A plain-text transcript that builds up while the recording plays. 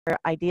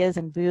ideas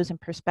and views and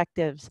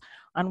perspectives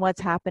on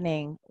what's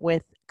happening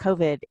with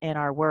COVID in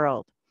our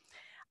world.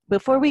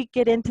 Before we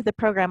get into the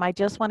program, I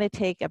just want to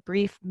take a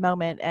brief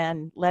moment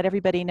and let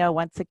everybody know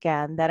once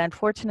again that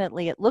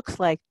unfortunately it looks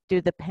like due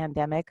to the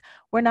pandemic,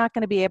 we're not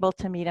going to be able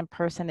to meet in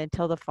person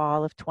until the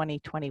fall of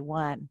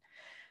 2021.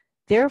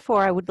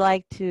 Therefore, I would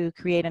like to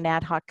create an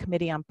ad hoc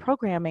committee on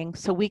programming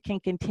so we can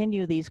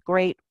continue these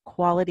great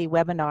quality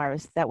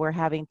webinars that we're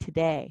having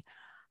today.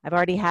 I've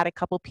already had a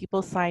couple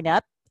people sign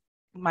up,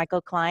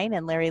 Michael Klein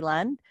and Larry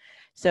Lund.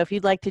 So if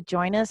you'd like to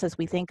join us as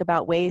we think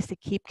about ways to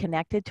keep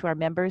connected to our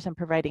members and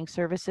providing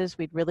services,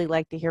 we'd really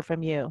like to hear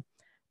from you.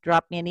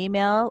 Drop me an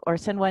email or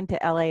send one to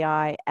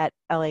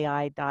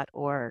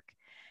lai@lai.org.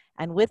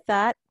 And with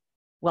that,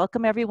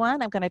 welcome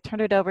everyone. I'm going to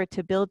turn it over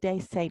to Bill Day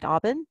St.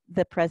 Aubin,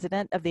 the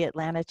president of the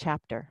Atlanta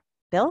chapter.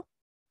 Bill?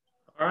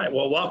 All right,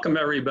 well, welcome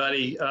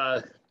everybody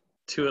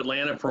to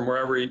Atlanta from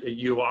wherever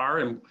you are.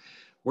 And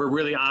we're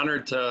really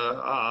honored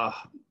to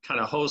kind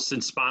of host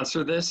and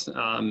sponsor this.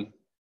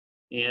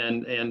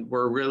 And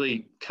we're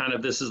really kind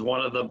of, this is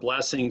one of the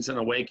blessings and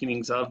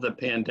awakenings of the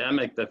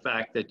pandemic, the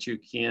fact that you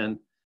can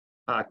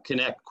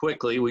connect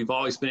quickly. We've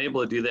always been able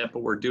to do that,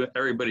 but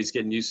everybody's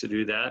getting used to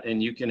do that.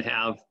 And you can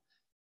have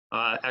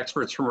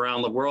experts from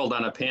around the world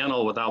on a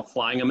panel without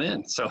flying them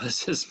in. So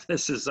this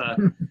is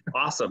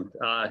awesome.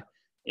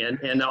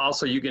 And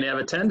also you can have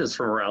attendance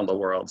from around the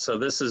world. So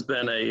this has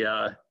been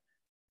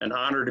an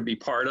honor to be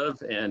part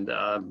of, and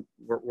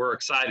we're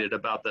excited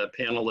about the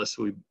panelists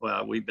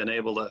we've been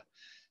able to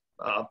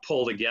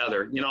pull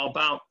together. You know,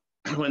 about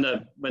when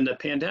the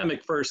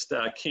pandemic first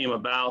came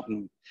about,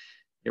 and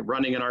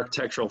running an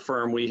architectural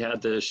firm, we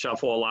had to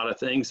shuffle a lot of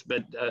things,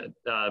 but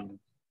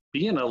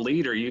being a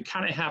leader, you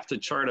kind of have to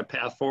chart a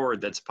path forward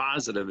that's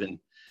positive. And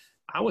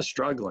I was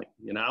struggling,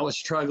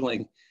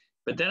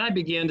 but then I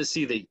began to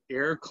see the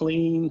air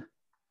clean,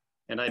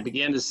 and I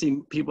began to see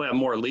people have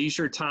more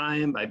leisure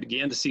time. I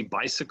began to see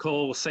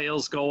bicycle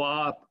sales go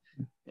up,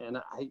 and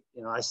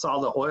I saw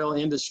the oil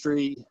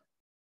industry,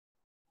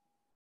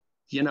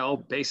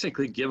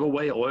 basically give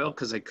away oil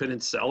because they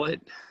couldn't sell it.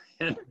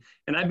 And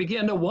I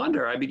began to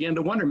wonder,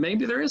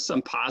 maybe there is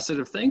some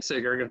positive things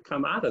that are going to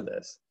come out of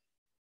this.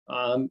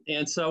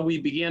 And so we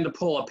began to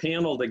pull a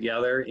panel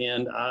together,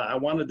 and I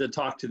wanted to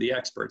talk to the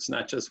experts,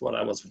 not just what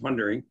I was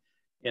wondering.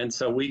 And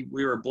so we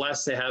were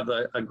blessed to have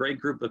a great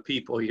group of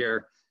people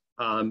here.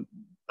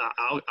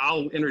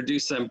 I'll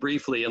introduce them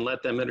briefly and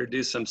let them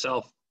introduce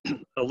themselves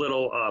a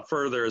little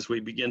further as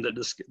we begin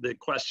the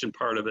question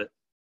part of it.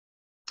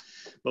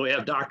 But we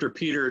have Dr.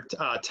 Peter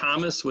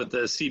Thomas with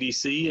the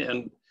CDC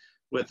and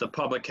with the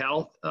Public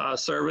Health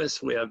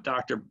Service. We have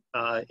Dr.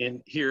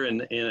 here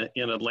in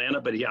Atlanta,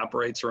 but he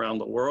operates around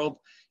the world,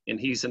 and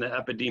he's an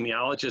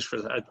epidemiologist.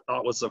 I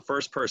thought was the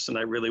first person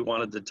I really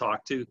wanted to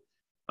talk to.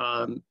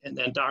 And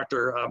then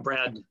Dr.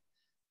 Brad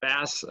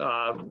Bass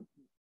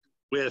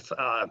with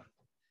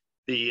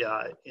the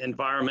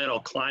environmental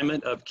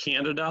climate of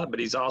Canada, but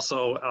he's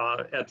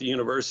also at the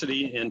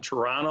university in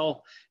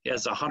Toronto. He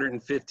has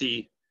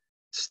 150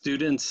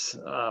 students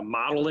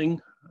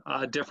modeling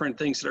different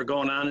things that are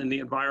going on in the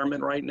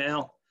environment right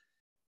now.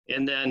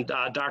 And then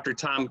Dr.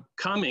 Tom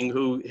Cumming,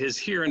 who is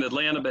here in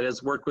Atlanta, but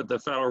has worked with the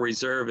Federal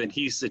Reserve, and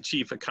he's the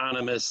chief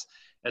economist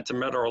at the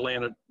Metro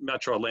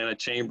Atlanta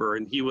Chamber.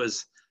 And he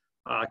was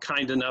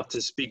kind enough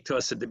to speak to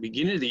us at the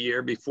beginning of the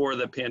year before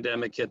the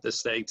pandemic hit the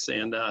States,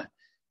 and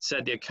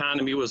said the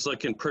economy was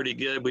looking pretty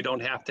good. We don't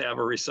have to have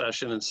a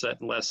recession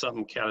unless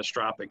something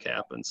catastrophic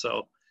happens.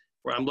 So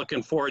I'm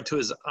looking forward to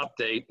his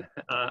update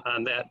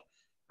on that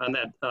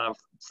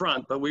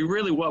front. But what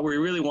we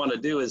really want to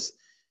do is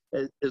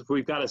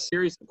we've got a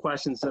series of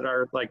questions that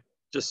are like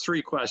just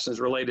 3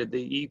 questions related to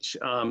each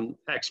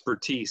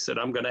expertise that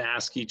I'm going to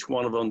ask each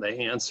one of them to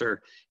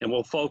answer, and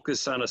we'll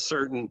focus on a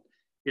certain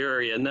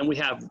area. And then we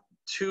have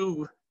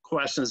 2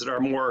 questions that are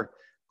more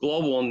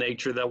global in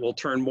nature that will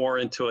turn more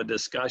into a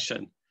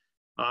discussion.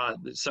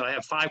 So I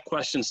have 5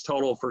 questions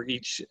total for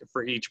each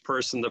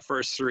person. The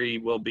first 3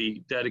 will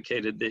be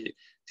dedicated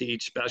to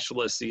each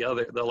specialist.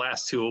 The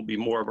last 2 will be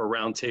more of a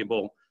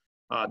roundtable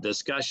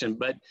discussion.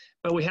 But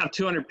we have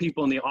 200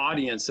 people in the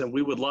audience, and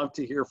we would love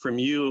to hear from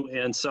you.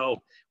 And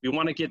so we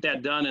want to get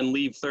that done and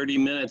leave 30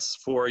 minutes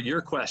for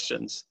your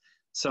questions.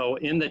 So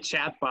in the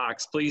chat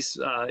box, please,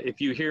 if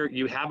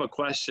you have a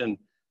question,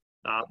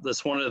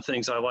 that's one of the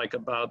things I like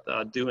about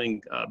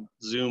doing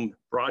Zoom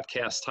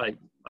broadcast type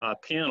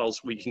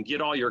panels. We can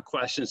get all your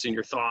questions and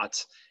your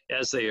thoughts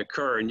as they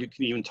occur, and you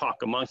can even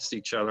talk amongst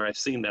each other. I've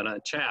seen that on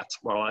chats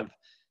while I've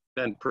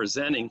been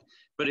presenting.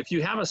 But if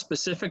you have a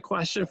specific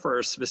question for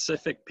a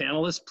specific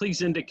panelist,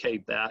 please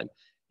indicate that.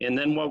 And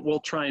then what we'll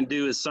try and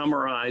do is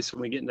summarize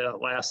when we get into that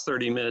last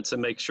 30 minutes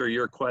and make sure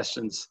your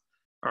questions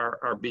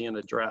are being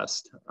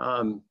addressed.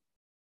 I'm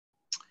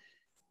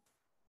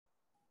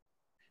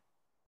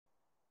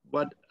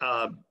going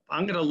to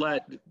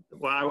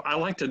I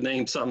like to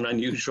name something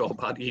unusual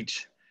about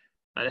each.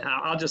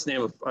 I'll just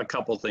name a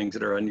couple things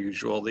that are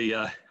unusual.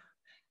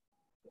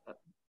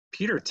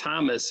 Peter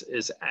Thomas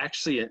is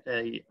actually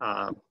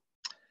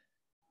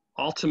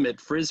ultimate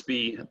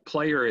Frisbee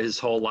player his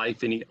whole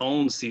life, and he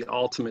owns the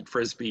ultimate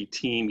Frisbee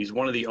team. He's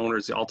one of the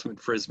owners of the ultimate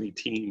Frisbee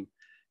team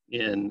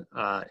in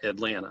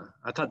Atlanta.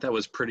 I thought that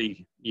was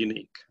pretty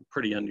unique,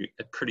 pretty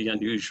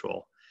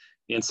unusual,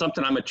 and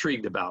something I'm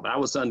intrigued about. I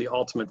was on the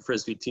ultimate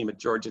Frisbee team at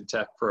Georgia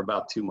Tech for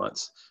about 2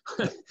 months.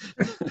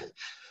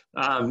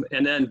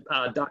 And then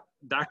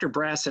Dr.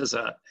 Brass has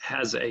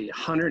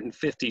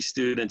 150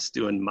 students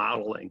doing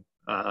modeling.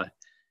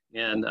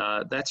 And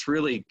that's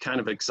really kind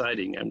of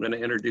exciting. I'm going to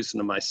introduce him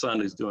to my son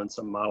who's doing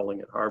some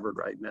modeling at Harvard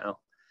right now.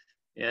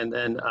 And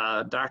then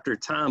Dr.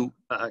 Tom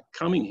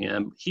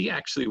Cunningham, he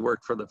actually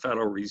worked for the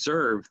Federal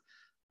Reserve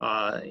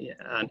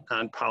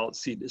on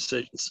policy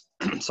decisions.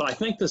 So I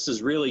think this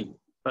is really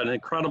an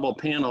incredible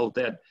panel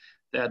that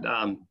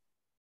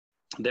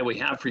we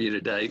have for you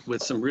today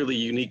with some really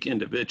unique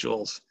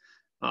individuals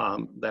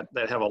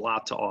that have a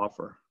lot to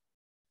offer.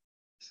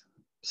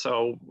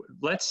 So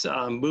let's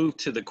move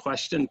to the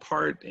question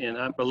part, and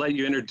I'll let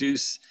you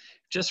introduce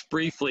just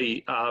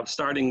briefly,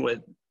 starting with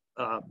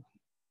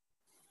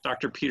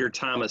Dr. Peter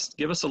Thomas.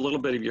 Give us a little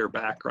bit of your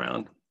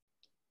background.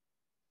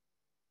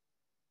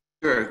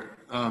 Sure.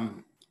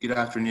 Good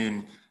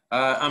afternoon.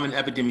 I'm an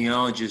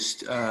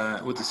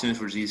epidemiologist with the Centers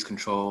for Disease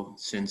Control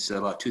since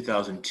about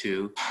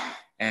 2002,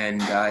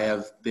 and I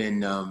have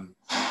been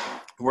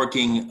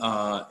working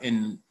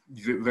in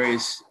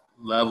various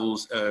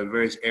levels,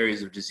 various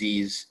areas of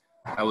disease.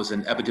 I was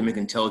an epidemic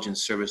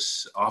intelligence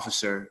service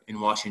officer in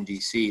Washington,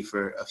 D.C.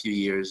 for a few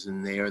years,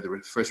 and they are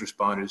the first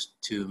responders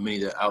to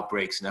many of the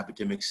outbreaks and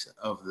epidemics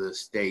of the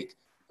state,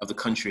 of the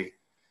country.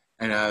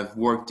 And I've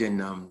worked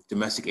in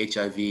domestic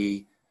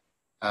HIV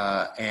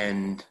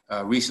and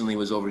recently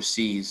was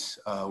overseas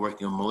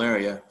working on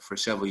malaria for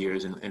several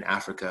years in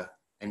Africa.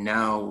 And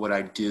now what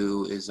I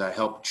do is I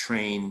help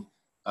train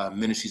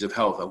ministries of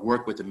health. I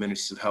work with the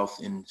ministries of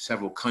health in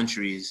several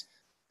countries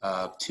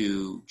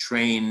to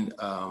train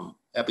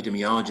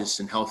epidemiologists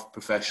and health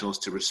professionals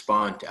to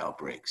respond to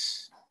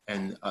outbreaks.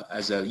 And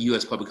as a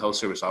U.S. Public Health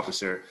Service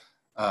officer,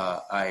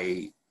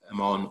 I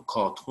am on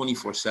call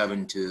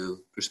 24/7 to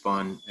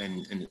respond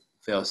and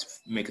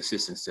make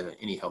assistance to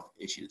any health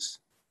issues.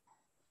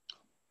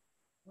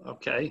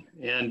 Okay,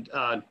 and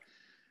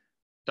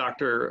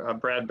Dr.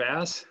 Brad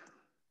Bass?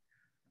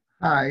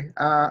 Hi,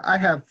 I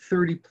have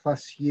 30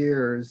 plus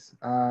years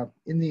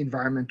in the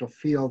environmental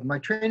field. My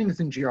training is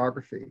in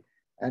geography,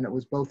 and it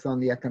was both on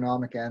the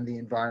economic and the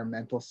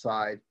environmental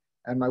side.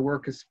 And my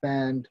work has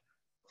spanned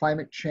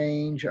climate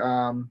change,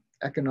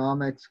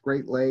 economics,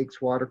 Great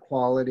Lakes, water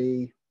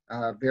quality,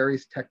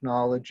 various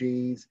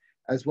technologies,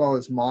 as well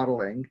as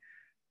modeling.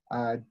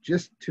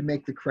 Just to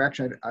make the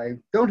correction, I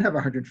don't have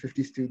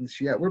 150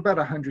 students yet. We're about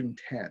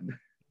 110.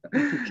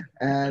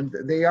 And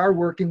they are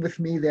working with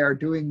me. They are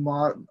doing,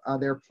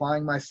 they're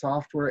applying my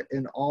software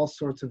in all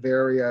sorts of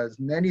areas,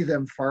 many of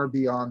them far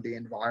beyond the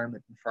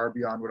environment and far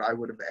beyond what I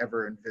would have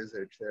ever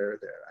envisaged. They're,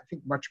 I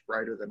think, much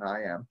brighter than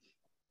I am.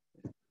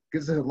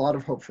 Gives us a lot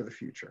of hope for the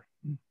future.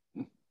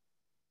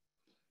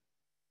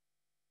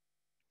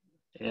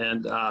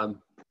 And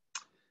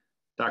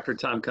Dr.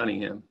 Tom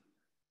Cunningham.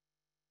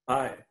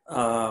 Hi,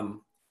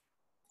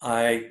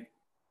 I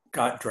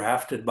got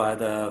drafted by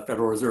the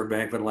Federal Reserve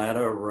Bank of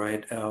Atlanta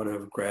right out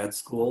of grad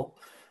school.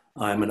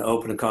 I'm an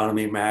open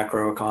economy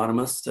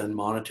macroeconomist and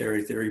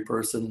monetary theory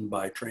person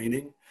by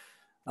training.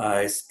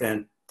 I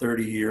spent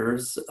 30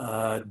 years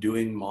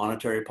doing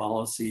monetary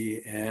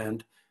policy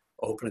and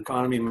open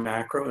economy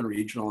macro and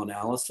regional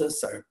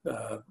analysis.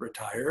 I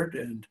retired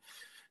and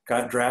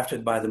got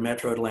drafted by the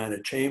Metro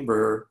Atlanta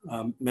Chamber.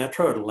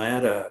 Metro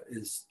Atlanta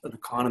is an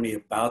economy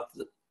about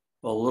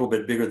a little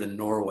bit bigger than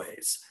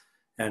Norway's.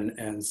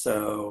 And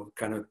so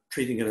kind of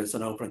treating it as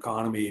an open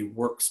economy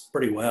works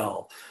pretty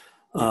well.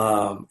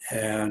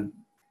 And,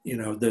 you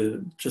know,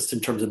 just in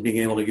terms of being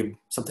able to give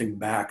something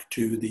back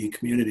to the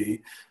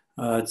community,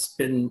 it's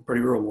been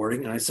pretty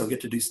rewarding, and I still get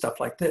to do stuff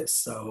like this.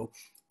 So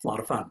it's a lot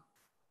of fun.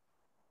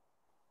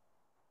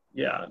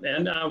 Yeah,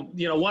 and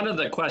you know, one of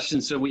the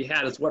questions that we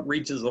had is what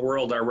regions of the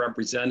world are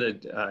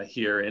represented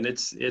here, and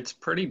it's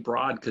pretty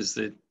broad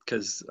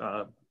because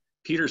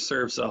Peter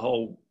serves the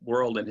whole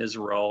world in his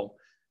role.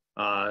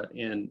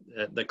 And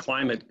the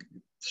climate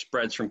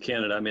spreads from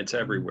Canada. I mean, it's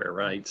everywhere,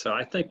 right? So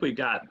I think we've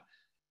got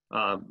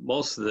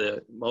most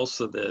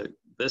of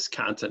this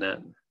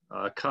continent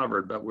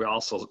covered, but we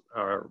also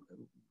are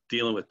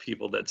dealing with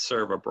people that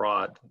serve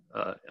abroad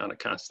on a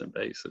constant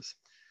basis.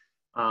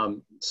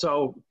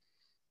 So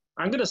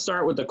I'm going to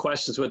start with the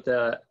questions with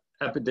the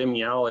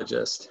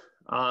epidemiologist.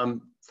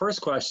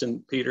 First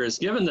question, Peter, is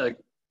given the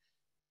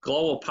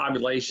global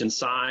population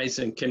size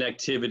and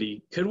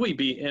connectivity, could we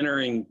be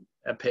entering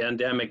a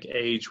pandemic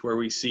age where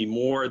we see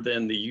more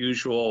than the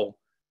usual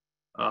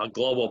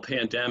global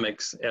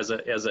pandemics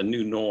as a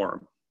new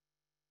norm?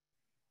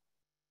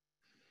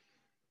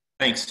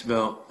 Thanks,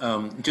 Bill.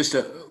 Just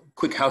a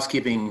quick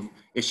housekeeping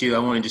issue. I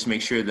want to just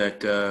make sure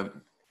that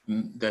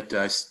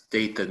I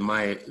state that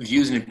my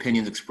views and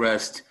opinions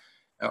expressed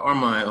are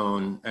my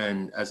own,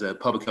 and as a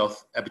public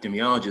health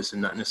epidemiologist,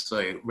 and not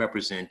necessarily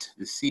represent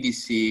the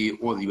CDC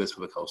or the U.S.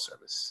 Public Health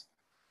Service.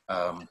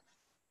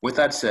 With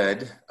that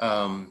said,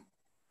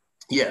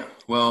 yeah,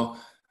 well,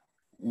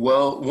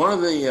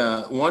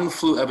 one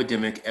flu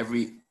epidemic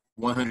every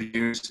 100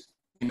 years,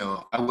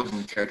 I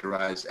wouldn't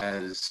characterize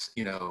as,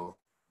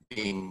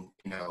 being,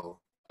 a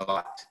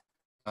lot.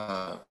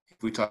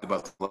 If we talk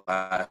about the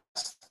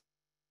last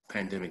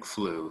pandemic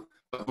flu,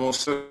 but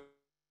most certainly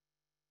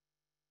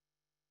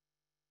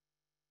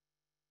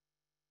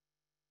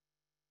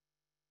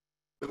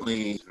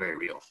it's very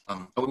real.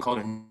 I wouldn't call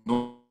it a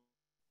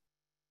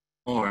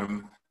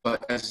norm,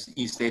 but as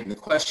you stated in the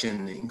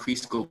question, the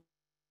increased global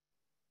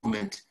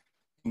movement,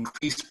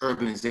 increased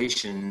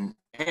urbanization,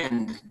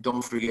 and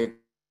don't forget,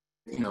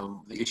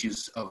 the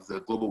issues of the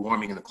global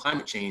warming and the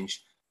climate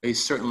change, they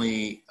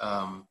certainly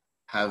are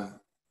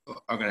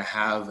going to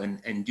have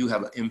and do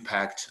have an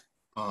impact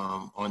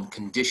on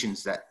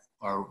conditions that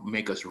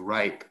make us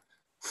ripe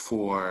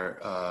for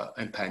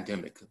a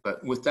pandemic.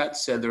 But with that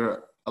said, there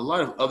are a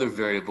lot of other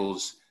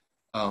variables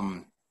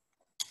in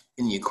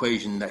the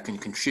equation that can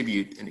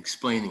contribute and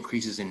explain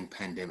increases in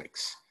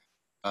pandemics,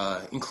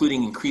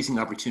 including increasing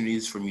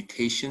opportunities for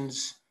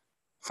mutations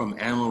from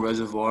animal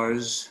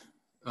reservoirs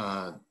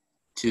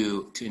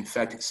to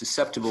infect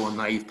susceptible and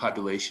naive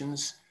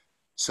populations.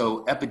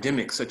 So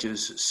epidemics such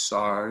as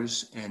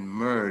SARS and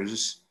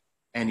MERS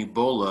and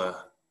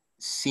Ebola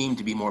seem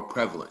to be more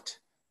prevalent.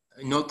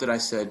 Note that I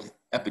said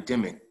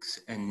epidemics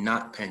and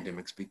not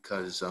pandemics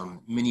because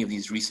many of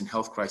these recent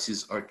health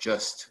crises are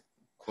just,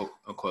 quote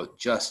unquote,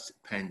 just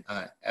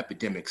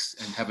epidemics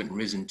and haven't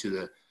risen to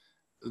the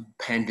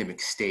pandemic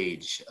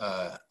stage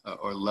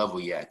or level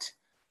yet.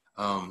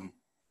 In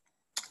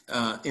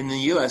the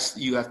US,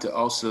 you have to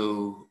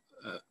also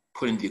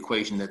put into the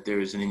equation that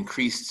there is an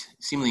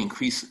seemingly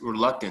increased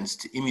reluctance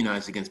to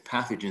immunize against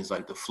pathogens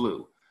like the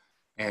flu.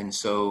 And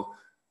so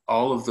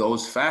all of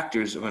those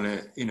factors are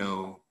going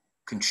to,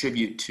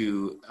 contribute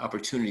to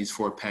opportunities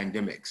for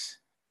pandemics.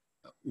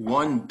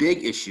 One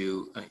big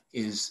issue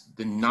is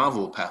the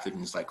novel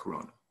pathogens like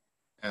corona.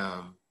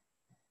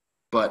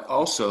 But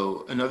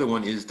also another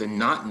one is the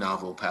not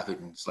novel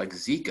pathogens like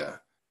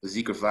Zika, the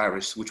Zika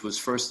virus, which was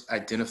first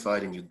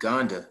identified in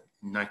Uganda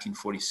in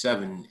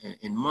 1947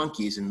 in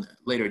monkeys and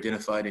later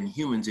identified in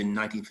humans in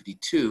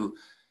 1952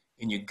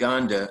 in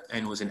Uganda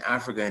and was in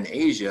Africa and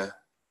Asia,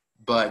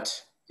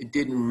 but it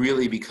didn't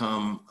really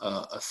become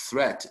a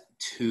threat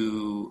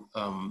to,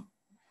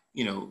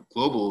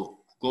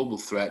 global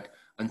threat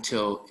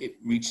until it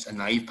reached a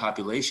naive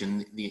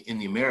population in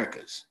the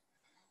Americas.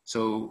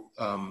 So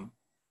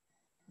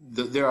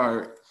there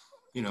are,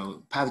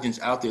 pathogens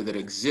out there that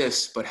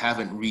exist but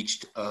haven't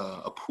reached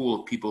a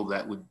pool of people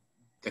that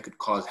could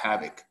cause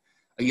havoc.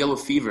 A yellow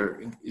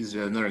fever is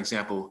another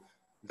example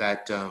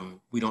that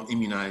we don't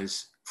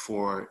immunize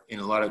for in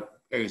a lot of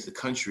areas of the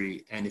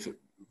country, and if it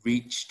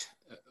reached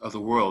of the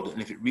world,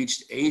 and if it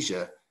reached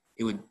Asia,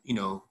 it would,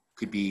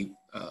 could be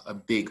a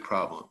big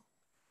problem.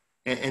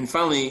 And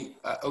finally,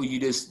 you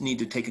just need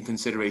to take in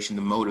consideration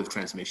the mode of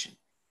transmission.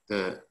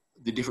 The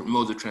different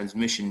modes of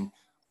transmission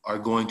are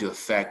going to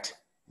affect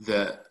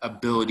the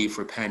ability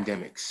for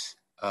pandemics.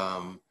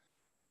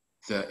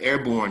 The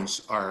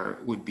airbornes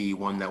would be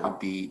one that would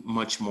be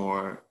much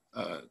more,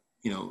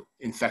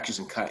 infectious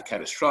and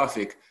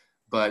catastrophic,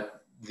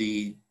 but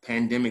the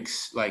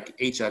pandemics like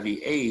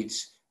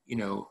HIV/AIDS,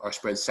 are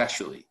spread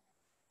sexually.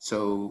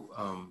 So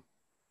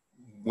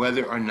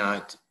whether or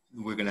not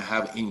we're going to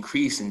have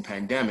increase in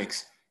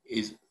pandemics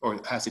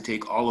has to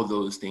take all of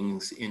those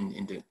things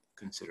into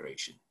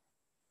consideration.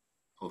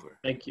 Over.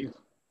 Thank you.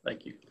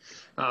 Thank you.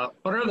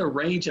 What are the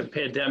range of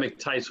pandemic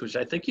types, which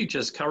I think you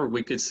just covered,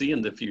 we could see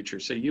in the future?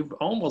 So you've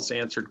almost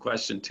answered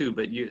question 2,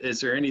 but is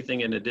there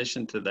anything in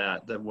addition to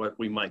that what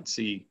we might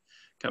see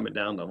coming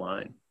down the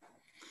line?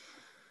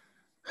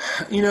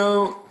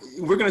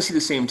 We're going to see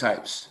the same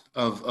types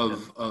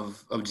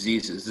of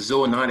diseases. The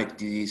zoonotic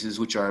diseases,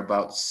 which are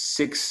about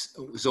 6,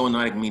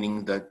 zoonotic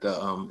meaning that the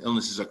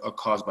illnesses are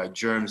caused by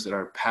germs that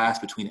are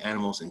passed between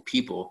animals and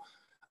people.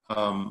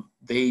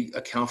 They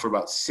account for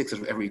about 6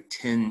 of every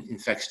 10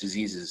 infectious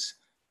diseases.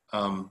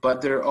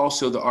 But there are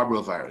also the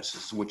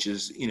arboviruses, which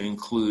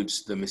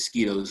includes the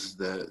mosquitoes,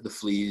 the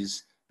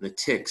fleas, the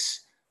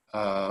ticks,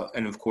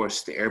 and of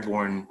course the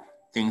airborne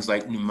things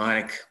like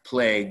pneumonic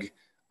plague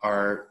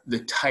are the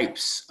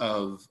types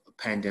of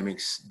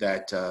pandemics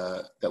that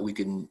we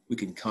can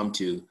come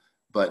to.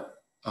 But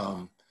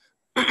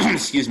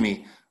excuse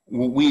me,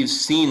 we've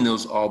seen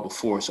those all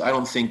before. So I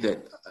don't think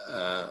that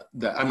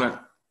the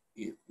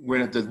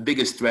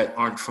biggest threat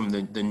aren't from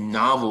the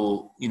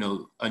novel,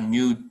 a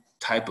new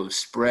type of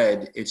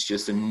spread. It's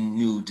just the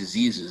new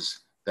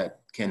diseases that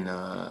can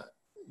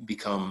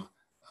become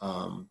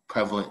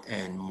prevalent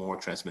and more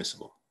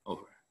transmissible.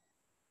 Over.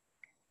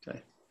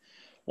 Okay.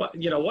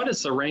 What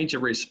is the range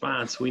of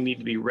response we need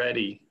to be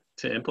ready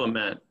to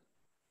implement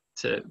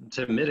to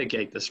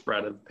mitigate the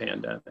spread of the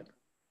pandemic?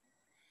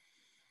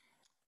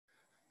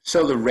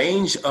 So the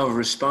range of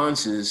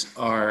responses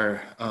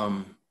are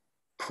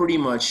pretty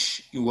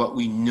much what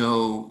we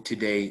know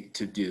today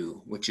to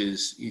do, which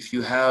is if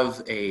you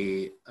have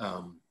an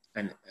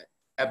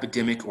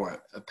epidemic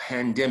or a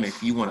pandemic,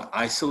 you want to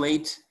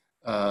isolate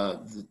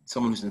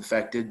someone who's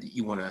infected.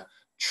 You want to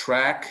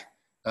track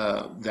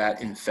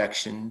that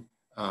infection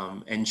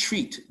and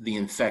treat the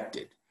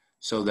infected,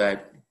 so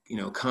that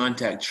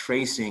contact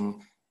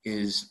tracing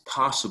is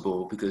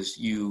possible because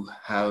you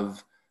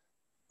have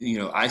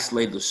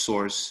isolated the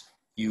source,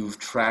 you've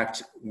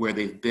tracked where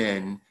they've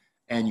been,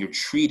 and you're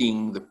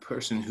treating the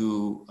person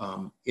who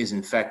is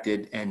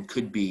infected and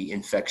could be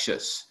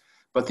infectious.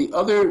 But the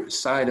other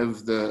side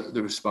of the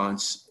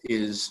response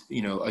is,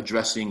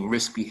 addressing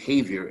risk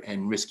behavior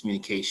and risk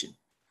communication.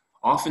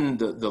 Often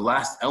the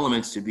last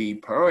elements to be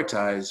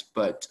prioritized,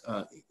 but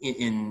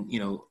in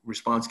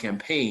response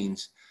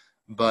campaigns.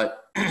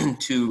 But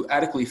to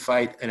adequately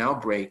fight an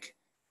outbreak,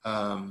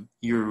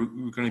 you're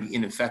going to be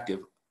ineffective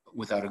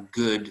without a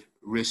good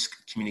risk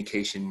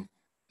communication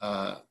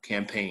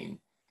campaign.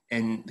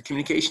 And the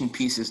communication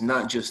piece is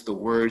not just the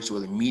words or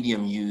the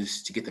medium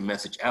used to get the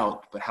message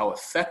out, but how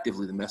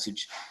effectively the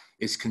message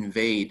is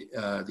conveyed,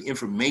 the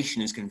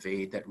information is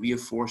conveyed that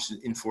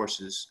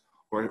enforces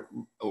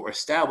or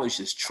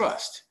establishes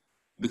trust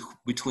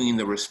between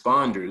the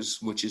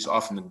responders, which is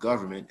often the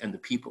government, and the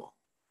people.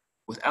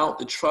 Without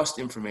the trust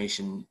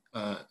information,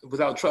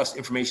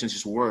 information is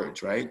just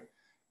words, right?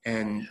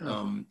 And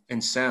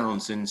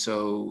sounds. And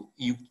so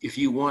if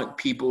you want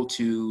people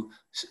to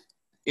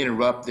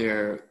interrupt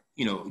their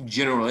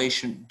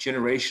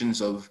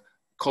generations of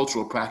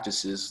cultural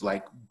practices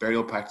like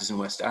burial practice in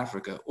West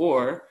Africa,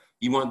 or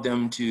you want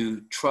them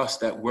to trust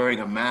that wearing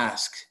a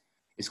mask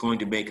is going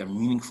to make a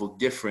meaningful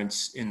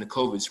difference in the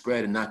COVID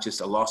spread and not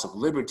just a loss of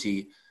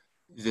liberty,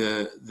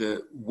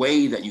 the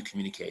way that you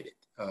communicate it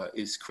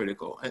is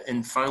critical.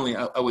 And finally,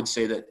 I would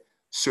say that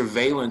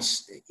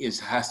surveillance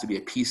has to be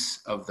a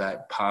piece of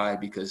that pie,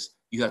 because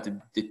you have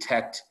to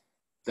detect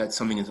that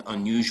something is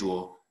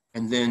unusual.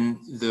 And then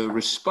the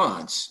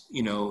response,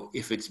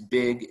 if it's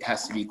big, it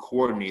has to be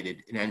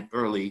coordinated and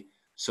early,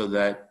 so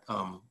that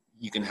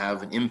you can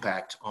have an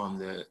impact on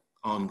the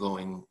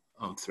ongoing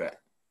threat.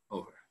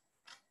 Over.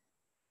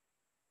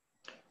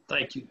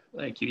 Thank you.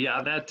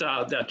 Yeah,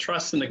 that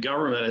trust in the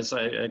government, as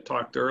I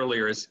talked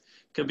earlier,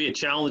 could be a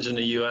challenge in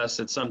the U.S.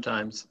 at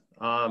sometimes.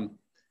 And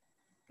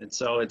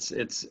so it's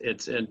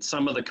in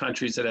some of the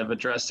countries that have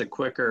addressed it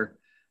quicker,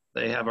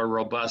 they have a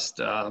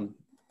robust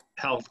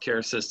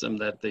healthcare system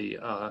that the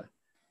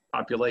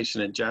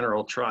population in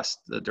general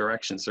trust the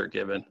directions they're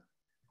given.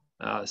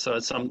 So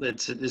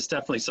it's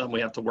definitely something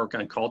we have to work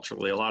on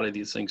culturally. A lot of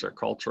these things are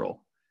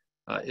cultural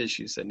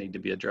issues that need to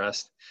be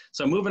addressed.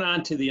 So moving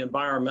on to the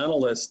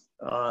environmentalist,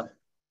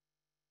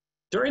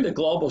 during the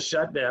global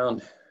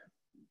shutdown,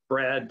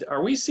 Brad,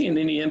 are we seeing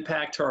any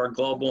impact to our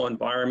global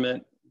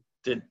environment?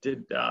 Did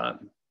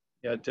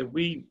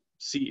we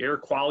see air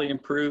quality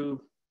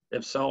improve?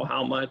 If so,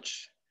 how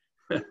much?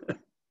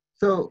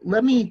 So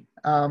let me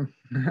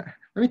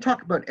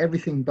talk about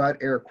everything but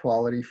air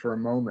quality for a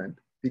moment,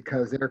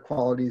 because air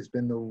quality has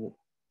been the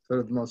sort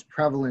of the most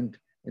prevalent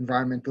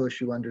environmental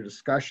issue under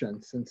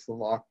discussion since the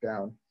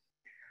lockdown.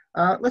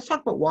 Let's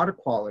talk about water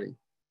quality.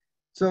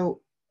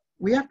 So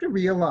we have to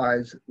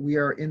realize we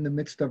are in the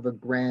midst of a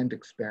grand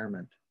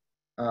experiment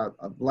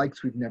of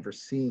likes we've never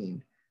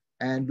seen,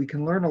 and we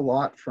can learn a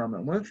lot from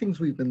it. One of the things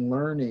we've been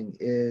learning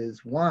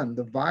is, one,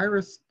 the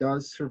virus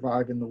does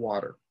survive in the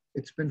water.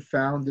 It's been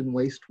found in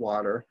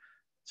wastewater.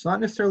 It's not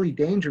necessarily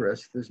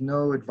dangerous. There's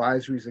no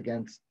advisories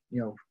against,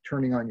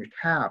 turning on your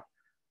tap.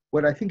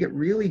 What I think it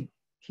really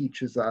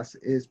teaches us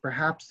is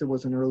perhaps there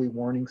was an early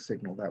warning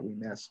signal that we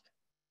missed,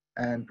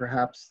 and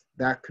perhaps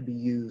that could be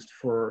used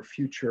for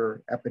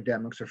future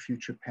epidemics or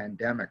future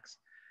pandemics.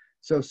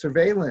 So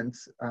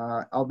surveillance,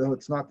 although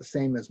it's not the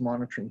same as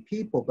monitoring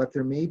people, but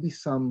there may be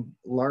some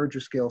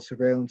larger scale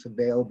surveillance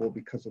available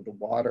because of the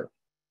water.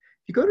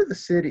 If you go to the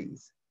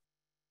cities,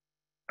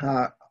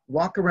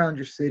 walk around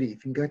your city.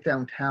 If you can get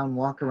downtown,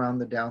 walk around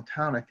the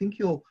downtown, I think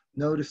you'll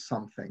notice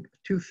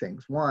two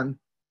things. One,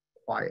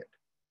 quiet.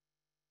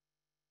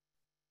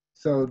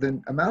 So the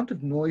amount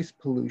of noise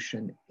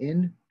pollution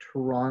in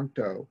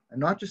Toronto, and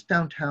not just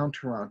downtown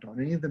Toronto,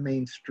 on any of the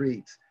main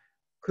streets,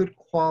 could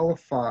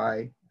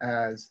qualify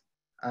as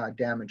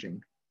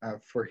damaging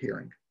for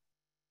hearing.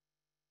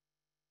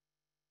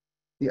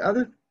 The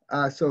other,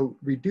 so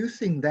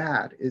reducing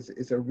that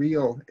is a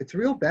real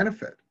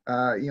benefit.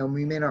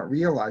 We may not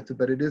realize it,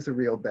 but it is a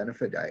real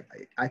benefit.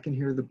 I can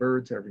hear the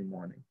birds every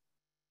morning.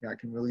 I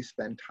can really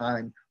spend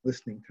time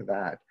listening to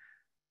that.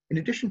 In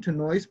addition to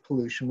noise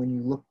pollution, when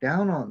you look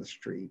down on the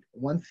street,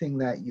 one thing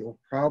that you'll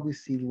probably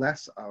see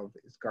less of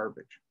is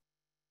garbage.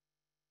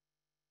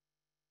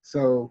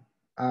 So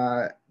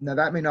now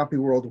that may not be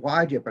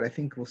worldwide yet, but I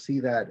think we'll see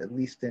that at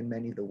least in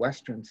many of the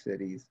Western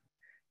cities.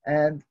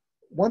 And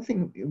one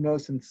thing you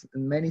notice in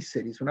many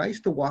cities, when I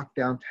used to walk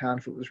downtown,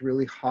 if it was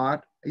really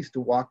hot, I used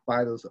to walk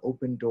by those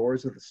open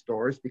doors of the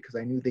stores because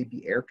I knew they'd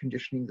be air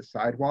conditioning the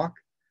sidewalk,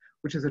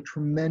 which is a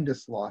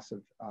tremendous loss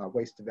of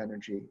waste of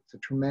energy. It's a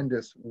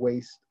tremendous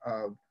waste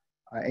of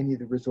any of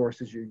the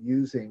resources you're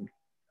using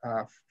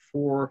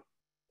for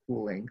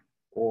cooling,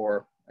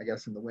 or I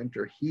guess in the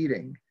winter,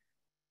 heating.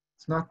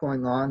 It's not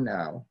going on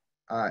now.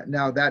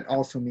 Now that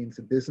also means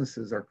the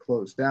businesses are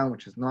closed down,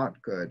 which is not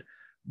good,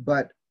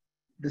 but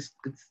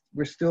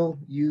we're still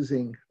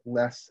using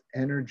less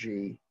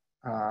energy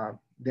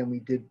than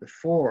we did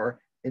before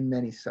in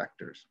many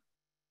sectors.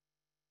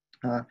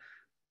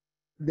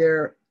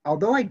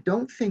 Although I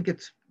don't think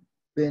it's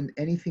been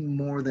anything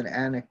more than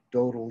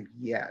anecdotal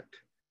yet,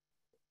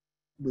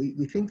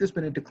 we think there's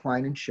been a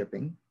decline in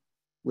shipping,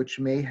 which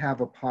may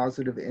have a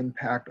positive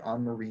impact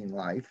on marine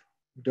life.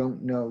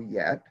 Don't know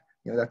yet.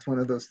 That's one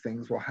of those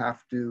things we'll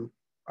have to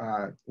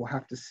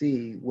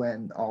see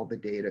when all the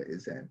data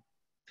is in.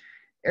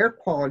 Air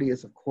quality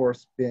has, of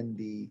course, been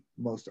the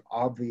most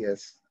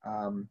obvious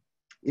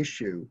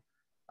issue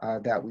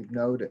that we've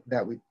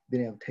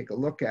been able to take a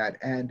look at.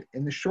 And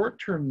in the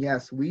short term,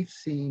 yes, we've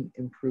seen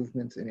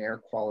improvements in air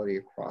quality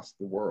across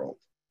the world.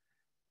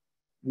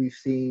 We've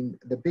seen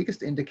the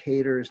biggest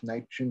indicators,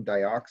 nitrogen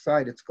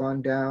dioxide, it's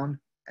gone down,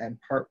 and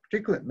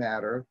particulate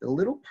matter, the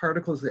little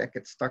particles that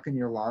get stuck in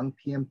your lung,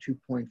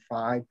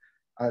 PM2.5,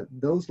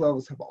 those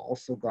levels have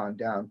also gone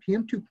down.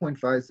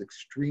 PM2.5 is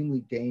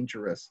extremely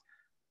dangerous.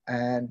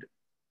 And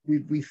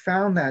we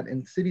found that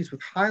in cities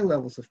with high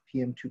levels of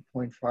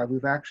PM2.5,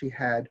 we've actually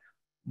had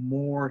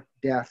more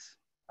deaths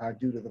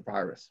due to the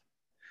virus.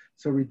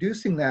 So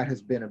reducing that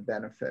has been a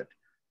benefit.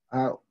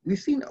 We've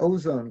seen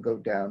ozone go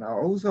down.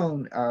 Now,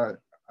 ozone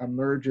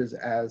emerges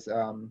as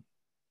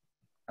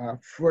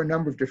for a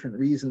number of different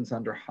reasons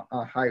under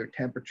higher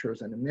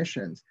temperatures and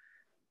emissions.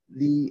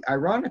 The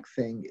ironic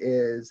thing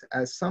is,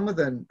 as some of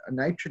the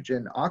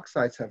nitrogen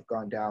oxides have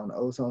gone down,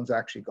 ozone's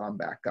actually gone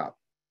back up.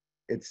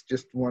 It's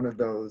just one of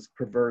those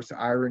perverse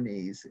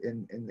ironies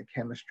in the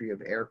chemistry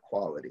of air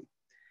quality.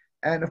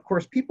 And of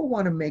course, people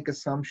want to make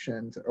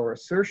assumptions or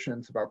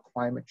assertions about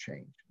climate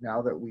change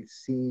now that we've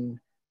seen,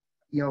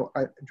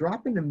 a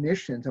drop in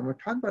emissions, and we're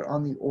talking about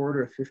on the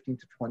order of 15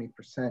 to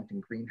 20% in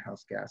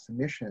greenhouse gas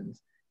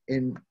emissions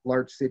in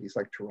large cities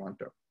like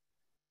Toronto.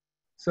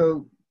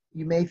 So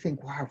you may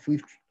think, wow, if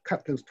we've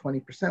cut those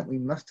 20%, we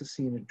must have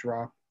seen a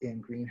drop in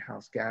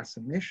greenhouse gas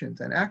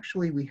emissions. And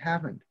actually we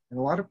haven't. In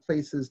a lot of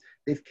places,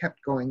 they've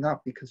kept going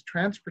up because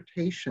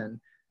transportation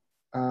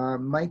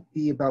might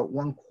be about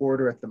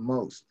 1/4 at the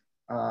most,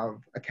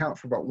 account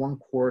for about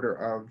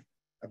 1/4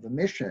 of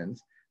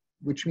emissions,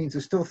 which means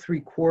there's still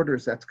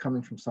 3/4 that's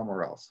coming from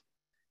somewhere else.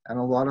 And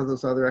a lot of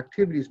those other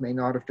activities may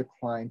not have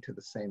declined to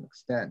the same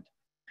extent.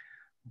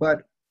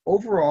 But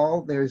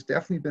overall, there's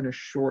definitely been a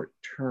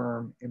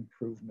short-term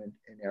improvement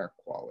in air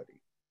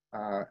quality.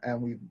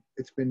 And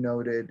it's been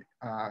noted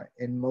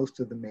in most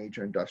of the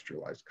major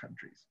industrialized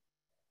countries.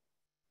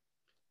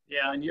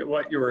 Yeah, and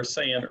what you were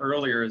saying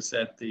earlier is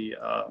that the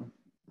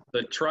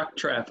truck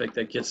traffic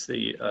that gets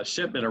the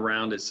shipment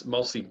around is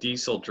mostly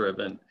diesel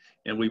driven,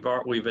 and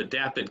we've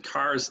adapted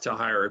cars to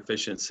higher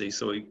efficiency,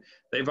 so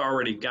they've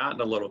already gotten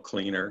a little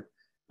cleaner.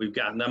 We've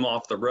gotten them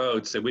off the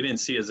road, so we didn't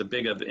see as a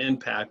big of an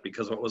impact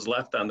because what was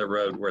left on the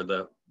road were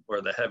the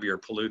heavier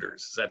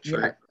polluters. Is that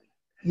true? Yeah.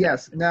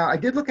 Yes. Now, I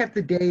did look at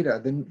the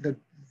data.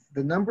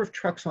 The number of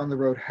trucks on the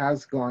road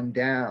has gone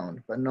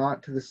down, but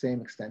not to the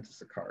same extent as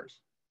the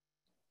cars.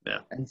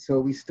 Yeah. And so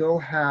we still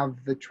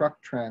have the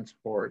truck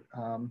transport.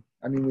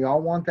 I mean, we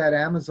all want that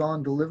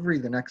Amazon delivery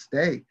the next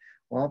day.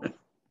 Well,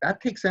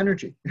 that takes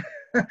energy,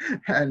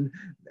 and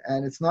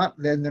it's not.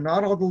 Then they're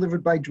not all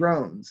delivered by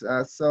drones.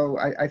 So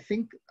I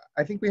think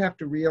we have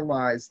to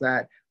realize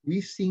that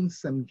we've seen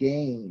some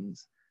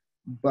gains,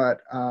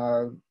 but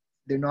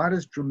they're not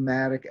as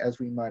dramatic as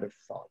we might have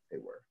thought they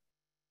were.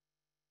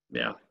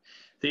 Yeah.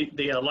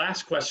 The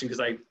last question,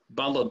 because I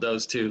bundled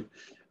those two,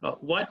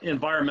 what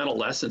environmental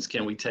lessons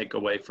can we take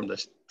away from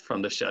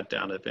the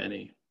shutdown, if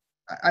any?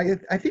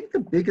 I think the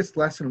biggest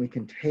lesson we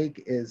can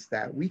take is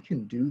that we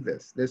can do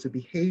this. There's a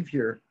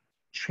behavior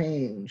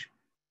change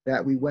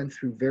that we went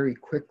through very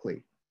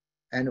quickly,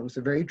 and it was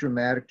a very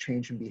dramatic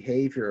change in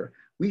behavior.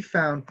 We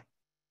found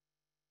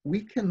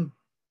we can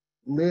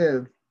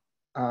live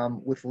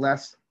with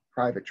less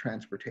private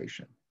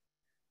transportation.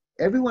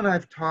 Everyone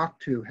I've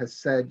talked to has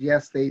said,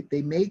 yes,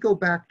 they may go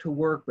back to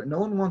work, but no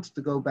one wants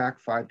to go back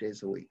 5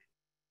 days a week.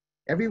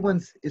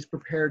 Everyone is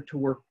prepared to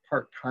work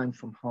part-time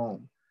from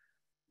home.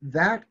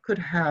 That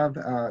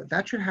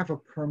should have a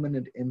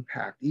permanent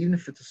impact, even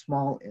if it's a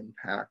small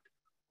impact,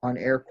 on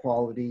air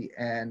quality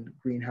and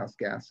greenhouse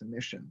gas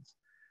emissions.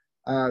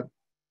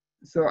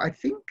 So I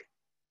think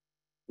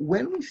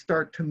when we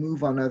start to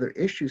move on other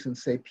issues and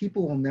say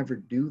people will never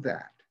do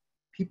that,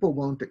 people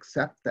won't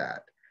accept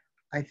that,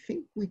 I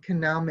think we can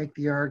now make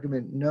the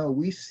argument, no,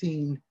 we've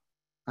seen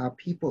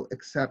people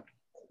accept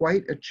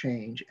quite a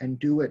change and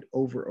do it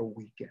over a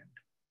weekend.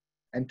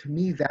 And to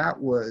me, that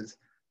was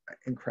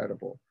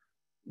incredible.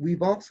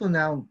 We've also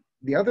now,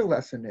 the other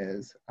lesson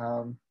is,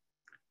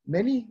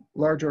 many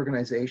large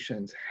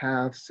organizations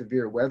have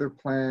severe weather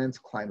plans,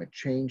 climate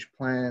change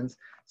plans,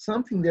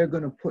 something they're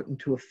going to put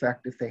into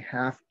effect if they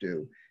have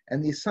to.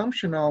 And the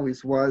assumption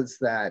always was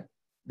that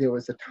there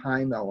was a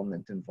time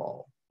element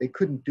involved. They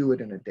couldn't do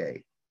it in a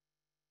day.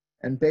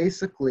 And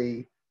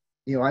basically,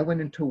 I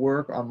went into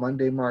work on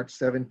Monday, March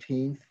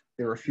 17th.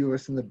 There were a few of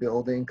us in the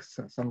building.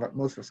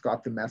 Most of us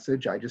got the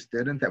message. I just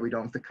didn't, that we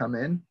don't have to come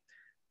in.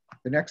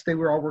 The next day, we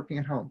were all working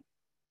at home.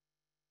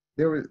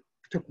 It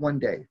took one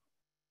day.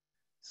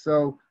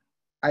 So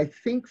I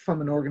think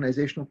from an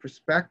organizational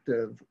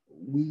perspective,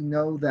 we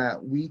know that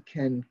we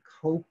can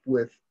cope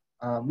with,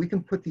 we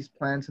can put these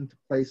plans into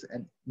place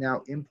and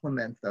now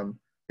implement them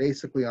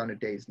basically on a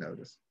day's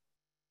notice.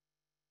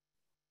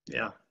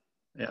 Yeah,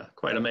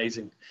 quite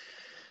amazing.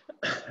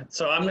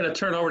 So I'm going to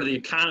turn over to the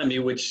economy,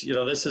 which,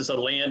 this is a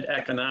land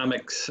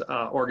economics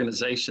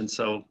organization.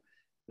 So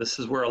this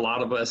is where a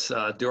lot of us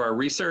do our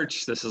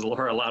research. This is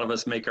where a lot of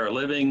us make our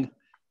living.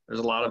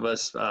 There's a lot of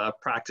us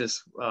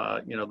practice,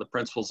 the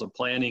principles of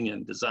planning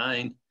and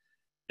design.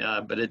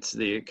 But it's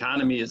the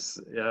economy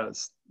is,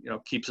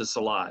 keeps us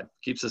alive,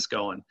 keeps us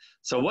going.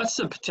 So what's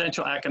the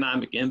potential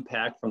economic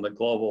impact from the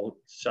global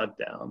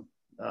shutdown,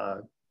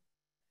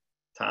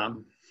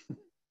 Tom?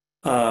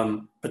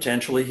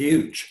 Potentially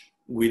huge.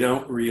 We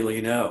don't really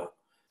know.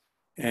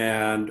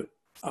 And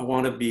I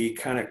want to be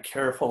kind of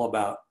careful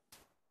about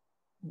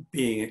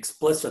being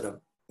explicit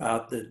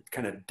about the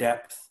kind of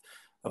depth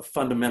of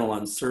fundamental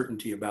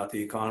uncertainty about the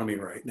economy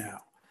right now.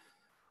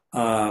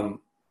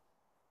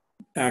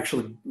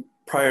 Actually,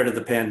 prior to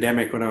the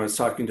pandemic, when I was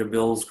talking to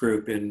Bill's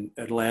group in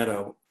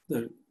Atlanta,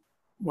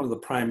 one of the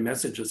prime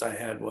messages I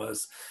had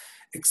was,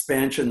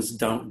 expansions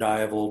don't die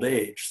of old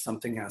age.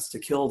 Something has to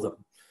kill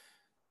them.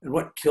 And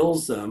what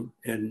kills them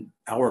in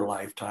our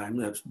lifetime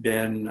have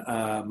been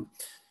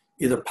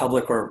either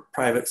public or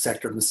private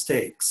sector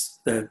mistakes,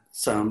 that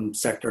some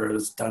sector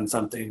has done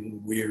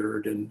something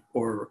weird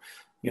or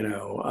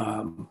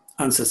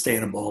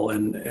unsustainable,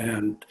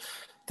 and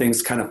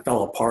things kind of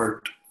fell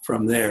apart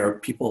from there.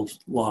 People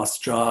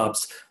lost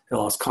jobs, they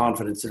lost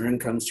confidence in their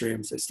income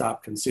streams, they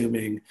stopped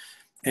consuming,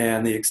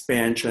 and the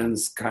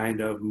expansions kind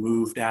of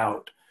moved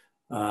out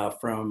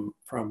from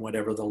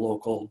whatever the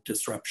local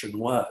disruption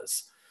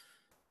was.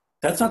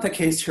 That's not the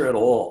case here at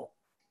all.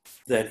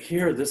 That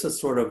here, this is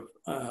sort of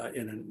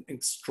in an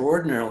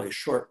extraordinarily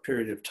short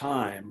period of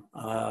time,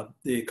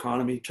 the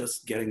economy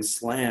just getting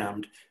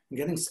slammed, and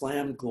getting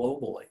slammed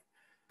globally.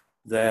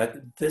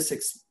 That this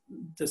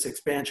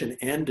expansion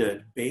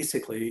ended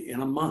basically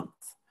in a month.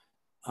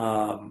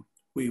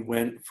 We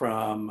went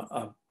from,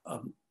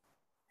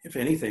 if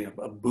anything,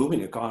 a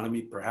booming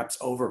economy, perhaps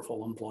over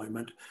full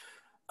employment,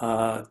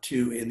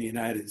 to, in the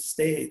United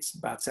States,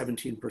 about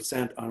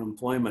 17%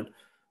 unemployment,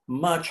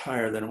 much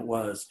higher than it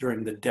was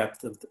during the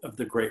depth of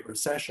the Great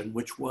Recession,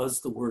 which was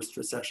the worst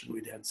recession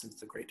we'd had since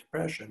the Great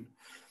Depression.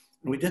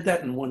 And we did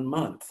that in 1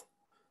 month.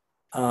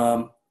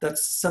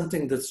 That's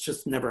something that's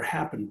just never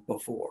happened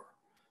before.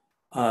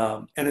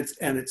 And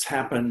it's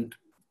happened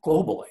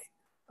globally.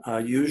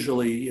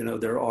 Usually,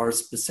 there are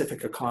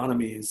specific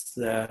economies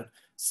that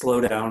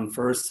slow down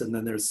first, and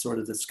then there's sort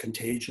of this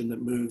contagion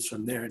that moves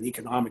from there, an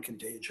economic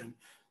contagion.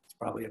 It's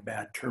probably a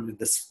bad term in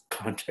this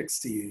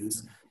context to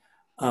use.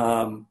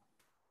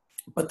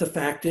 But the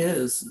fact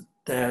is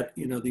that,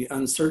 the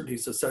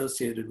uncertainties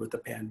associated with the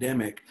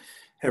pandemic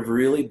have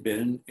really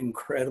been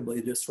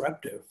incredibly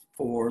disruptive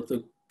for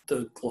the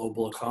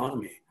global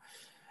economy.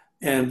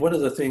 And one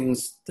of the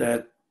things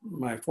that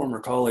my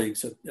former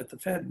colleagues at the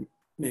Fed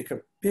make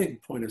a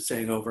big point of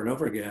saying over and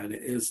over again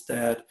is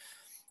that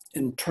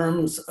in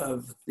terms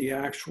of the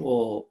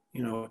actual,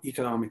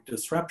 economic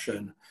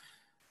disruption,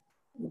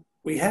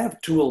 we have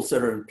tools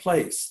that are in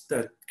place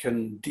that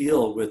can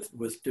deal with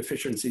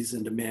deficiencies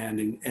in demand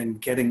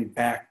and getting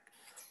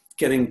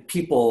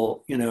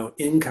people,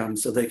 income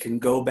so they can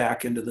go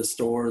back into the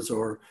stores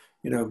or,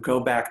 go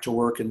back to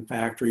work in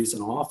factories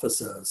and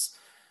offices.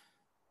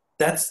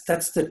 That's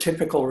the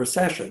typical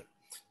recession.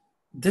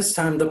 This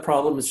time the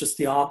problem is just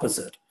the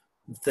opposite,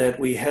 that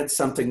we had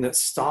something that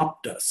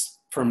stopped us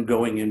from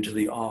going into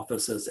the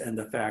offices and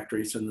the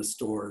factories and the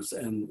stores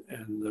and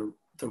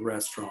the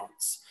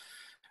restaurants.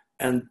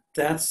 And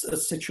that's a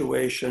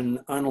situation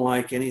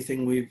unlike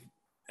anything we've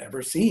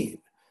ever seen,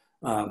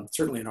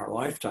 certainly in our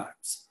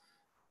lifetimes.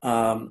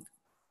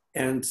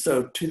 And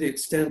so to the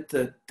extent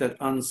that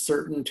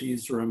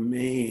uncertainties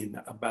remain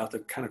about the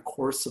kind of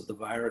course of the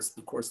virus,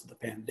 the course of the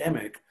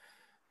pandemic,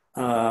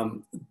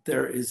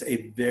 there is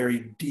a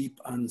very deep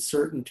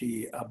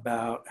uncertainty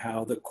about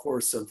how the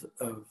course of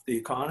the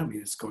economy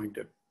is going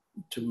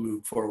to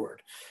move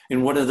forward.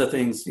 And one of the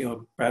things,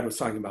 Brad was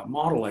talking about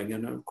modeling,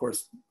 and of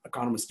course,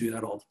 economists do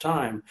that all the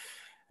time.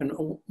 And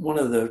one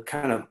of the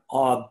kind of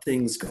odd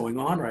things going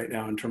on right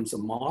now in terms of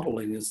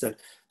modeling is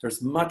that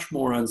there's much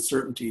more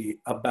uncertainty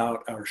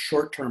about our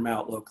short-term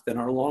outlook than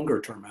our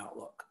longer-term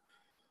outlook.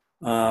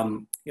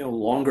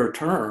 Longer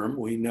term,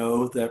 we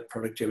know that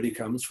productivity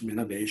comes from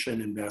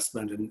innovation,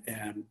 investment,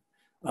 and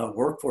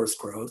workforce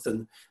growth,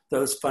 and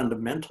those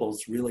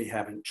fundamentals really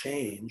haven't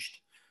changed.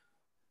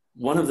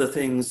 One of the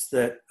things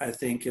that I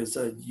think is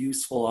a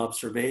useful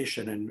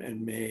observation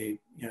and may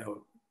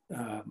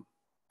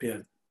be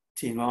a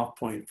teeing off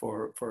point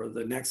for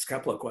the next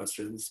couple of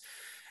questions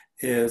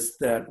is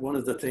that one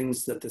of the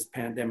things that this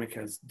pandemic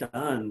has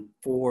done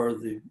for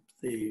the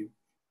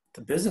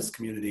business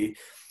community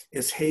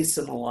is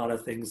hasten a lot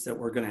of things that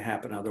were going to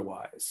happen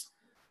otherwise.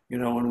 You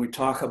know, when we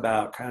talk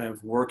about kind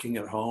of working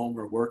at home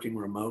or working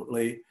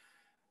remotely,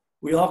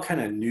 we all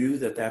kind of knew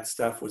that that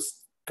stuff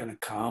was going to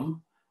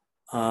come.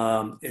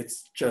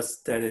 It's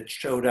just that it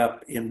showed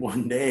up in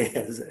one day,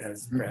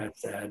 as Brad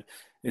said,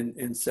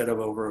 instead of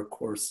over a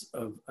course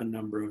of a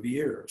number of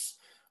years.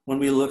 When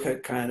we look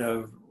at kind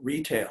of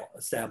retail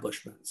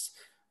establishments,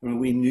 I mean,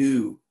 we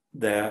knew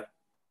that,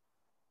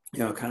 you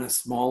know, kind of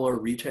smaller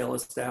retail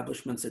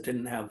establishments that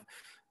didn't have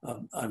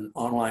an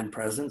online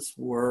presence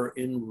were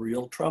in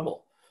real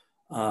trouble.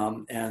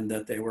 And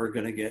that they were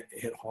going to get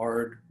hit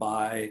hard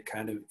by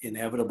kind of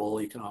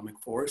inevitable economic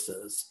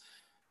forces.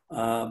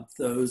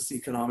 Those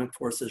economic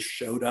forces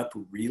showed up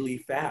really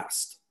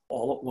fast,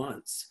 all at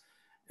once.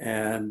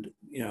 And,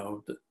 you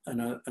know,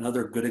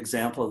 another good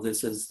example of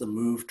this is the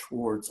move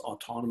towards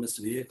autonomous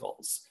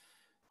vehicles.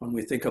 When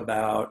we think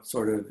about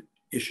sort of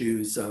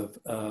issues of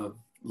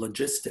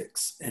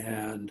logistics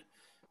and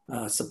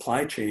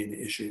supply chain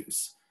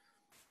issues,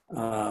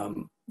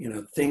 you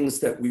know, things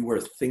that we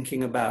were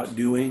thinking about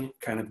doing,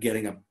 kind of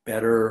getting a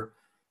better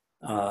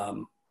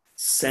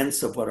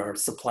sense of what our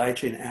supply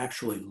chain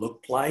actually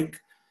looked like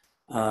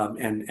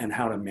and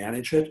how to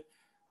manage it.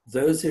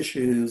 Those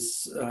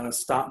issues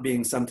stopped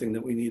being something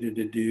that we needed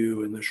to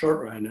do in the short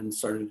run and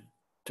started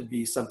to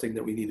be something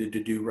that we needed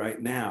to do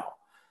right now.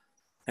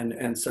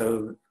 And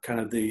so kind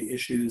of the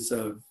issues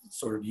of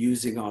sort of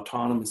using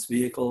autonomous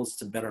vehicles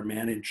to better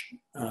manage,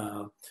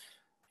 you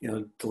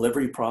know,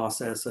 delivery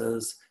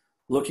processes,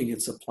 looking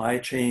at supply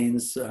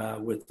chains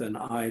with an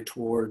eye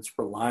towards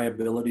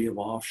reliability of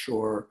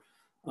offshore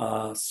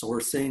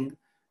sourcing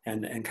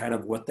and kind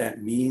of what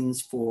that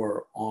means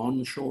for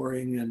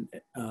onshoring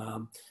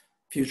and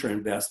future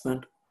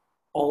investment.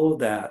 All of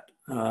that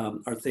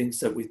are things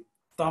that we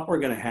thought were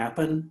going to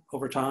happen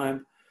over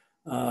time.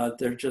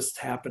 They're just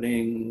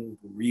happening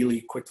really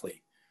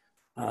quickly.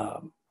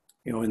 You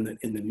know, in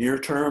the near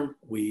term,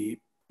 we,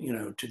 you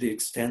know, to the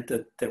extent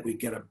that we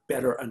get a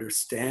better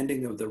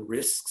understanding of the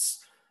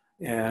risks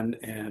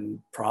and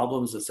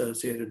problems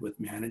associated with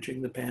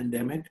managing the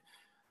pandemic,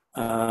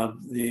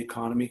 the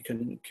economy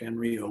can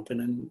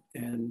reopen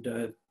and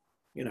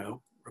you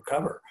know,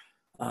 recover.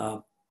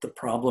 The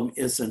problem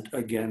isn't,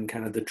 again,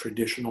 kind of the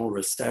traditional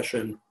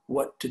recession,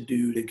 what to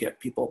do to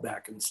get people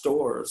back in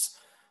stores.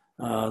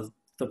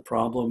 The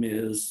problem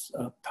is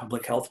a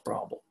public health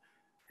problem.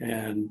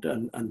 And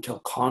until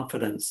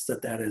confidence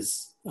that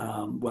is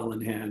well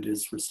in hand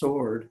is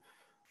restored,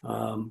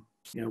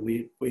 you know,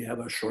 we have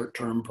a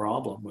short-term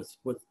problem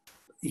with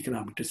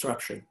economic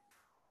disruption.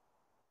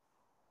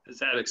 Does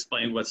that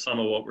explain what some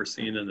of what we're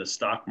seeing in the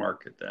stock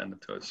market then,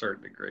 to a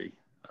certain degree,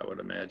 I would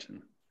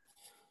imagine?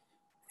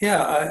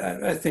 Yeah,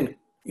 I think,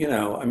 you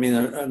know, I mean,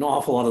 an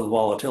awful lot of the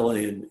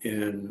volatility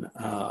in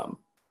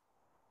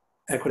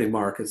equity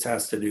markets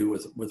has to do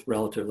with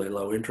relatively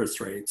low interest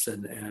rates,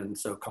 and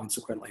so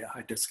consequently a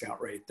high discount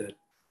rate that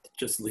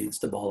just leads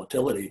to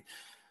volatility.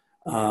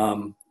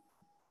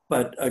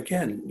 But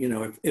again, you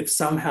know, if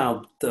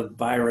somehow the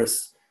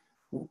virus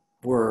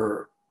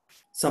were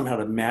somehow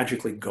to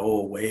magically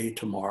go away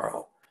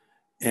tomorrow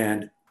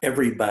and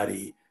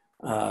everybody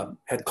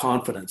had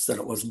confidence that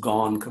it was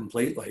gone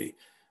completely,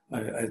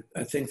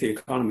 I think the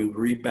economy would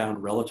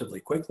rebound relatively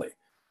quickly.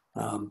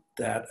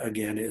 That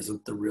again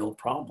isn't the real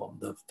problem.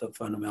 The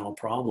fundamental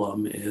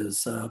problem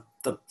is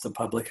the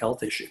public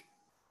health issue.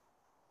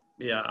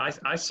 Yeah,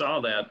 I saw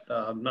that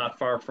not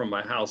far from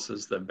my house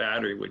is the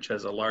Battery, which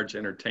has a large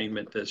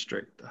entertainment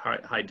district,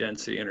 high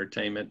density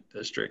entertainment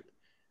district.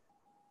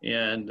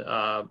 And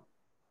I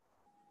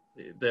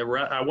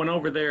went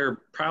over there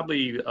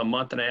probably a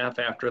month and a half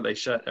after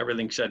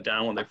everything shut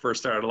down, when they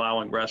first started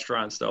allowing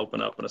restaurants to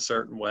open up in a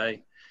certain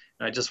way.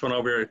 And I just went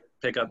over to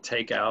pick up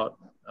takeout.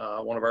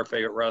 One of our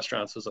favorite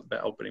restaurants was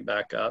opening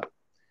back up.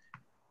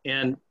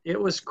 And it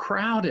was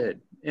crowded,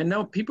 and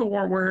no, people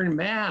weren't wearing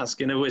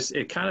masks. And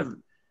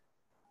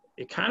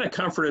it kind of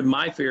comforted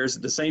my fears.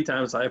 At the same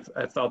time, as I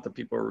thought that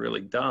people were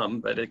really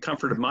dumb, but it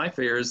comforted my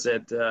fears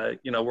that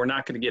you know, we're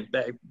not going to get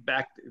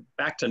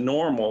back to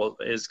normal.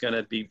 Is going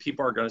to be,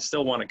 people are going to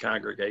still want to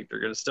congregate. They're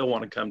going to still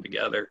want to come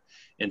together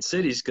in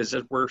cities because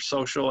we're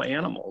social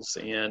animals,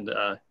 and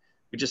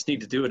we just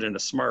need to do it in a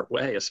smart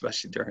way,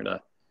 especially during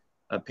a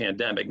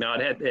pandemic. Now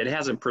it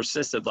hasn't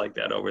persisted like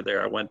that over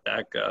there. I went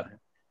back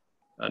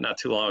not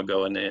too long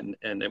ago, and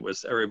it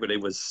was, everybody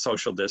was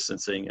social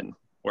distancing and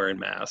wearing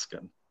masks,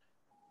 and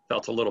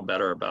felt a little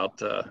better about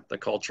the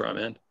culture I'm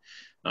in.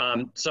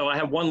 So I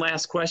have one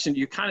last question.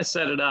 You kind of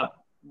set it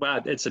up,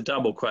 but it's a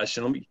double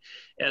question. Let me,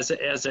 there's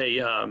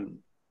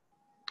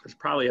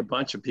probably a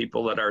bunch of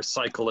people that are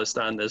cyclists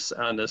on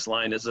this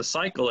line. As a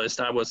cyclist,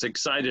 I was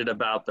excited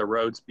about the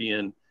roads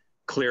being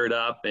cleared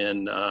up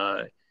and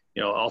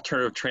you know,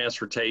 alternative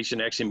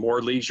transportation, actually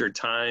more leisure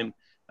time.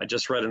 I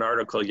just read an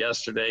article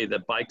yesterday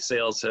that bike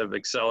sales have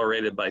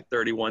accelerated by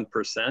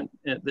 31%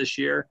 this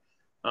year.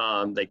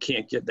 They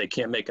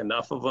can't make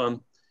enough of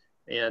them.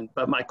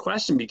 But my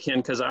question became,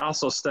 because I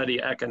also study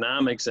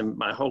economics, and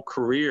my whole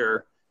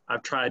career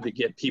I've tried to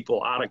get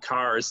people out of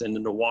cars and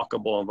into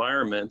walkable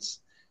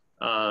environments.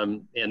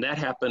 And that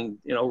happened,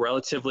 you know,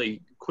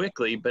 relatively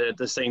quickly, but at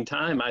the same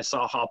time, I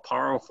saw how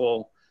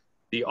powerful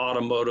the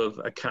automotive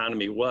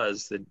economy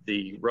was,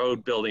 the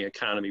road building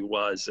economy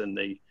was, and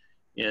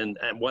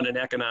what an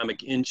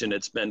economic engine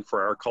it's been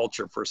for our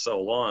culture for so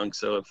long.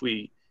 So if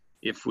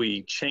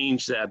we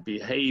change that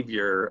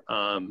behavior,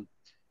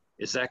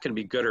 is that going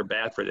to be good or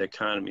bad for the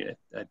economy?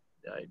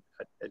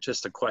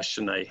 Just a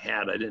question I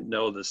had. I didn't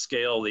know the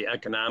scale, the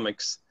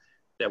economics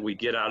that we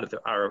get out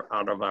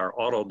of our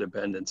auto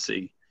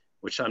dependency,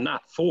 which I'm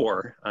not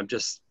for. I'm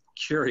just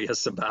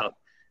curious about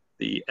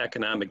the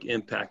economic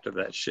impact of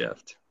that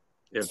shift,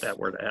 if that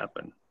were to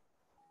happen.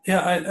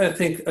 Yeah, I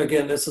think,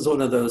 again, this is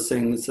one of those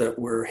things that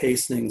we're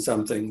hastening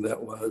something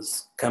that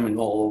was coming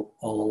all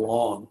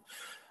along.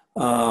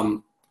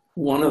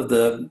 One of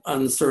the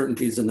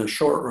uncertainties in the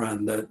short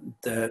run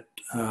that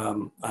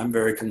I'm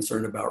very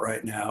concerned about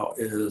right now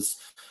is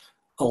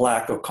a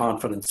lack of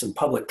confidence in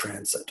public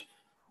transit.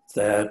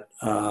 That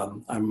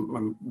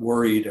I'm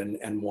worried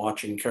and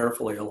watching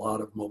carefully a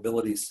lot of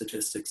mobility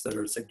statistics that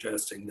are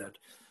suggesting that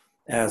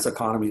as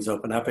economies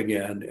open up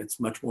again, it's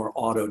much more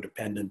auto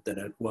dependent than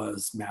it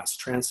was mass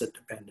transit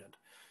dependent.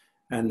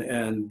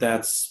 And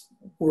that's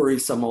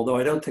worrisome, although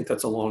I don't think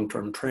that's a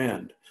long-term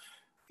trend.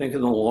 I think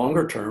in the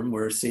longer term,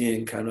 we're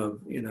seeing kind of,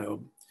 you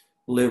know,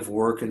 live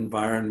work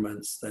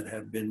environments that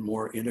have been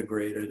more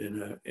integrated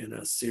in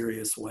a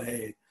serious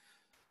way.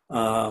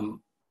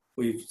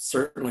 We've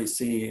certainly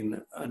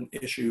seen an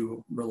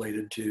issue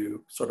related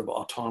to sort of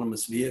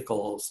autonomous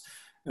vehicles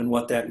and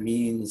what that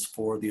means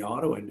for the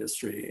auto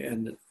industry.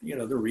 And, you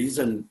know, the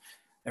reason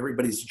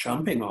everybody's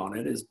jumping on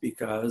it is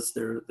because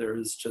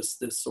there's just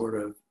this sort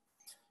of,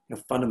 you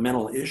know,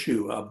 fundamental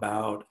issue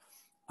about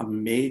a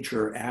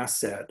major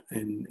asset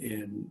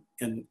in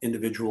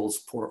individuals'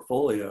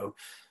 portfolio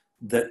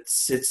that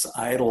sits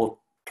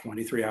idle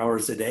 23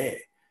 hours a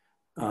day.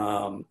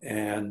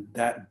 And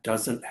that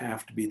doesn't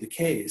have to be the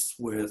case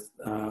with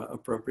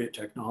appropriate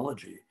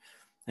technology.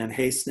 And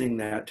hastening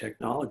that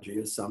technology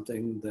is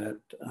something that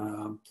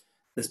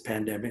this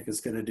pandemic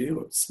is going to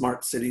do.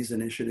 Smart cities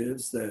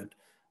initiatives that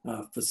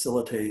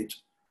facilitate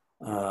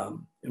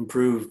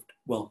improved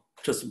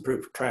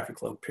traffic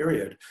flow,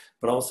 period,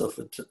 but also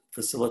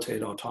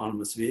facilitate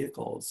autonomous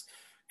vehicles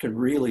can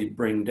really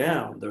bring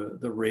down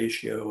the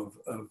ratio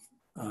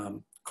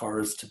of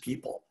cars to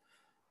people.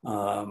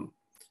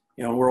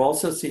 You know, we're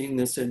also seeing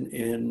this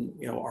in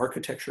you know,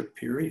 architecture,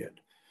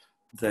 period,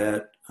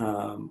 that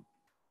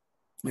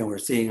you know, we're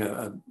seeing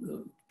a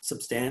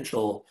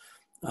substantial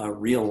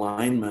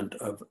realignment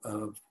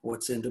of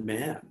what's in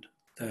demand.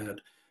 That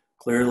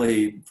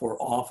clearly for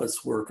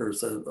office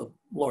workers, a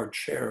large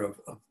share of,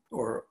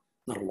 or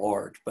not a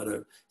large, but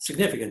a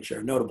significant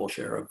share, notable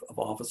share of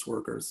office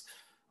workers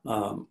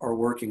are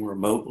working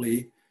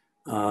remotely.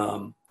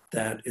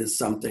 That is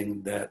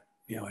something that,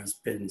 you know, has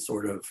been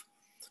sort of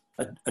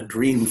a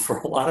dream for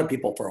a lot of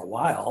people for a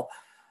while.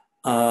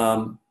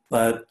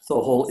 But the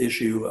whole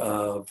issue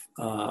of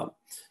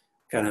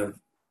kind of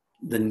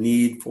the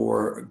need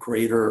for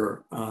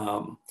greater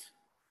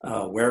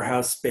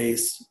warehouse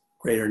space,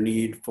 greater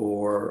need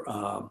for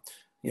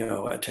you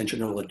know, attention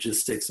to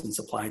logistics and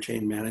supply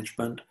chain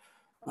management,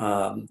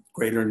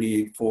 greater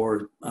need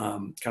for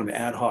kind of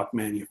ad hoc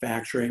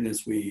manufacturing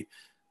as we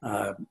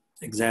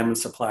examine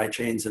supply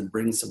chains and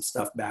bring some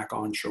stuff back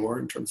onshore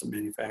in terms of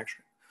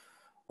manufacturing.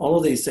 All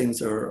of these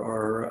things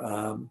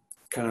are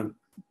kind of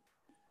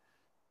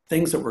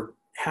things that were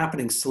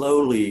happening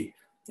slowly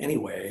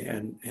anyway,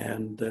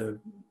 and the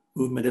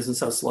movement isn't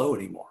so slow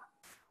anymore.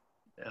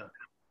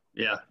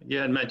 Yeah. You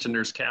had mentioned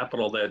there's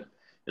capital that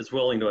is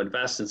willing to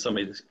invest in some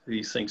of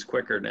these things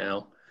quicker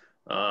now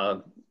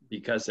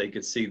because they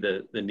could see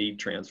the need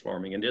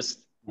transforming. And just,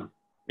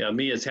 you know,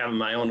 me as having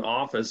my own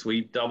office,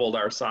 we doubled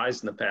our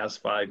size in the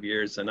past 5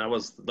 years, and I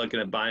was looking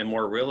at buying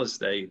more real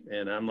estate,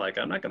 and I'm like,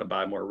 I'm not going to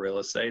buy more real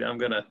estate. I'm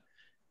going to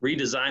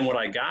redesign what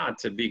I got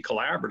to be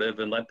collaborative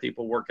and let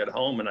people work at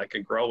home, and I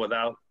can grow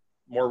without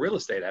more real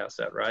estate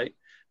asset, right?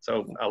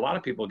 So a lot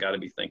of people got to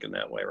be thinking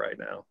that way right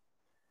now.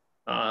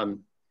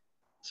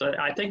 So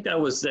I think that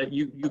was that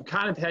you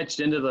kind of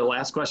hedged into the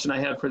last question I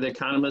had for the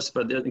Economist,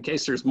 but in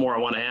case there's more, I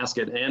want to ask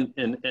it,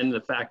 and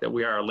the fact that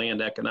we are a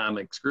land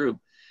economics group.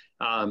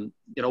 You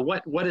know,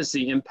 what is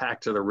the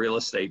impact to the real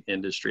estate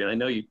industry? And I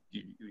know you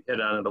hit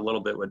on it a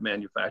little bit with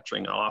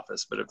manufacturing and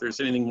office, but if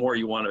there's anything more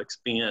you want to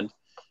expand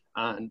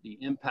on the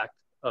impact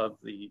of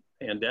the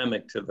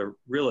pandemic to the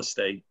real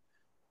estate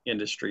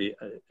industry,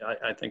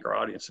 I think our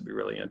audience would be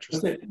really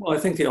interested. I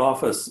think the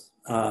office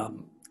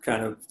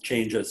kind of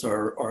changes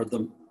are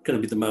going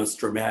to be the most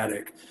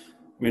dramatic.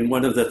 I mean,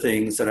 one of the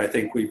things that I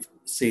think we've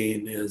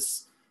seen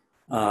is,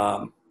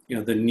 you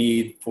know, the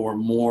need for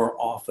more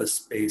office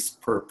space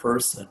per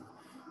person,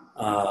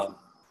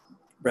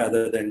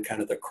 rather than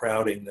kind of the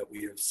crowding that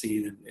we have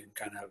seen in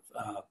kind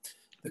of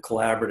the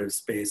collaborative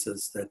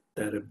spaces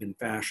that have been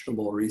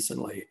fashionable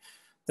recently.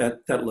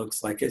 That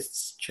looks like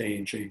it's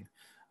changing.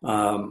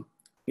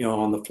 You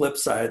know, on the flip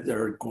side,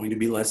 there are going to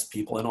be less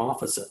people in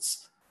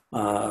offices.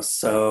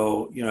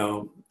 So, you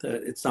know,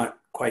 it's not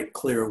quite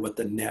clear what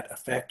the net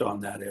effect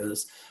on that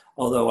is,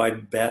 although I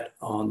bet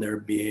on there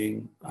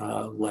being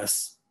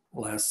less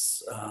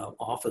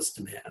office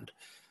demand.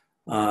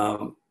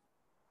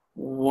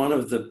 One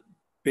of the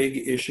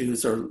big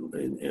issues are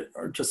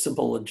just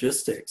simple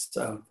logistics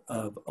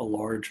of a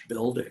large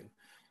building.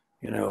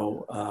 You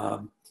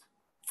know,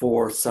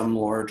 for some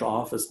large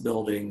office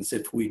buildings,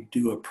 if we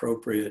do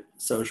appropriate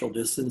social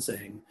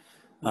distancing,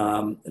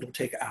 it'll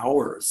take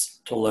hours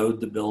to load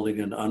the building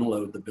and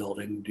unload the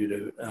building due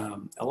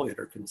to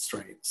elevator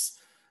constraints.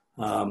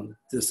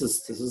 This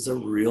is a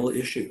real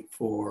issue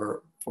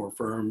for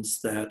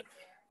firms that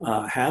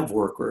have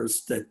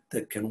workers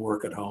that can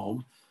work at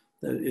home.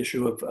 The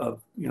issue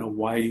of you know,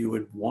 why you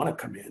would want to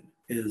come in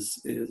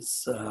is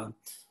you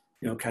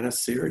know, kind of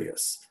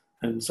serious.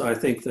 And so I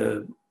think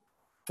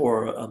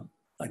for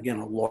again,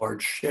 a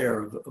large share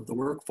of the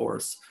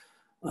workforce,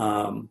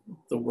 the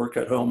work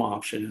at home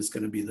option is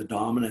going to be the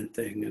dominant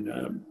thing,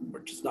 and we're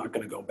just not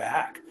going to go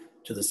back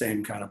to the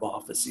same kind of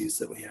office use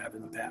that we have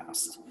in the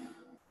past.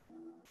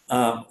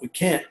 We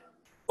can't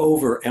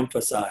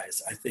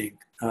overemphasize, I think,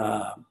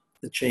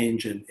 the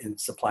change in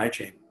supply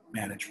chain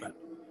management.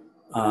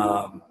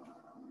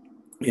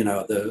 You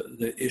know,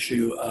 the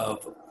issue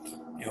of,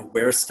 you know,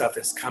 where stuff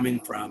is coming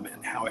from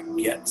and how it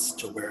gets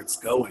to where it's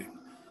going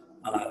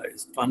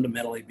is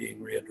fundamentally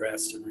being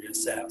readdressed and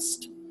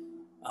reassessed.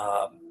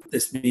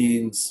 This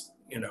means,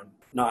 you know,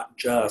 not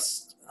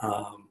just,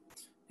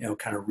 you know,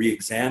 kind of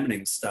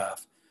re-examining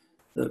stuff,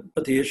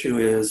 but the issue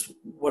is,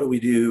 what do we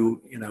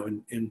do, you know,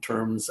 in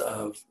terms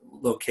of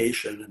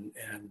location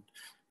and,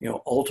 you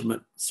know,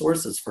 ultimate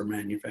sources for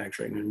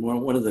manufacturing. And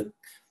one of the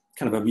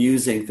kind of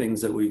amusing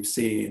things that we've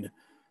seen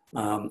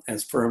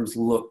as firms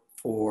look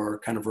for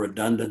kind of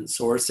redundant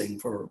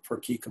sourcing for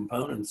key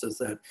components is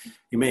that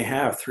you may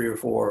have 3 or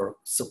 4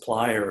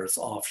 suppliers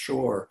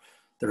offshore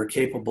that are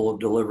capable of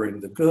delivering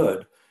the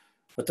good,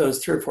 but those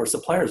 3 or 4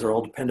 suppliers are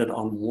all dependent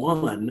on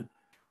one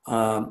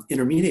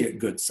intermediate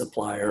goods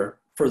supplier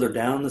further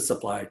down the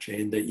supply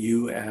chain that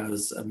you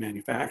as a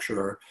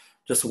manufacturer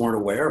just weren't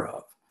aware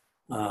of.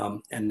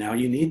 And now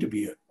you need to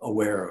be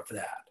aware of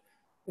that.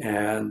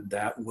 And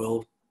that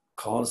will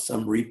cause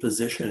some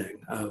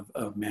repositioning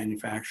of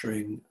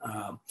manufacturing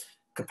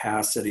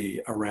capacity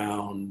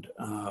around,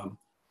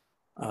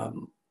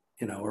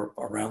 you know,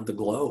 around the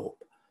globe.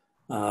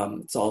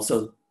 It's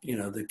also, you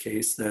know, the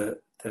case that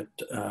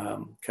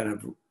kind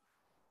of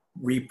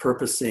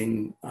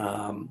repurposing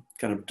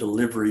kind of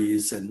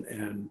deliveries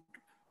and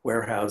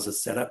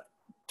warehouses set up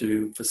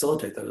to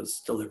facilitate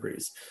those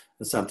deliveries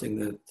is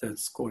something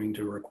that's going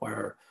to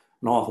require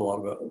an awful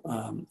lot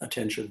of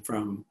attention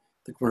from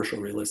the commercial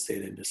real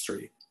estate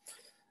industry.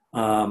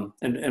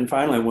 And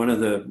finally, one of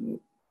the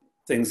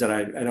things that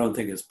I don't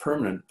think is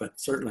permanent, but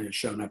certainly has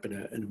shown up in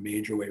a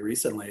major way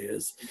recently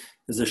is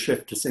a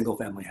shift to single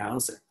family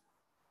housing.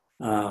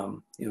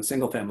 You know,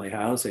 single family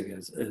housing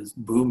is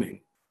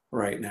booming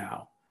right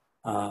now.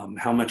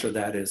 How much of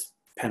that is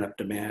pent-up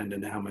demand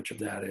and how much of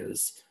that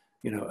is,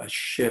 you know,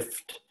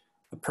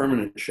 a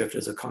permanent shift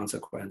as a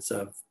consequence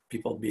of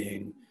people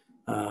being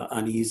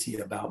uneasy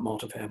about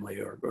multifamily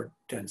or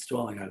dense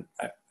dwelling?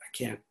 I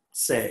can't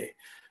say,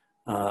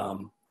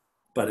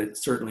 but it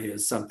certainly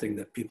is something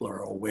that people are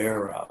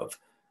aware of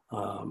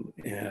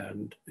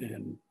and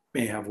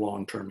may have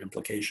long-term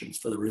implications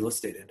for the real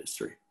estate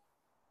industry.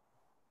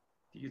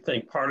 Do you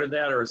think part of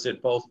that, or is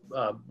it both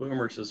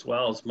boomers as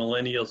well as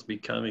millennials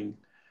becoming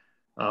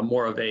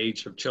more of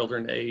age, of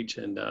children age,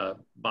 and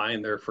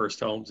buying their first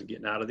homes and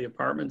getting out of the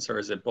apartments, or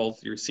is it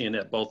both? You're seeing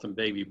that both in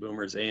baby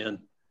boomers and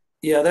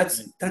yeah,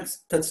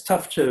 that's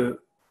tough to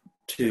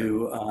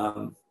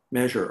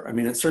measure. I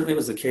mean, it certainly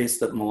was the case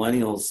that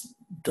millennials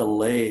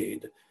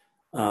delayed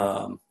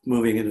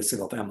moving into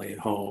single family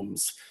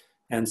homes,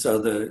 and so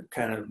the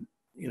kind of,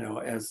 you know,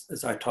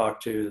 as I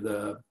talked to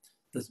the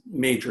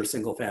major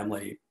single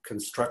family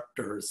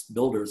constructors,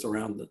 builders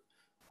around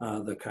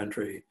the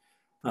country.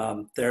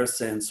 Their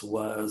sense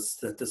was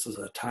that this was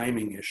a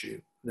timing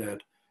issue,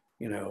 that,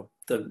 you know,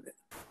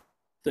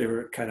 they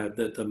were kind of,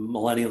 the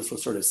millennials were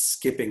sort of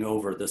skipping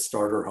over the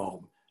starter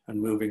home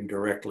and moving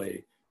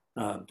directly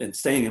and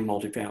staying in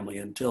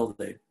multifamily until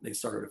they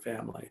started a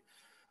family.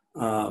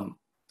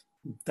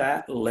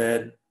 That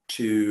led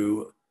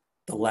to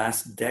the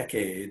last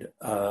decade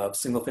of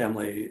single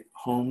family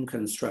home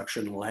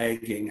construction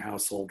lagging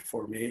household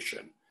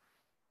formation,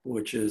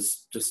 which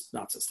is just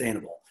not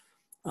sustainable.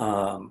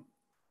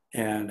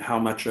 And how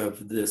much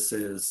of this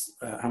is,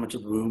 how much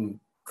of the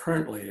boom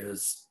currently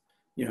is,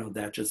 you know,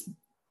 that just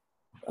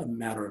a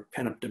matter of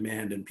pent-up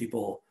demand and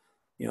people,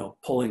 you know,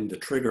 pulling the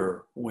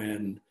trigger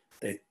when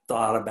they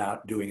thought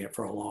about doing it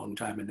for a long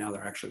time and now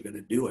they're actually going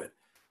to do it.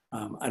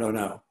 I don't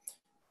know.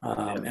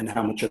 And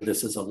how much of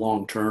this is a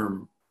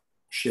long-term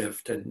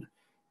shift. And,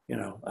 you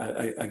know,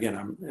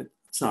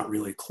 it's not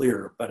really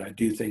clear, but I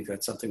do think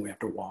that's something we have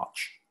to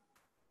watch.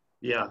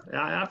 Yeah,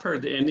 I've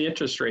heard, and the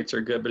interest rates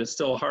are good, but it's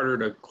still harder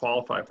to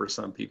qualify for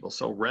some people.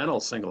 So rental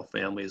single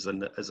family is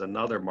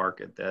another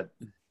market that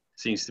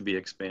seems to be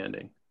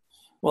expanding.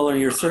 Well, and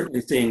you're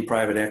certainly seeing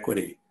private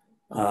equity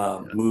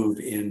move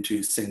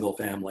into single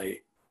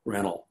family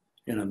rental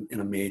in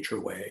a major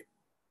way.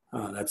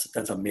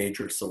 That's a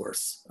major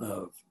source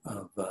of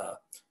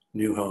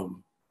new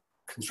home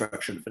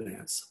construction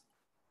finance.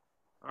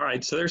 All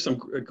right, so there's some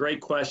great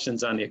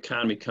questions on the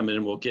economy coming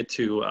in. We'll get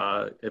to,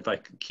 if I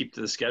can keep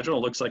to the schedule.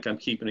 It looks like I'm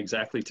keeping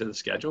exactly to the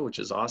schedule, which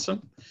is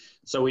awesome.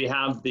 So we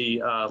have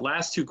the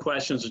last two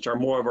questions, which are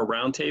more of a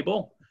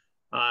roundtable.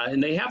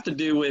 And they have to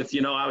do with,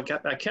 you know, I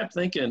kept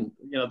thinking,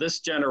 you know,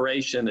 this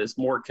generation is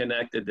more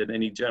connected than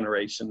any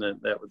generation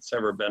that's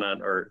ever been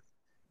on Earth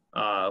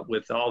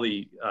with all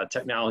the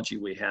technology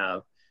we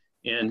have.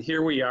 And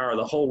here we are,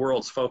 the whole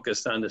world's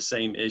focused on the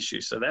same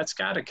issue. So that's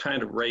got to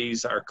kind of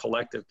raise our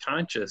collective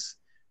conscious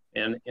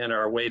and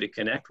our way to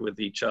connect with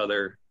each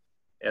other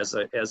as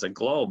a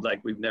globe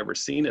like we've never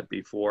seen it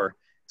before.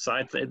 So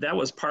that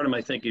was part of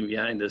my thinking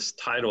behind this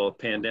title of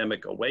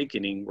Pandemic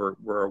Awakening.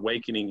 We're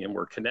awakening and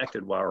we're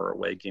connected while we're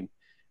awakening.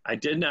 I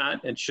did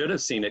not and should have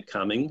seen it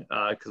coming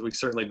because we've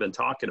certainly been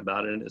talking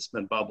about it and it's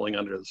been bubbling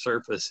under the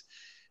surface.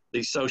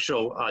 The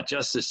social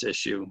justice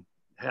issue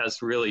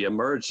has really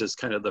emerged as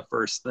kind of the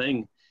first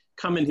thing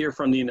coming here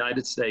from the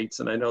United States.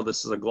 And I know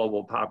this is a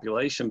global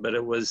population, but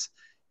it was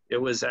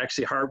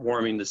actually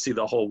heartwarming to see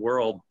the whole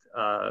world,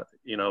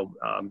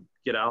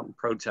 get out and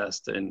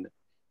protest and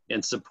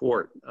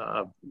support,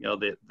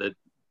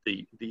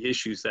 the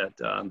issues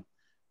that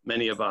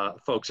many of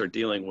folks are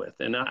dealing with.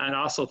 And I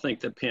also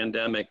think the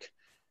pandemic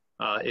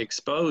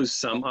exposed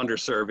some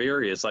underserved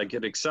areas, like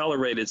it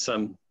accelerated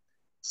some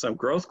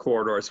growth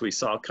corridors we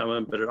saw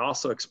coming, but it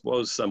also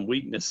exposed some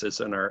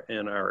weaknesses in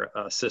our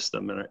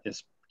system, and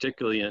it's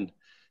particularly in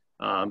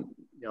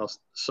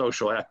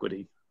social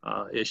equity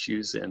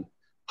issues and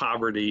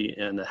poverty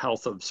and the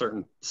health of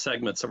certain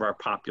segments of our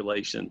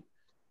population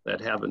that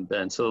haven't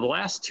been. So the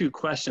last two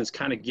questions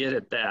kind of get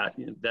at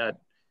that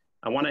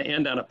I want to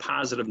end on a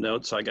positive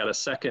note. So I got a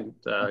second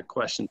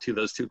question to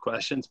those two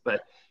questions,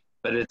 but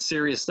it's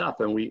serious stuff.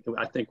 And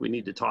I think we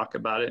need to talk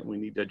about it and we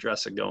need to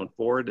address it going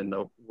forward. And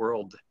the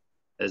world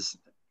has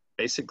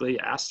basically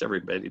asked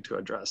everybody to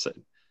address it.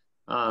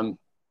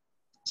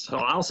 So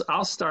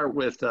I'll start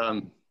with,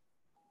 I'm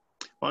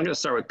going to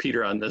start with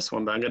Peter on this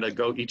one, but I'm going to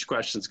go, each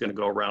question is going to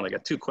go around. I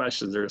got two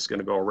questions. They're just going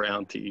to go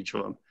around to each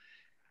of them.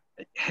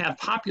 Have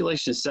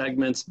population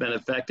segments been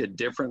affected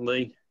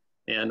differently?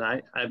 And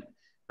I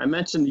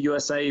mentioned the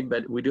USA,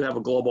 but we do have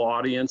a global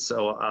audience.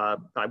 So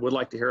I would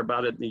like to hear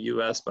about it in the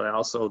US, but I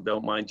also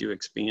don't mind you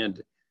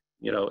expand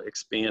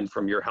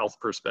from your health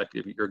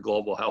perspective, your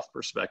global health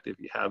perspective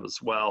you have as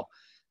well.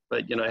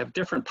 But, have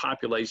different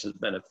populations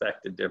been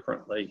affected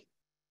differently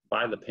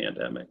by the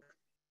pandemic?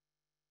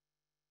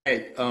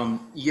 Hey,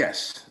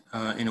 yes,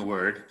 in a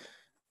word.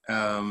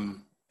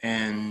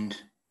 And,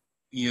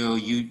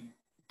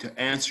 to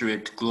answer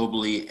it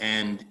globally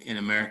and in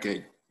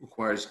America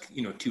requires,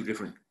 two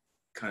different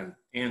kind of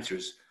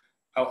answers.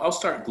 I'll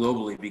start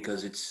globally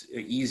because it's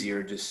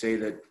easier to say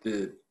that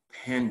the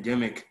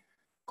pandemic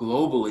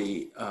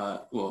globally,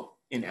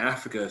 in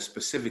Africa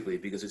specifically,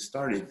 because it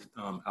started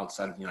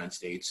outside of the United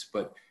States,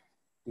 but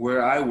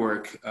where I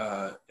work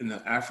in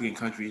the African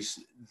countries,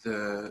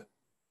 the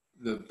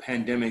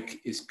pandemic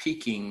is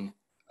peaking.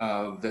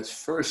 That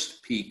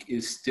first peak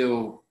is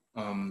still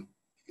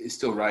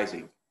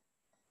rising,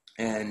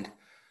 and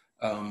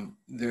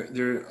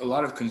there are a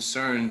lot of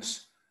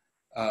concerns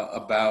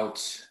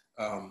about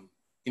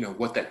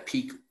what that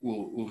peak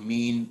will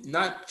mean,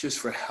 not just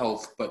for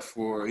health, but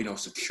for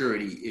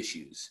security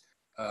issues.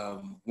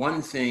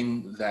 One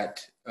thing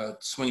that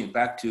swinging it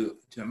back to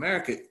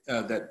America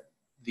that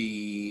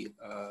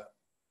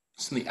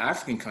some of the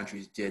African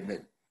countries did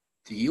that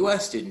the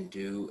U.S. didn't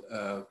do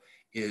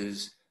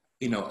is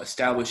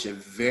establish a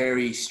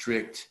very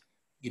strict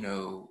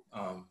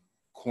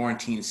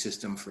quarantine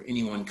system for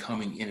anyone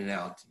coming in and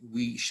out.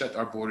 We shut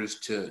our borders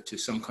to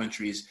some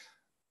countries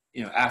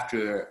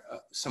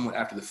somewhat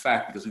after the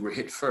fact because we were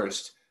hit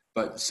first.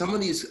 But some of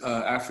these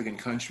African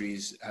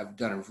countries have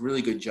done a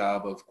really good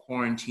job of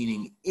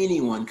quarantining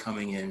anyone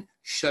coming in,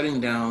 shutting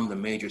down the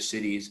major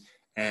cities,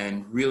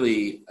 and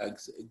really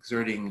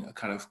exerting a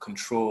kind of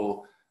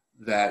control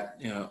that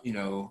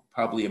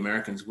probably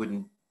Americans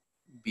wouldn't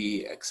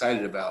be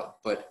excited about,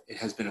 but it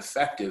has been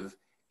effective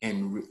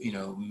in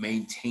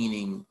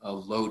maintaining a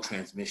low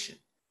transmission.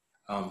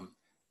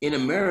 In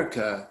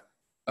America,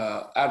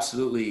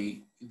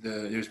 absolutely,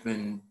 there's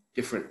been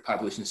different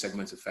population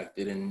segments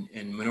affected,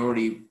 and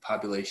minority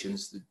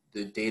populations,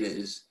 the data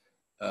is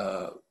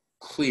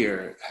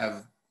clear,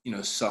 have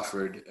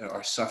suffered,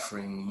 are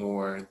suffering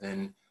more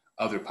than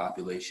other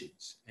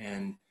populations,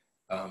 and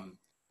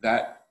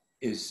that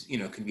is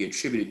can be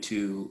attributed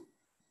to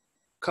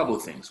a couple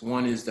of things.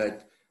 One is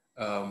that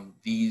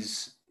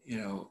these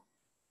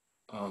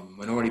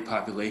minority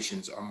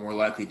populations are more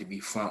likely to be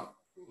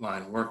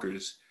frontline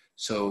workers,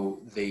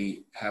 so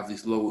they have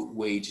these low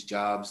wage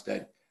jobs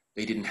that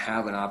they didn't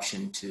have an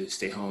option to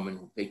stay home,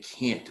 and they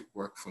can't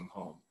work from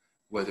home,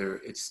 whether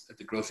it's at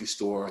the grocery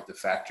store or at the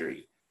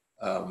factory.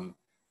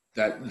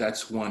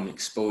 that's one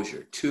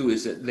exposure. Two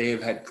is that they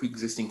have had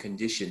pre-existing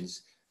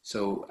conditions.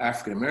 So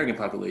African American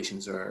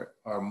populations are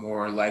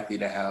more likely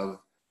to have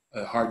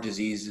heart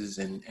diseases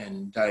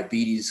and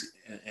diabetes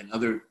and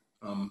other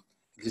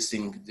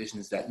existing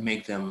conditions that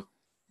make them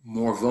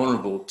more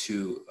vulnerable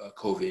to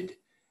COVID.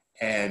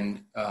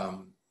 And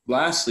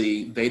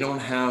lastly, they don't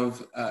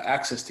have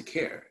access to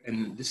care.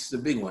 And this is a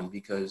big one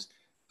because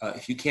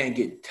if you can't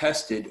get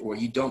tested or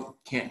you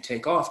can't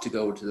take off to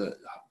go to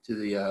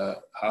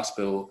the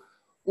hospital,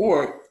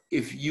 or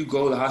if you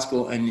go to the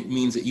hospital and it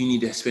means that you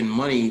need to spend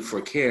money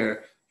for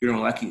care, you're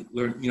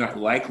not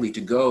likely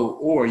to go,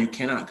 or you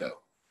cannot go.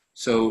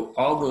 So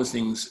all those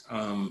things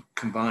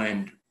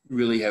combined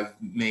really have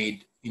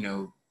made,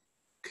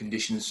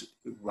 conditions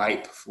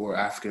ripe for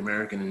African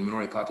American and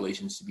minority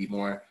populations to be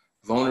more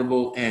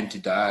vulnerable and to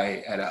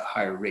die at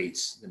higher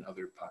rates than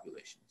other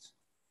populations.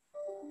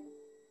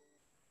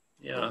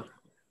 Yeah,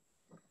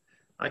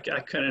 I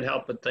couldn't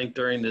help but think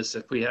during this,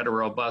 if we had a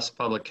robust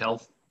public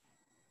health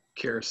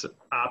care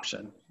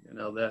option,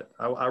 that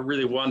I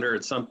really wonder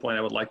at some point,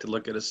 I would like to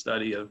look at a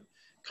study of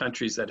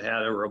countries that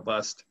had a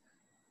robust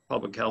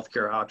public health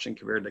care option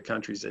compared to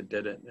countries that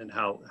didn't, and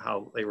how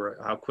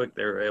quick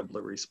they were able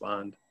to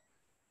respond.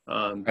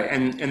 And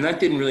that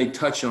didn't really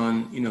touch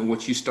on,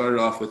 what you started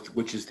off with,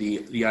 which is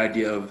the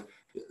idea of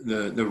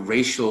the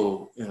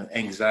racial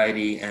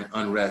anxiety and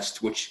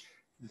unrest, which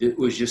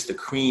was just the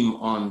cream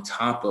on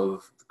top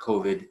of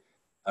COVID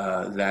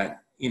that,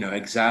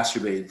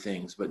 exacerbated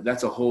things. But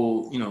that's a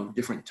whole,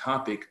 different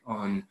topic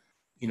on,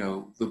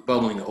 the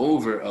bubbling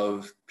over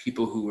of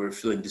people who were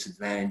feeling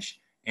disadvantaged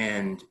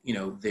and,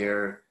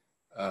 they're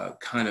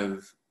kind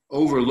of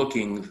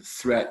overlooking the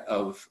threat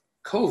of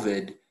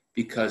COVID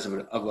because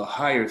of a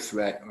higher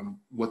threat, or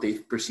what they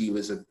perceive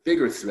as a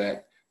bigger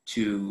threat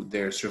to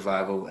their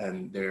survival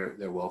and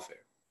their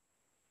welfare.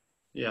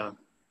 Yeah.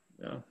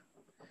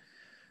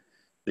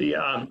 The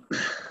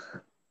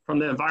from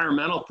the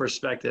environmental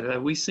perspective,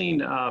 have we seen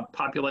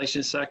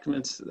population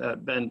segments that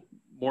have been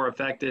more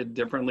affected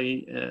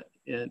differently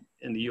in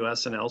the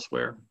U.S. and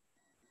elsewhere?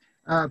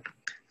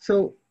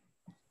 So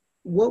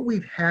what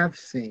we have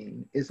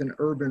seen is an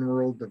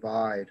urban-rural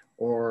divide,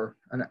 or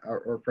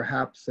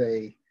perhaps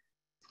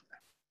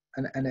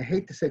and I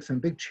hate to say, because I'm a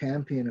big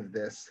champion of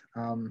this,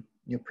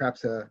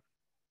 perhaps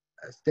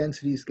as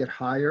densities get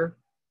higher,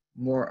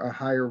 a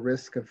higher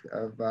risk of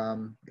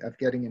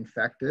getting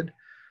infected.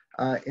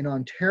 In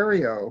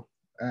Ontario,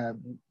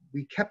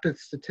 we kept a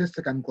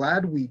statistic. I'm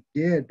glad we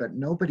did, but I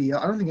don't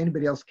think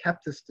anybody else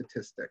kept this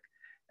statistic.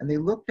 And they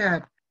looked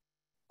at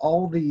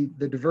all the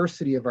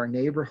diversity of our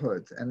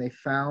neighborhoods, and they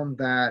found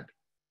that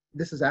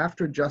this is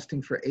after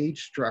adjusting for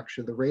age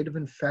structure, the rate of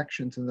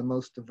infections in the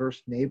most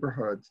diverse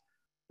neighborhoods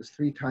was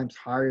 3 times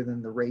higher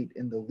than the rate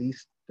in the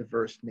least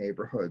diverse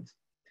neighborhoods.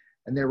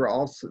 And there were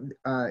also,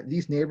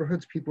 these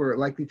neighborhoods, people were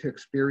likely to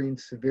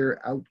experience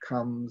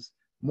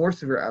more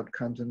severe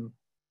outcomes in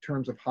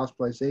terms of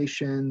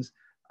hospitalizations,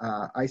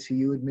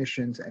 ICU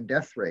admissions, and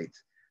death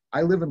rates.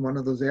 I live in one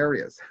of those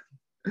areas.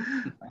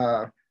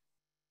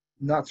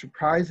 Not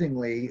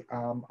surprisingly,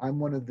 I'm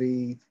one of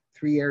the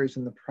 3 areas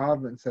in the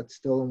province that's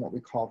still in what we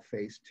call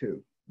phase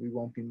 2. We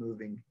won't be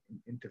moving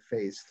into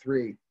phase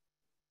 3.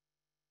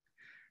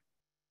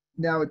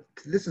 Now,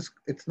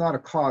 it's not a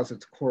cause,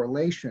 it's a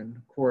correlation.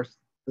 Of course,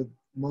 the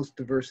most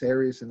diverse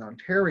areas in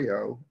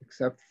Ontario,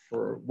 except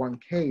for one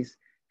case,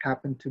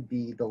 happen to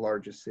be the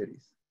largest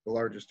cities, the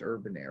largest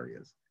urban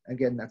areas.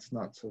 Again, that's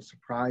not so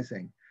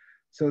surprising.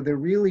 So there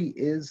really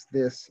is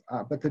this,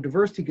 but the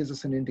diversity gives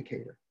us an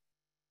indicator.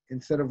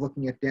 Instead of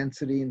looking at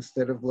density,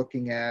 instead of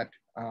looking at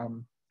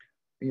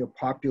the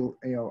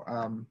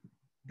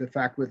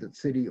fact whether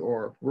it's city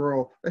or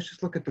rural, let's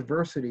just look at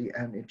diversity,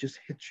 and it just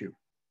hits you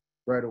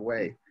right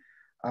away.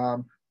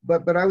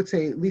 But I would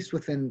say, at least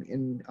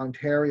in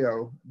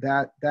Ontario,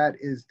 that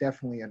is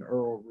definitely an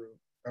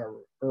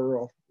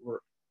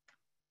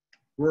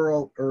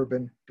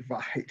rural-urban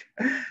divide.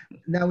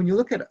 Now, when you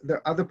look at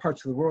the other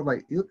parts of the world,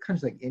 like you look at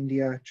countries like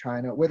India,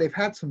 China, where they've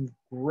had some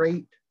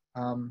great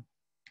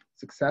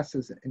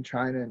successes in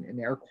China in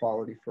air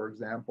quality, for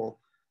example.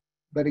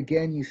 But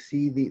again, you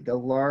see the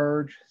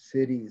large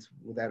cities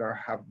that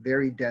have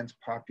very dense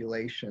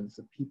populations.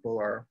 The people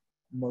are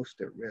most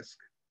at risk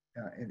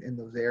in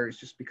those areas,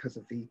 just because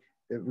of the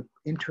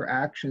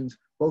interactions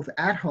both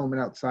at home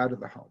and outside of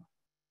the home.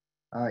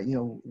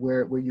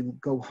 Where you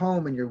go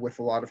home and you're with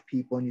a lot of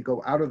people, and you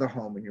go out of the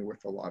home and you're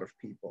with a lot of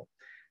people.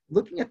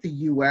 Looking at the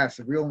US,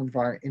 a real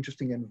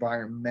interesting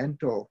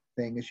environmental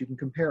thing is you can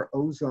compare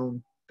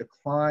ozone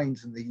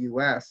declines in the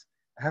US.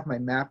 I have my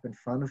map in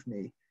front of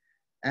me,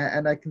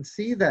 and I can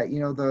see that,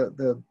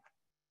 the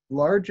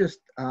largest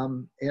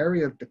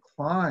area of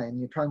decline,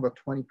 you're talking about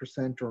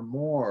 20% or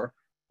more,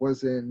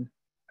 was in,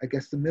 I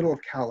guess, the middle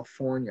of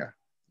California.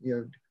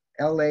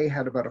 LA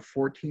had about a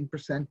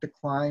 14%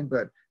 decline,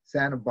 but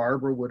Santa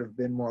Barbara would have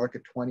been more like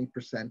a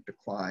 20%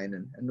 decline,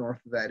 and north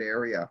of that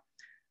area.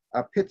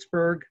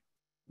 Pittsburgh,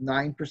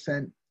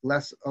 9%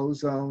 less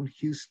ozone.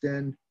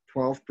 Houston,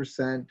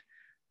 12%.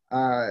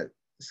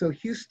 So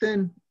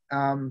Houston,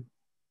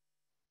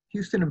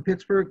 Houston and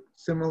Pittsburgh,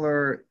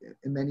 similar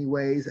in many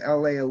ways.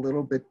 LA a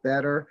little bit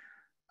better.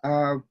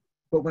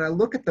 But when I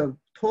look at the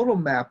total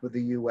map of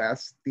the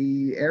U.S.,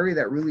 the area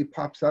that really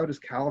pops out is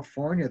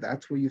California.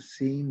 That's where you've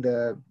seen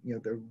the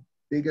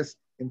biggest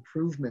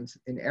improvements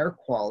in air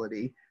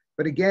quality.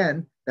 But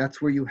again,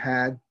 that's where you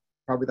had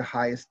probably the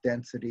highest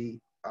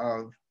density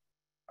of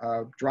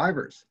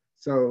drivers.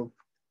 So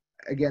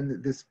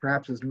again, this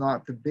perhaps is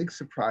not the big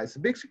surprise. The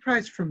big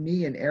surprise for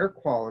me in air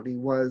quality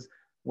was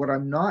what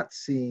I'm not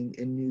seeing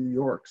in New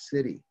York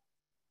City.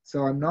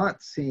 So I'm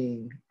not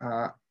seeing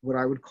what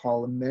I would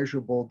call a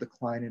measurable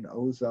decline in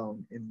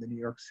ozone in the New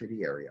York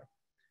City area.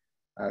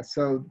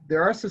 So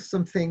there are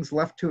some things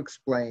left to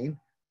explain,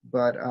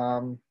 but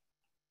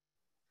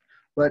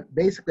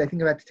basically I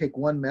think I have to take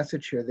one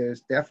message here.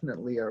 There's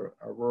definitely a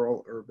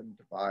rural-urban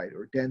divide,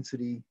 or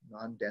density,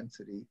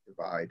 non-density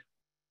divide.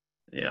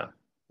 Yeah,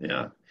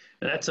 yeah.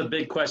 And that's a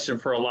big question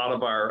for a lot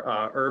of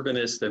our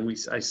urbanists, and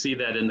I see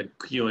that in the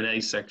Q&A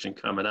section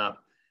coming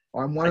up.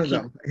 I'm one of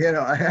them.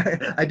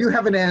 I do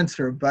have an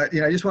answer, but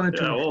I just wanted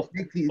to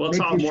make the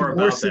issue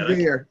more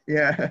severe.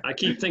 I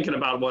keep thinking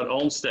about what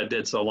Olmsted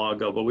did so long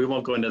ago, but we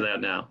won't go into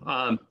that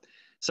now.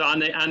 So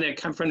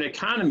from the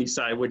economy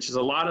side, which is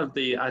a lot of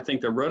I think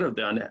the root of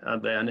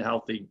the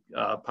unhealthy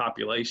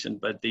population,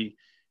 but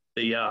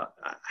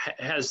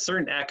has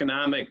certain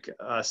economic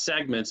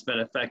segments been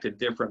affected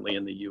differently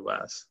in the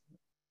U.S.?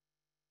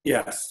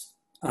 Yes,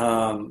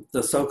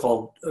 the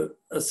so-called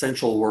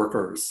essential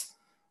workers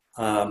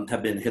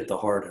have been hit the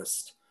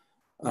hardest.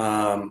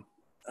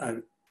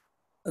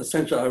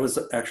 Essentially, I was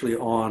actually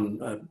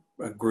on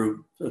a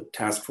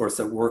task force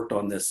that worked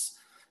on this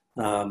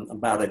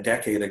about a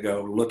decade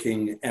ago,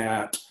 looking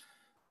at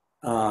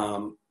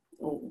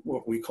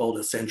what we called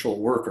essential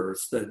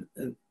workers.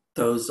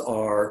 Those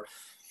are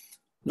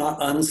not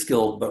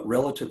unskilled, but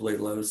relatively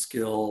low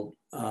skilled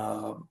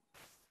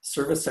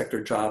service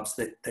sector jobs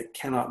that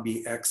cannot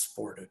be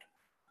exported.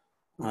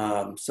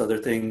 So they're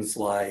things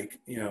like,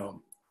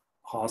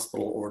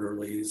 hospital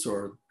orderlies,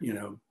 or,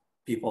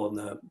 people in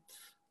the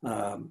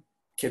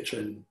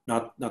kitchen,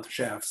 not the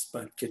chefs,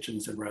 but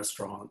kitchens and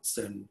restaurants.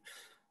 And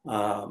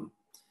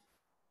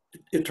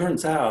it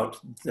turns out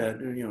that,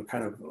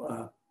 kind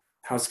of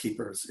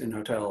housekeepers in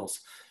hotels,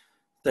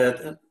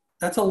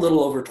 that's a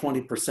little over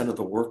 20% of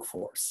the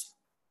workforce.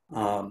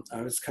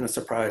 I was kind of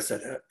surprised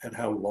at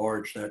how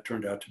large that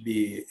turned out to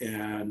be,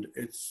 and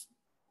it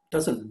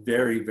doesn't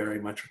vary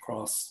very much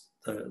across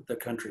the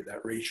country,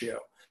 that ratio.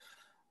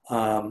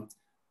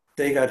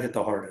 They got hit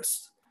the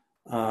hardest.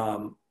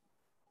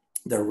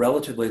 They're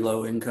relatively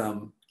low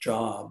income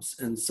jobs,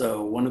 and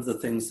so one of the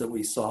things that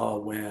we saw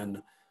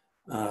when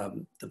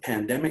the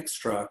pandemic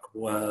struck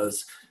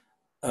was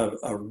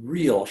a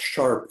real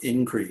sharp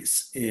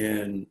increase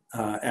in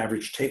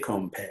average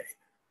take-home pay,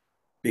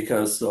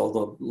 because all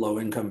the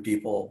low-income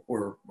people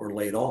were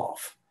laid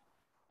off.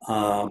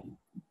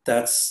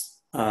 That's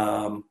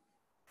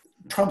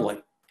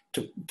troubling,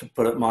 to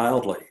put it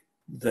mildly,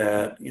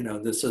 that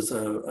this is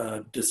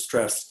a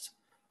distressed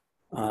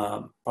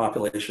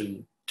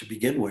population to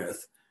begin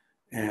with,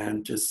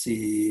 and to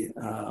see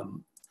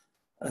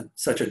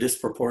such a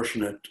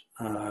disproportionate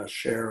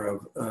share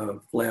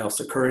of layoffs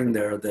occurring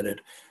there, that it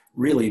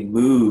really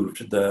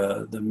moved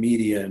the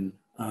median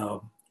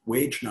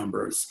wage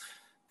numbers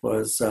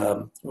was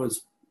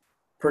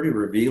pretty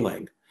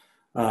revealing.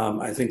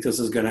 I think this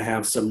is going to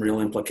have some real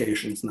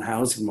implications in the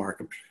housing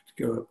market,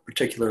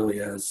 particularly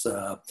as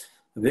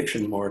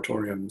eviction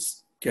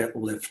moratoriums get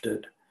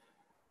lifted.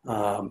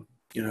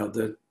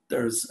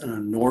 There's an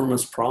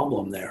enormous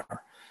problem there,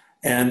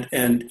 and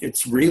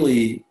it's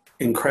really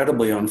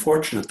incredibly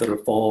unfortunate that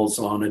it falls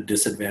on a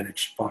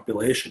disadvantaged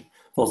population,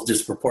 falls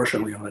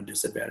disproportionately on a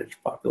disadvantaged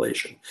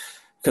population,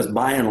 because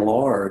by and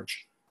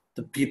large,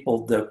 the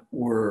people that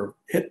were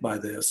hit by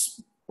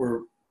this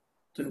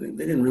they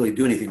didn't really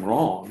do anything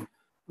wrong.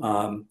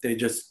 They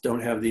just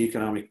don't have the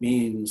economic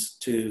means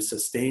to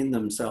sustain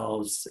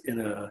themselves in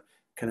a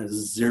kind of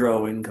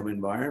zero income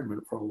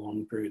environment for a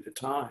long period of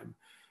time.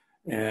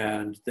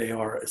 And they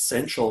are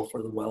essential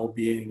for the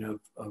well-being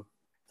of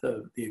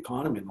the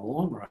economy in the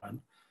long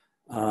run.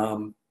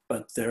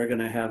 But they're going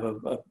to have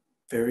a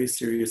very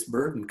serious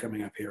burden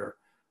coming up here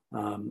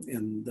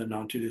in the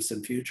not too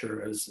distant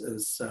future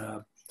as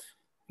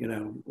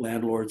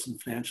landlords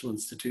and financial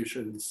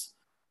institutions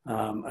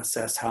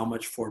assess how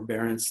much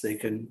forbearance they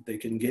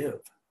can give.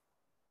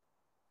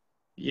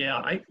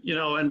 Yeah,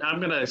 and I'm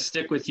going to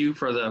stick with you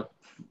for the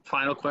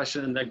final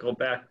question, and then go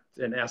back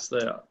and ask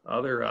the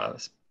other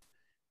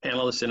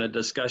panelists in a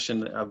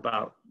discussion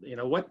about,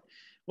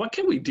 what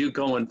can we do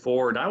going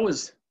forward?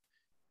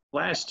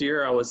 Last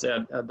year I was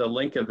at the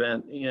Link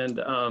event, and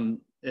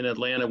in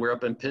Atlanta, we're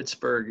up in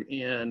Pittsburgh,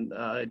 and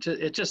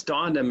it just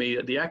dawned on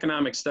me, the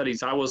economic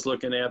studies I was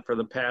looking at for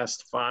the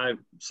past 3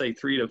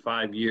 to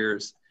 5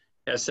 years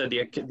has said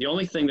the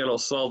only thing that'll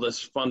solve this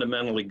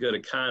fundamentally good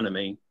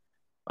economy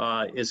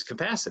is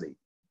capacity.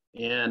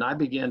 And I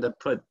began to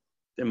put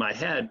 2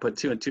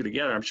 and 2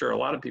 together. I'm sure a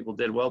lot of people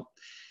did. Well,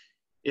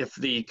 if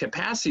the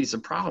capacity is a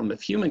problem,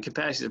 if human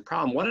capacity is a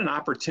problem, what an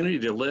opportunity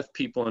to lift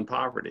people in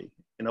poverty.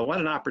 You know, what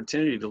an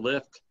opportunity to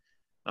lift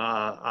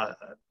a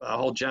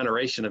whole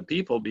generation of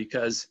people,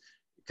 because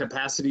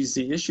capacity is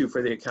the issue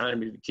for the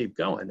economy to keep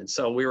going. And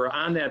so we were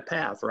on that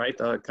path, right?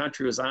 The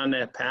country was on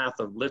that path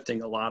of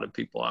lifting a lot of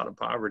people out of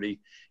poverty.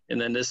 And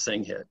then this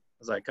thing hit. I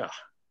was like, oh,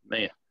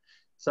 man.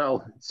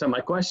 So my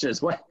question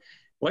is, what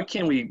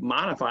can we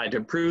modify to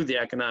improve the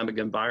economic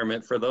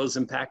environment for those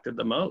impacted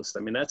the most? I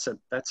mean, that's a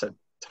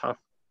tough,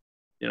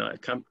 you know,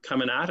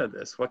 coming out of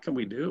this. What can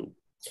we do?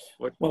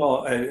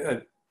 Well,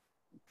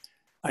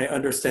 I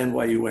understand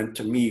why you went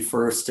to me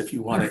first if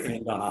you want to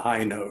end on a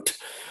high note.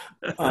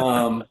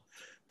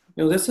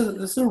 You know, this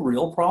is a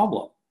real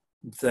problem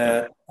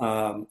that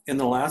in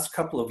the last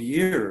couple of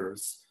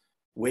years,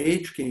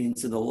 wage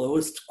gains in the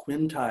lowest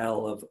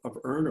quintile of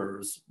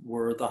earners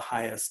were the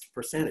highest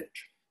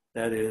percentage.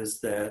 That is,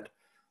 that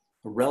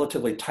a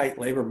relatively tight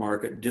labor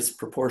market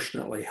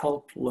disproportionately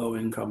helped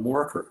low-income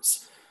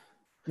workers.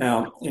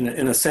 Now, in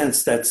a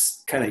sense,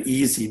 that's kind of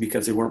easy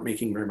because they weren't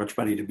making very much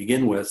money to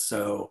begin with.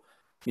 So,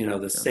 you know,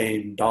 the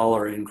same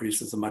dollar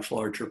increase is a much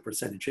larger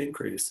percentage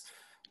increase.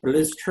 But it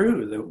is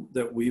true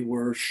that we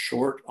were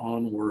short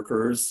on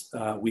workers.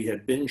 We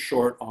had been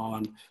short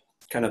on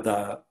kind of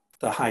the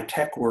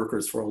high-tech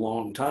workers for a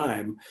long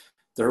time.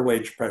 Their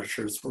wage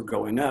pressures were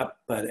going up,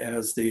 but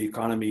as the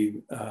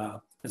economy,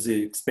 as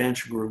the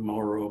expansion grew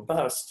more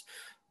robust,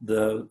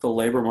 the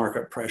labor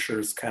market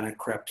pressures kind of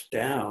crept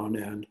down,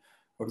 and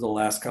over the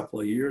last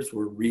couple of years,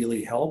 we're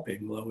really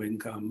helping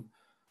low-income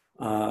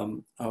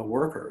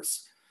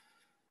workers.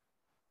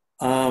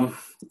 You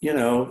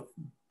know,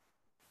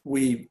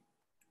 we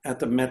at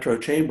the Metro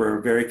Chamber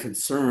are very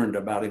concerned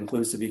about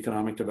inclusive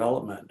economic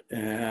development.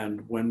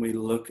 And when we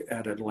look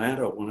at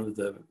Atlanta, one of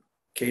the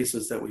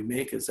cases that we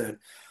make is that,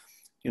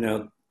 you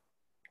know,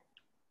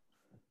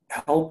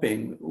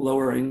 helping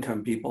lower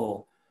income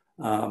people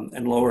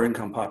and lower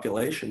income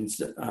populations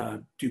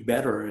do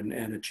better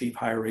and achieve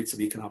higher rates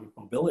of economic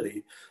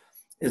mobility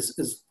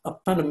is a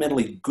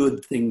fundamentally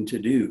good thing to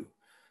do.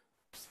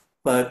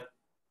 But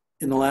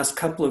in the last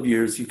couple of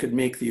years, you could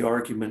make the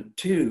argument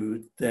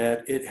too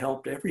that it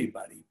helped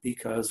everybody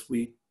because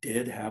we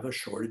did have a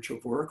shortage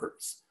of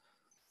workers.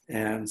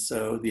 And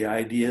so the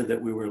idea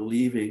that we were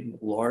leaving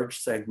large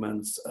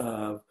segments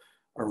of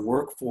our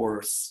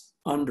workforce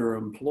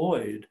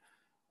underemployed,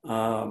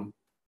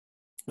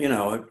 you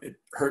know, it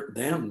hurt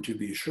them to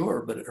be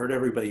sure, but it hurt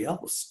everybody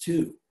else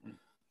too.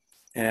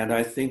 And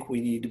I think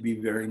we need to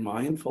be very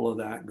mindful of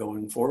that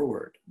going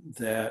forward,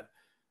 that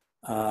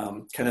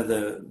kind of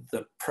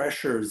the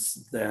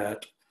pressures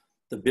that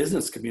the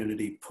business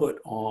community put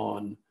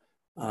on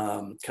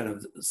kind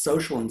of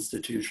social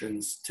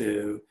institutions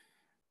to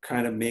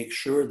kind of make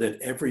sure that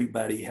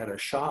everybody had a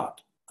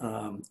shot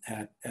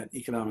at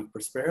economic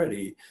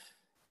prosperity,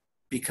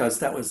 because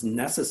that was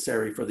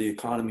necessary for the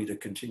economy to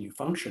continue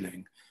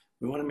functioning.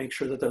 We want to make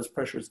sure that those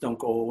pressures don't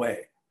go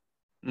away.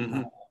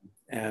 Mm-hmm.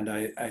 And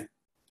I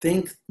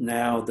think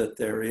now that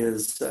there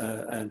is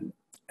an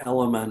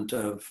element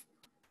of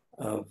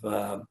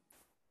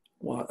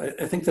well,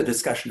 I think the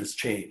discussion has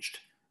changed.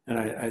 And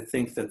I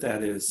think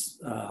that is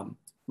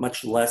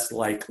much less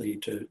likely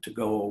to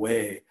go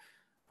away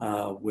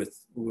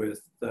with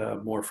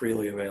more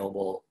freely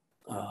available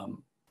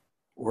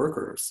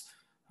workers.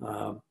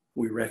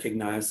 We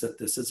recognize that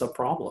this is a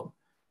problem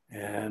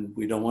and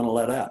we don't want to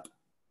let up.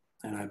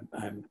 And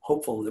I'm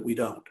hopeful that we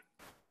don't.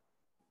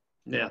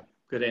 Yeah,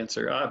 good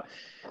answer.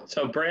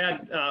 So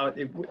Brad,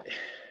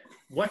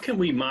 what can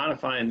we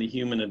modify in the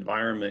human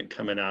environment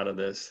coming out of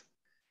this?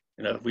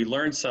 You know, if we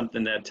learn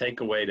something, that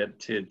takeaway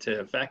to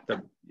affect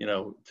the, you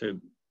know,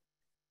 to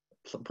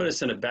put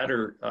us in a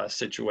better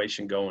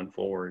situation going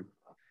forward.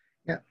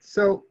 Yeah,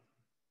 so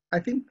I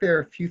think there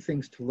are a few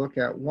things to look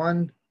at.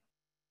 One,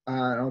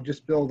 I'll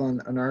just build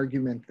on an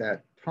argument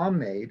that Tom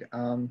made.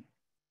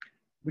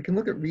 We can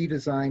look at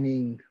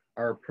redesigning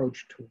our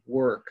approach to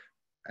work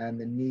and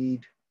the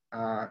need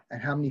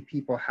and how many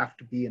people have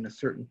to be in a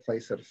certain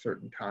place at a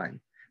certain time,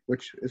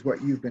 which is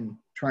what you've been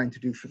trying to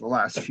do for the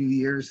last few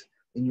years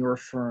in your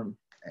firm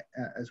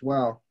as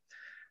well.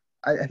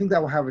 I think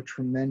that will have a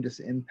tremendous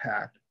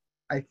impact.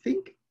 I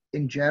think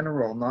in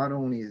general, not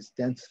only is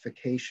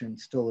densification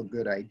still a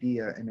good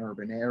idea in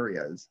urban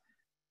areas,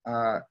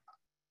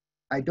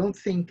 I don't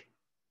think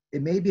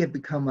it maybe have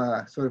become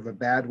a sort of a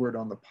bad word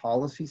on the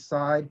policy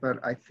side,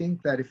 but I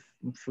think that if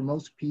for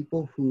most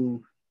people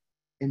who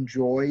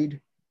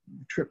enjoyed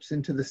trips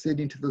into the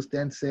city, into those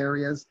dense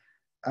areas,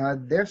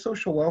 their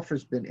social welfare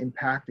has been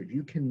impacted.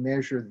 You can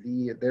measure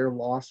their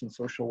loss in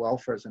social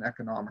welfare as an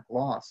economic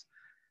loss.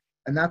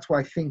 And that's why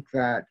I think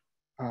that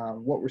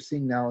what we're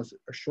seeing now is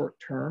a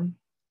short-term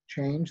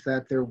change,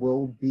 that there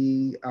will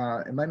be,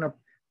 it might not,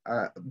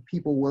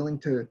 people willing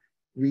to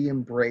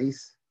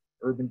re-embrace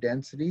urban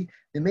density.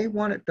 They may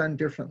want it done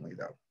differently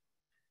though.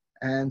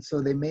 And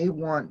so they may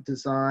want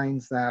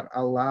designs that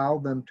allow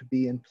them to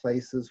be in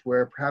places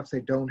where perhaps they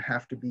don't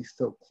have to be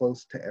so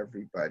close to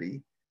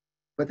everybody,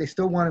 but they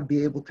still want to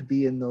be able to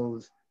be in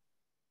those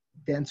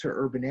denser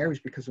urban areas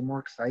because they're more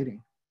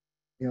exciting.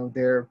 You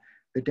know,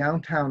 the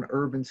downtown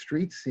urban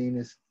street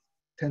scene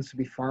tends to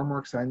be far more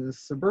exciting than the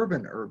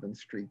suburban urban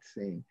street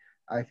scene.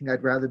 I think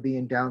I'd rather be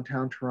in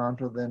downtown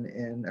Toronto than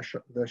in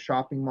the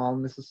shopping mall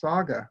in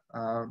Mississauga.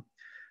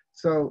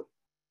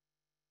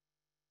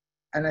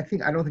 And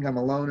I don't think I'm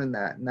alone in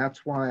that. And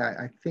that's why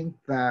I think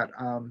that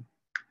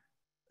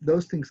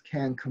those things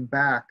can come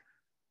back.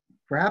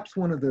 Perhaps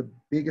one of the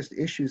biggest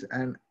issues,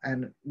 and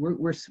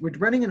we're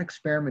running an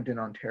experiment in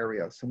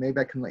Ontario, so maybe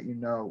I can let you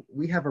know,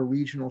 we have a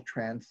regional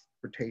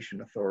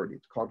transportation authority.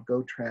 It's called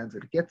Go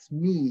Transit. It gets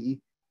me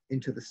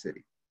into the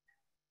city.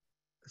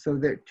 So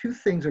two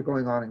things are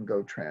going on in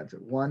Go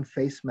Transit. One,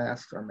 face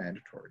masks are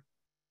mandatory.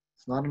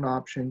 It's not an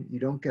option. You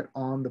don't get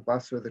on the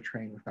bus or the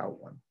train without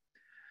one.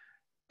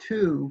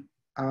 Two,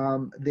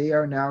 they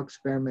are now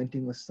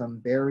experimenting with some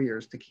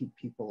barriers to keep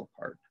people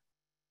apart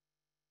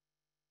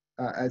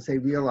as they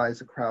realize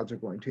the crowds are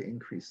going to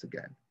increase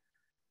again.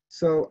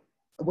 So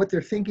what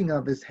they're thinking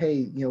of is, hey,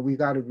 you know, we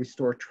got to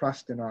restore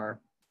trust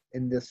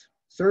in this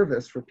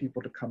service for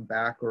people to come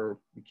back, or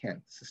we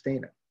can't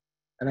sustain it.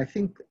 And I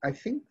think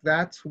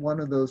that's one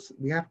of those,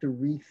 we have to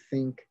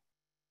rethink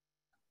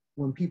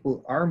when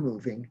people are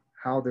moving,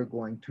 how they're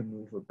going to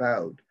move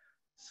about,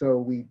 so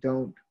we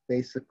don't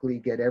basically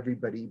get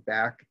everybody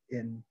back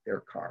in their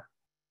car.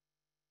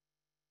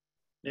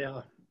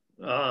 Yeah.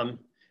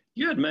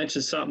 You had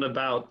mentioned something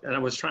about, and I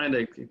was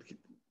grappling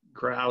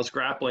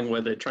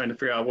with it, trying to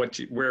figure out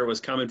where it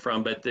was coming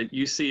from, but that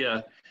you see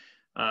a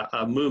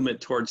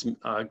movement towards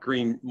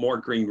more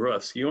green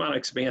roofs. You want to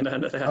expand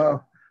onto that?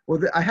 Oh, well,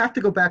 I have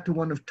to go back to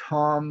one of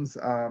Tom's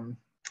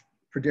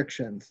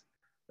predictions,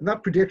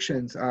 not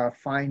predictions,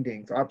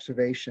 findings,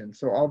 observations.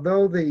 So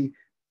although the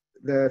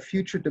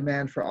future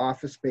demand for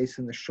office space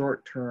in the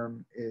short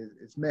term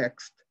is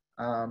mixed,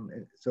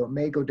 so it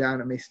may go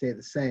down, it may stay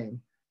the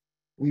same.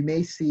 We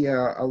may see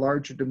a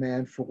larger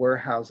demand for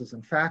warehouses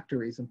and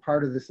factories, and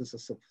part of this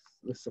is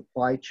the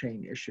supply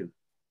chain issue.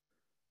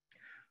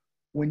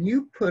 When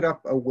you put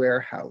up a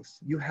warehouse,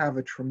 you have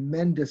a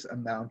tremendous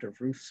amount of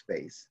roof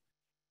space,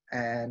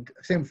 and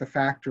same with a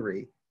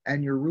factory,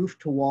 and your roof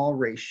to wall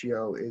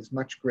ratio is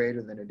much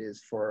greater than it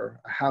is for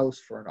a house,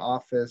 for an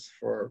office,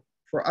 for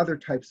other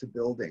types of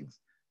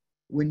buildings.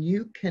 When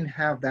you can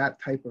have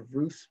that type of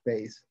roof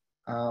space,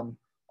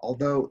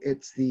 although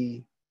it's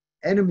the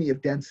enemy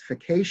of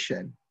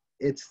densification,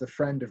 it's the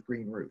friend of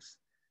green roofs,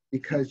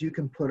 because you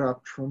can put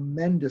up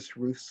tremendous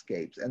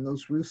roofscapes, and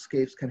those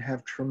roofscapes can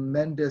have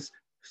tremendous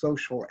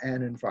social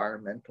and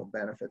environmental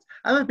benefits.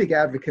 I'm a big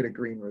advocate of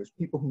green roofs.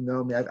 People who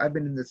know me, I've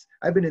been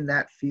in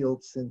that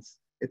field since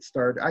it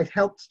started. I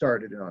helped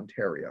start it in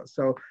Ontario.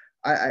 So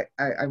I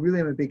really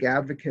am a big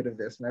advocate of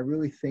this, and I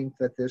really think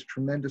that there's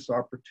tremendous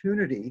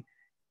opportunity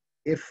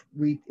if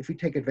we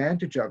take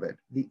advantage of it.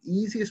 The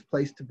easiest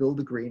place to build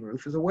a green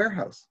roof is a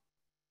warehouse.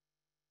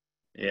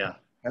 Yeah.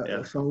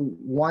 So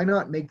why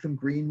not make them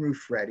green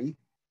roof ready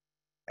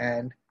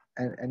and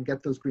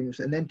get those green roofs,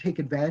 and then take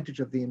advantage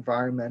of the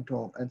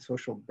environmental and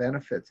social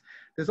benefits.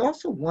 There's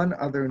also one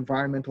other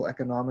environmental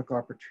economic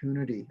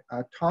opportunity.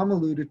 Tom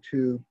alluded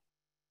to,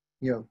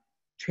 you know,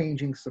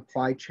 changing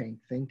supply chain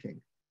thinking.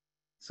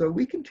 So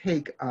we can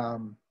take,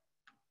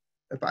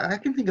 if I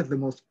can think of maybe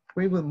one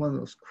of the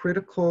most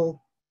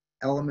critical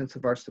elements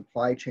of our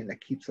supply chain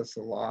that keeps us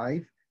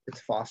alive, it's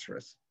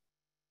phosphorus.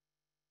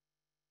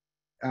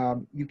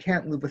 You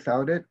can't live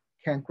without it,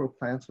 can't grow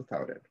plants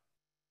without it.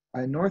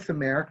 In North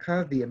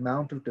America, the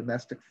amount of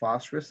domestic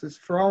phosphorus is,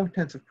 for all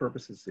intents and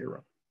purposes,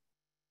 zero.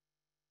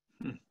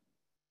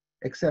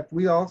 Except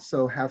we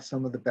also have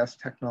some of the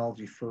best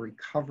technology for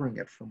recovering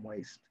it from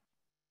waste.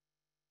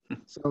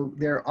 So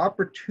there are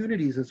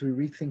opportunities as we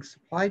rethink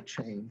supply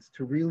chains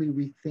to really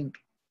rethink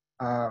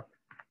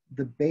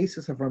the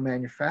basis of our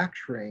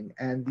manufacturing,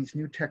 and these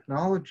new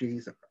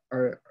technologies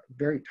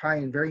tie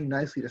in very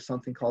nicely to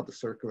something called the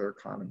circular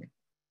economy.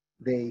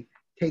 They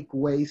take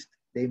waste,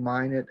 they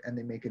mine it, and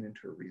they make it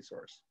into a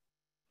resource.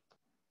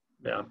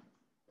 Yeah.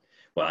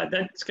 Well,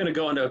 that's going to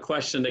go into a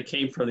question that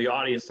came from the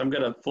audience. I'm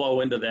going to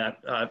flow into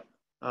that.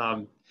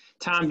 Tom,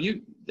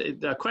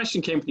 the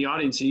question came from the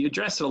audience, and you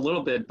addressed it a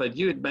little bit, but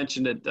you had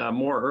mentioned it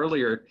more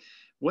earlier.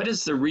 What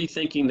is the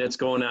rethinking that's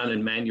going on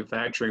in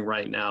manufacturing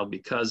right now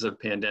because of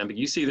pandemic?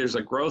 You see there's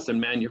a growth in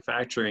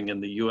manufacturing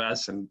in the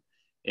US, and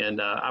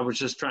I was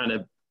just trying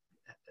to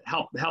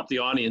help the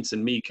audience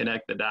and me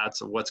connect the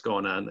dots of what's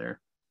going on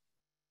there.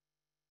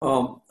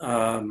 Well,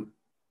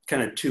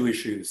 kind of two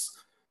issues.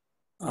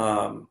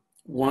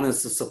 One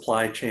is the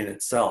supply chain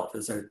itself.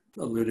 As I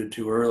alluded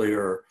to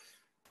earlier,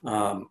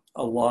 a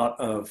lot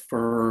of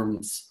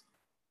firms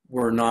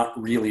were not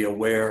really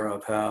aware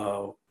of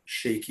how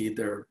shaky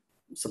their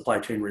supply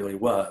chain really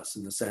was,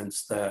 in the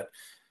sense that,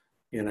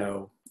 you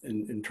know,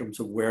 in terms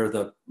of where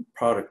the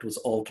product was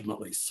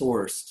ultimately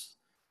sourced,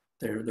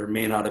 there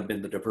may not have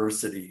been the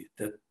diversity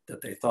that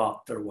they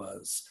thought there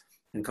was.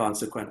 And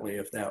consequently,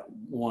 if that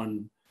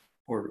one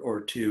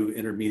or two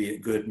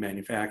intermediate good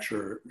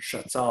manufacturer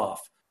shuts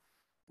off,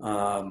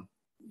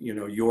 you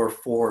know, your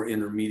four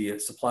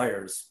intermediate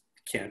suppliers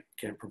can't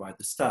provide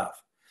the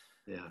stuff.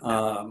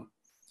 Yeah.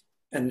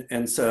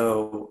 And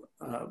so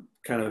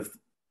kind of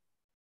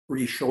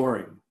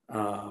reshoring,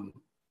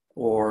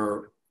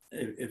 or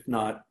if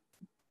not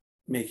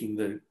making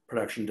the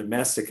production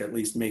domestic, at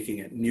least making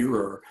it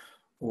nearer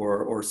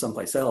or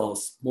someplace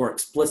else, more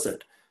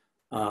explicit,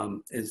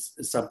 is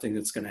something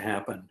that's going to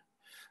happen.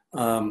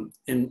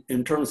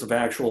 In terms of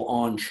actual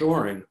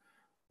onshoring,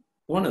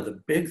 one of the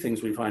big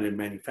things we find in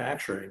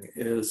manufacturing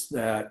is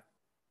that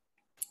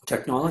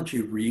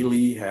technology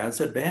really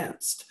has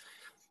advanced.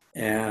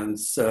 And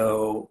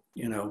so,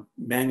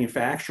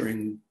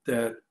 manufacturing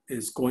that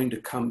is going to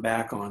come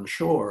back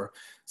onshore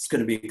is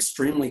going to be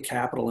extremely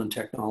capital and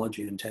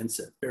technology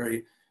intensive,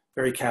 very,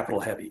 very capital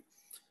heavy.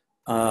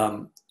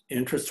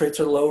 Interest rates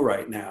are low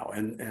right now.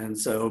 And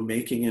so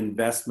making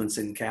investments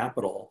in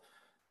capital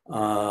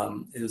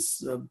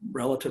is a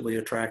relatively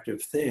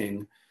attractive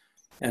thing.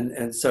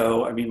 And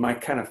so, I mean, my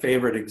kind of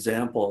favorite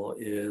example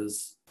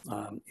is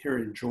here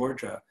in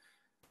Georgia,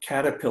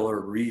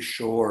 Caterpillar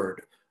reshored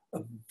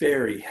a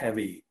very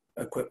heavy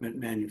equipment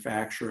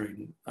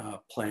manufacturing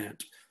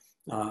plant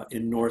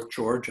in North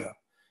Georgia.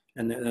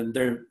 And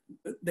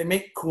they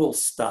make cool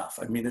stuff.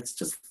 I mean, it's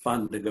just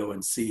fun to go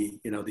and see,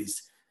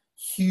 these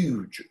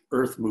huge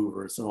earth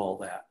movers and all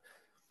that.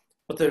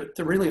 But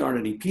there really aren't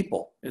any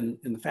people in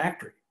the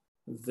factory,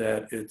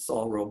 that it's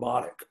all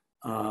robotic.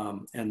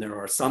 And there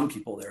are some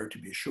people there, to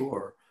be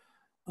sure.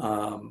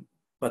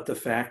 But the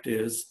fact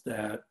is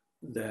that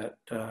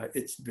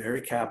it's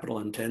very capital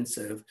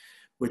intensive,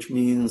 which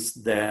means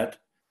that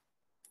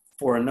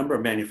for a number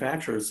of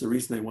manufacturers, the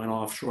reason they went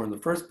offshore in the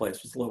first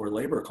place was lower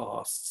labor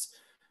costs.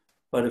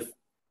 But if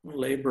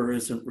labor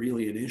isn't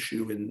really an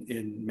issue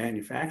in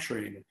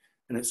manufacturing,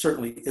 and it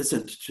certainly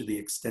isn't to the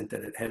extent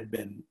that it had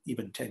been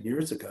even 10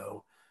 years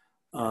ago,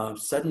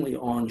 suddenly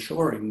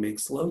onshoring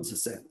makes loads of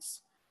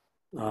sense.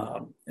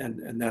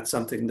 And that's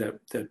something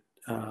that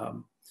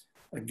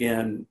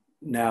again,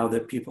 now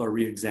that people are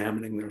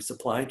re-examining their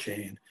supply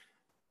chain,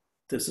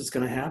 this is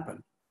going to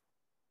happen.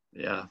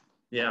 Yeah,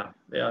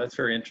 that's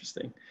very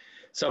interesting.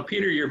 So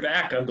Peter, you're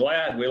back. I'm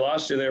glad. We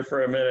lost you there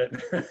for a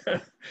minute.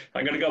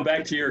 I'm going to go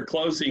back to your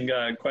closing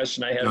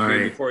question I had for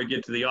you before we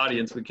get to the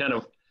audience. We kind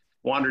of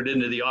wandered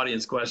into the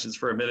audience questions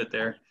for a minute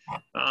there.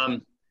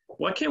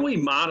 What can we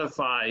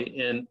modify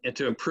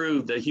to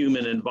improve the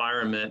human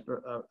environment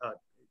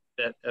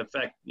that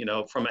affect,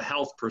 from a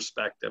health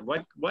perspective?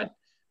 What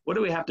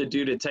do we have to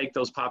do to take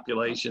those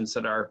populations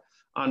that are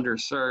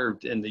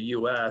underserved in the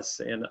U.S.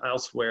 and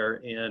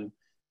elsewhere and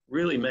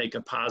really make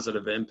a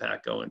positive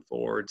impact going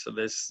forward, so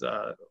this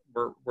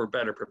we're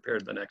better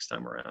prepared the next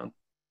time around?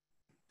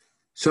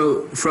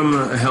 So from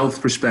a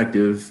health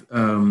perspective,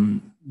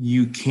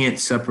 you can't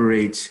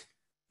separate,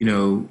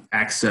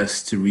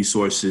 access to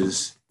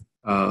resources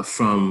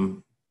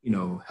from,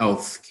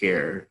 health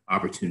care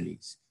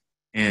opportunities.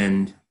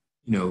 And,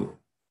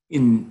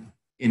 in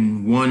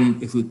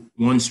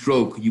one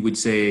stroke, you would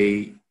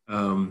say,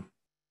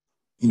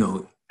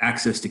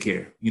 access to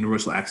care,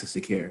 universal access to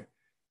care.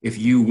 If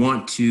you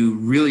want to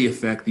really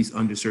affect these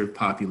underserved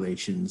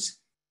populations,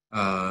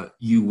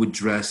 you would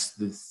address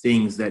the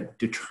things that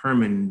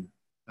determine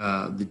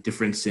the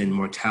difference in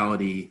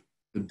mortality.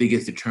 The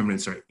biggest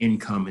determinants are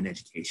income and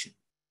education.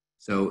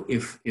 So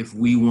if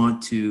we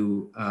want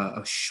to,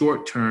 a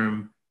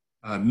short-term,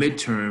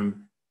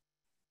 midterm,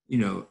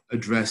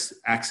 address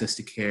access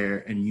to care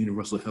and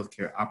universal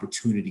healthcare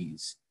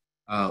opportunities,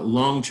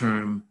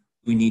 long-term,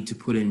 we need to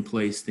put in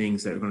place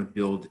things that are going to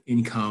build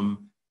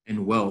income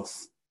and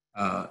wealth.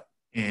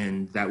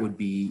 And that would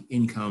be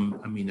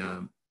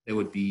that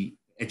would be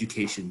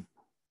education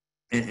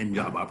and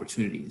job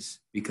opportunities.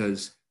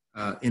 Because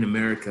in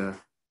America,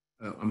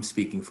 I'm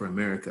speaking for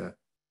America,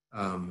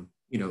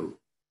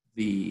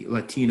 the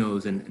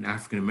Latinos and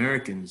African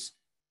Americans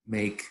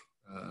make,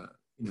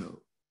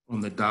 on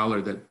the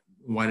dollar that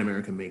white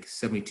America makes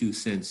 72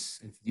 cents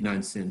and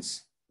 59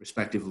 cents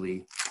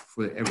respectively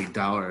for every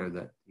dollar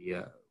that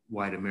the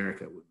white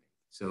America would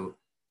make. So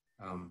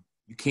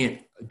you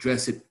can't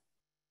address it,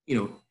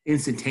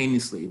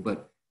 instantaneously,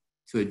 but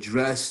to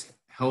address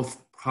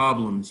health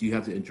problems, you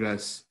have to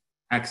address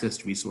access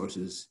to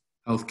resources,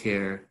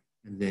 healthcare,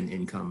 and then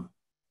income.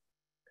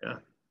 Yeah,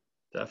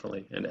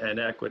 definitely. And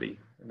equity.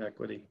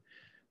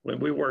 When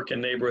we work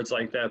in neighborhoods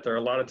like that, there are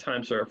a lot of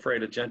times they're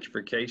afraid of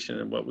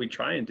gentrification. And what we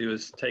try and do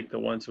is take the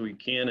ones we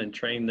can and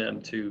train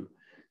them to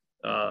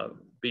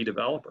be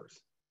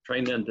developers,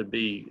 train them to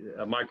be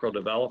micro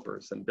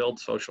developers and build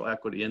social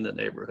equity in the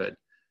neighborhood.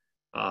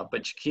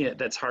 But you can't,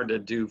 that's hard to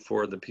do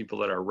for the people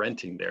that are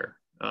renting there.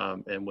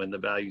 And when the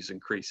values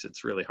increase,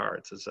 it's really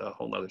hard. It's a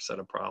whole nother set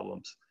of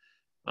problems.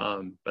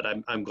 But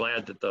I'm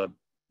glad that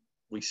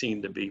we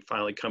seem to be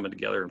finally coming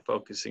together and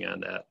focusing on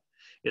that.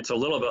 It's a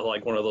little bit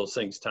like one of those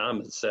things Tom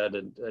has said,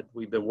 and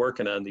we've been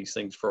working on these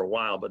things for a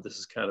while, but this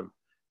is kind of,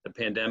 the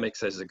pandemic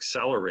has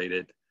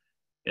accelerated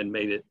and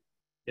made it,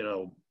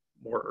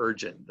 more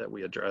urgent that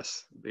we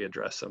address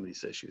some of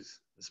these issues.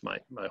 That's my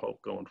hope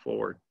going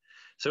forward.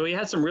 So we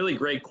had some really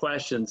great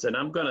questions, and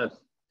I'm going to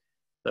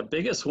The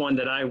biggest one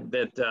that I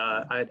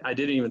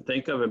didn't even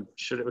think of, and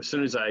as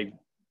soon as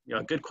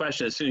good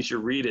question. As soon as you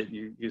read it,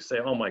 you say,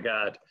 oh my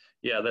God,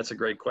 yeah, that's a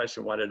great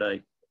question. Why did I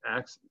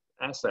ask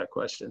that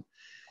question?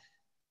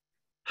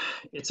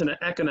 It's an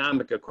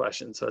economic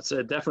question, so it's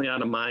definitely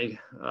out of my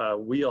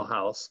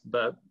wheelhouse.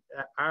 But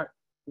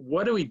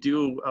what do we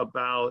do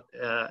about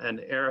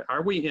an era?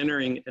 Are we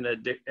entering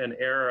an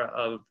era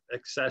of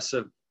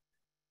excessive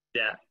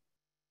debt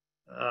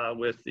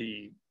with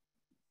the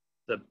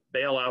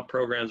bailout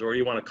programs, or what do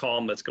you want to call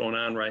them, that's going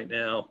on right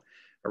now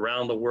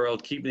around the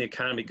world, keeping the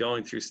economy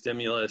going through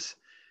stimulus,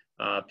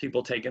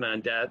 people taking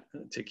on debt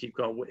to keep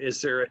going?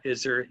 Is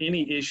there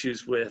any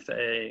issues with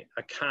a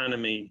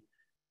economy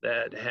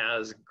that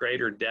has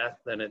greater debt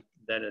than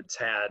it's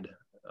had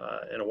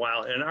in a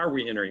while? And are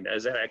we entering that?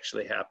 Is that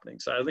actually happening?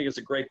 So I think it's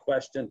a great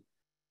question.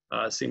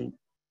 Seemed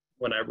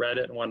when I read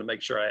it and wanted to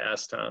make sure I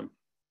asked Tom.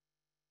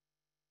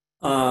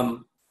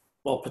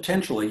 Well,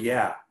 potentially,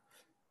 yeah.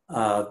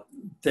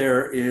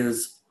 There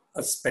is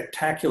a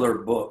spectacular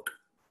book,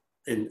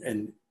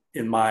 in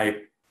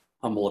my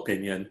humble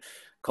opinion,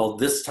 called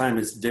 "This Time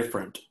is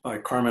Different" by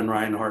Carmen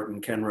Reinhart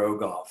and Ken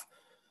Rogoff,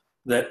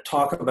 that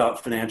talk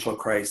about financial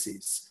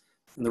crises.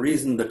 And the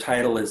reason the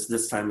title is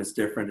 "This Time is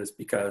Different" is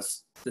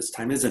because this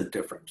time isn't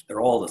different. They're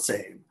all the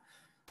same.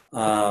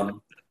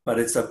 But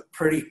it's a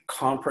pretty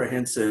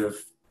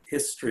comprehensive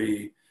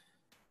history.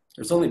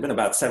 There's only been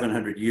about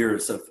 700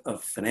 years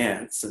of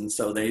finance. And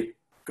so they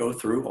go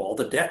through all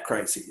the debt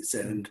crises.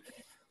 And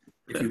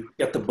if you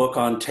get the book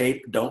on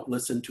tape, don't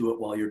listen to it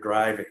while you're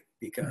driving,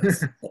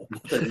 because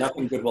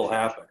nothing good will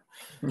happen.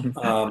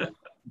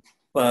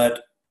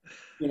 But,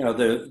 you know,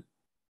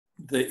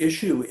 the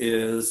issue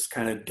is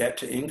kind of debt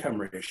to income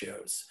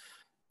ratios.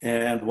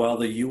 And while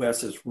the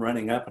US is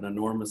running up an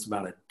enormous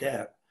amount of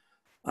debt,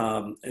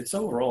 its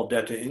overall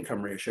debt to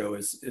income ratio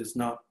is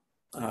not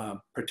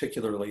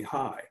particularly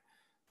high.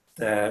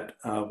 That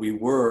we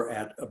were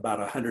at about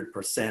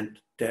 100%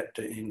 debt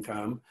to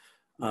income.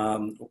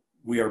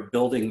 We are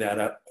building that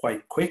up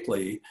quite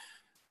quickly.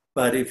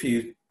 But if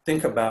you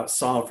think about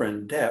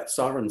sovereign debt,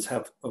 sovereigns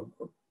have a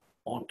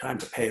long time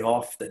to pay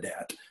off the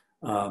debt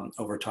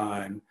over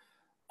time.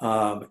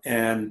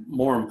 And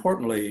more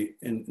importantly,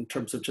 in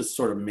terms of just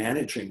sort of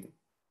managing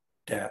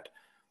debt,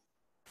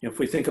 if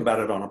we think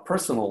about it on a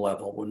personal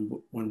level,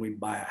 when we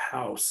buy a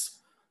house,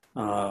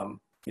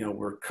 you know,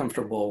 we're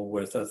comfortable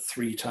with a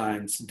 3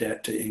 times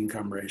debt to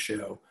income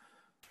ratio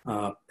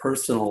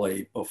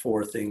personally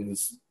before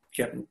things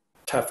get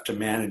tough to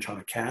manage on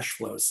a cash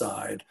flow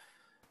side.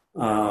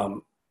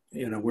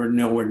 You know, we're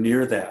nowhere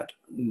near that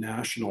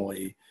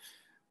nationally.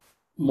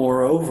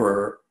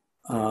 Moreover,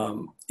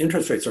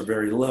 interest rates are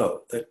very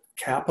low. That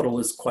capital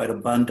is quite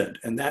abundant,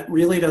 and that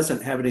really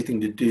doesn't have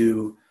anything to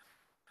do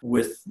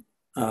with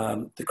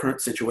the current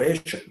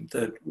situation.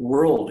 That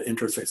world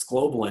interest rates,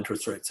 global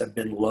interest rates, have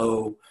been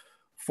low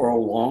for a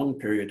long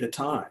period of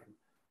time.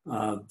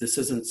 This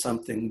isn't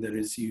something that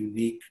is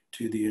unique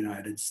to the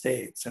United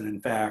States. And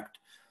in fact,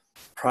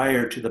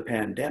 prior to the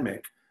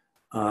pandemic,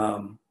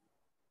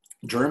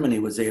 Germany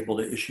was able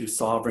to issue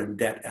sovereign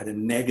debt at a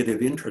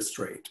negative interest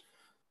rate.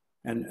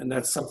 And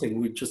that's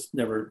something we've just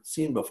never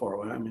seen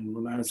before. I mean,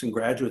 when I was in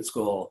graduate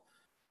school,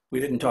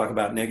 we didn't talk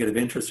about negative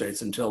interest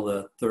rates until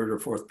the 3rd or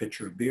 4th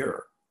pitcher of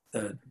beer.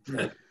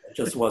 That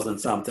just wasn't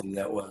something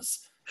that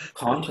was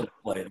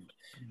contemplated.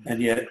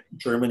 And yet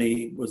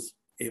Germany was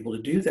able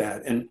to do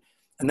that. And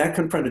that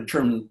confronted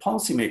German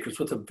policymakers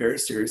with a very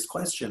serious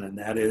question, and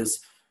that is,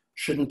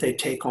 shouldn't they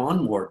take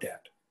on more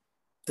debt?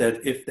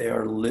 That if they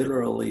are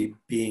literally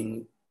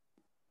being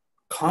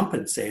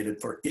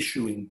compensated for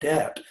issuing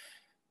debt,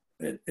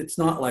 it's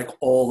not like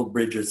all the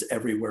bridges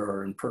everywhere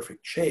are in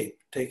perfect shape.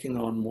 Taking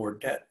on more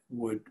debt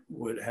would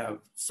have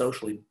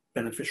socially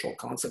beneficial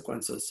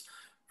consequences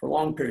for a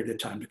long period of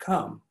time to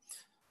come.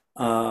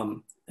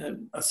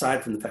 And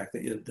aside from the fact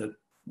that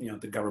you know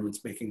the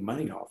government's making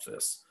money off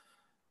this,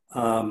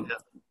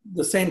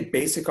 the same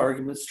basic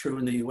argument is true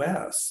in the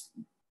U.S.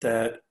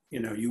 That you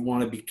know you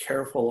want to be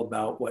careful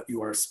about what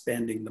you are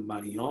spending the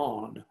money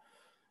on,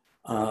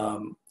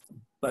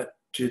 but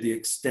to the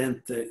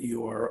extent that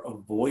you are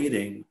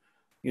avoiding,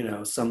 you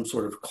know, some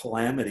sort of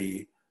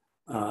calamity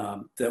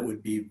that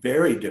would be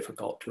very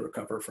difficult to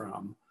recover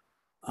from,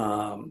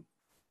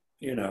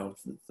 you know,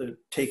 the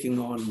taking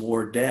on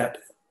more debt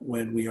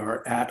when we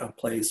are at a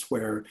place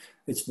where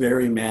it's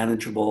very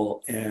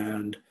manageable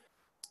and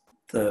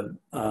the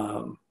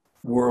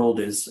world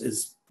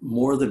is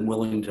more than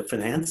willing to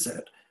finance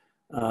it,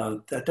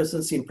 that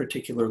doesn't seem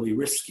particularly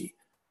risky.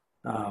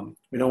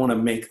 We don't want to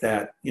make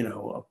that, you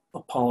know, a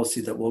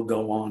policy that will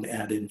go on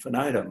ad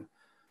infinitum.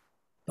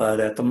 But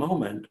at the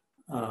moment,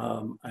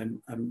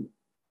 I'm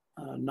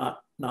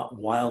not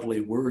wildly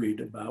worried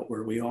about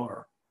where we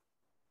are.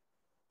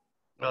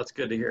 Well, that's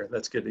good to hear.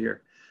 That's good to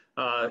hear.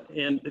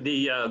 And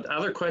the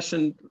other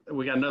question,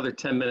 we got another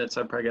 10 minutes.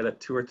 I probably got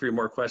 2 or 3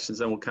 more questions,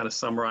 then we'll kind of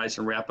summarize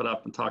and wrap it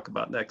up and talk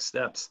about next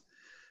steps.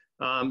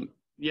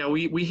 Yeah,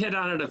 we hit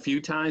on it a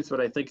few times,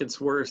 but I think it's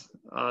worth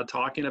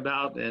talking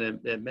about, and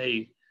it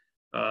may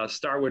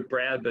start with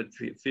Brad, but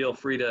feel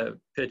free to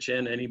pitch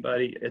in,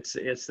 anybody. It's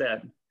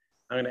that,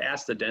 I'm going to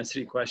ask the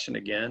density question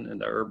again in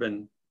the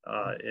urban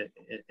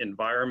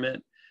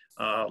environment.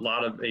 A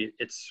lot of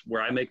it's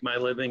where I make my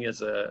living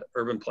as a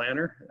urban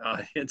planner.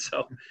 And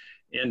so,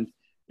 and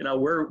you know,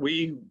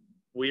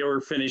 we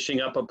are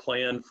finishing up a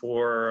plan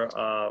for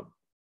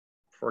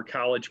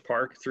College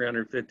Park,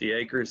 350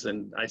 acres.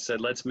 And I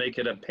said, let's make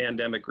it a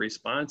pandemic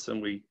response.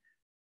 And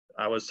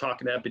I was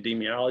talking to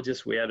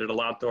epidemiologists. We added a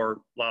lot of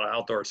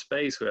outdoor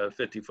space. We had a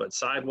 50-foot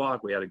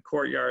sidewalk. We added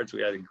courtyards.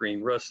 We added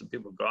green roofs that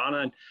people go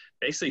on.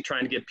 Basically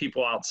trying to get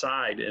people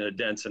outside in a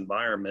dense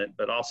environment,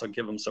 but also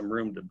give them some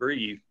room to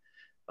breathe.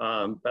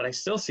 But I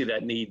still see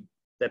that need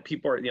that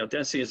people are, you know,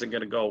 density isn't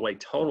going to go away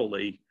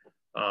totally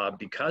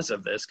because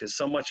of this, because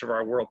so much of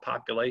our world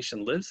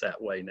population lives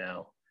that way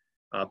now.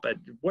 But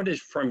what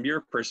is, from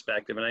your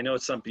perspective, and I know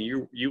it's something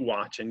you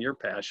watch and you're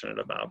passionate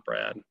about,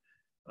 Brad,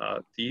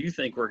 do you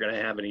think we're going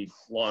to have any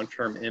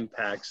long-term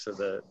impacts to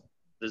the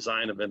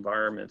design of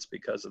environments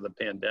because of the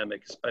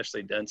pandemic,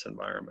 especially dense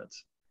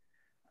environments?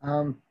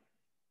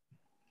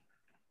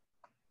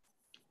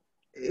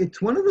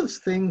 It's one of those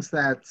things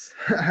that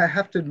I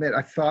have to admit,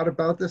 I thought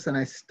about this and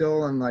I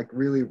still am like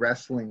really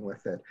wrestling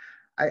with it.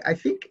 I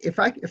think if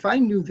I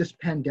knew this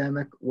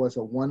pandemic was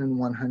a 1 in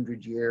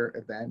 100 year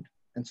event,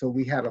 and so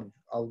we had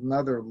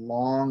another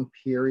long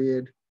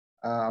period,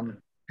 and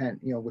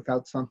you know,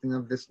 without something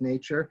of this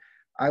nature,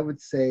 I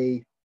would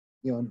say,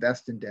 you know,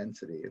 invest in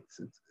density. It's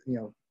you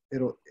know,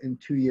 it'll, in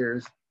 2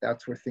 years,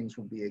 that's where things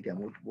will be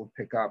again. We'll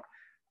pick up.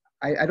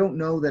 I don't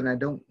know that, and I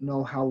don't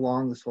know how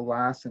long this will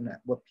last and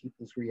what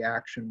people's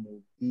reaction will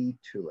be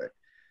to it.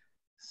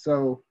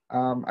 So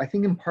I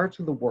think in parts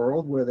of the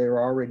world where they're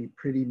already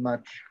pretty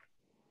much,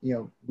 you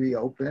know,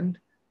 reopened,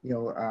 you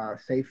know,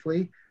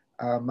 safely,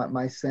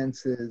 my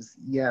sense is,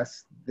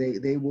 yes,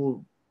 they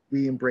will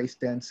re-embrace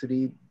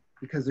density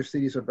because their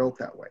cities are built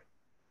that way.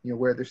 You know,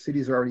 where their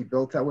cities are already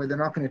built that way, they're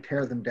not going to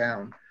tear them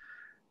down.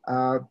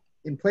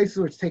 In places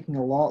where it's taking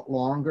a lot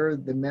longer,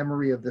 the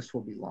memory of this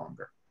will be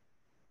longer.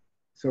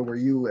 So where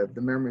you live,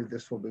 the memory of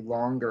this will be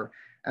longer.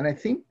 And I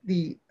think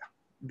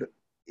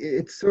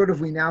it's sort of,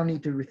 we now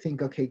need to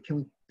rethink, okay, can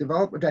we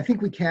develop, which I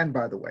think we can,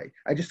 by the way,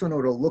 I just don't know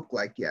what it'll look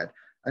like yet,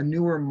 a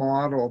newer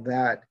model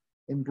that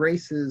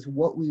embraces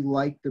what we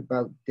liked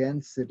about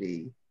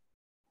density,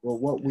 or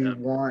what we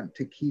want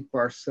to keep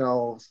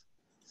ourselves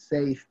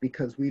safe,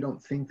 because we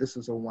don't think this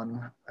is a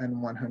 1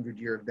 in 100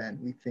 year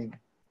event. We think,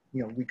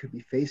 you know, we could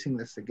be facing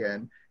this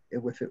again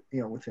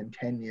within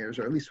 10 years,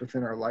 or at least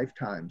within our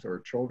lifetimes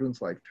or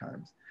children's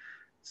lifetimes.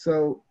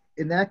 So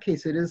in that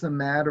case, it is a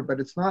matter,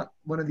 but it's not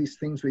one of these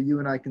things where you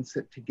and I can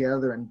sit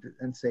together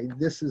and say,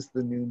 this is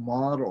the new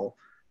model.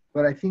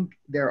 But I think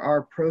there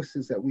are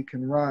processes that we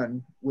can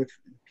run with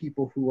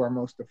people who are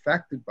most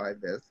affected by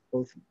this,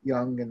 both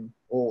young and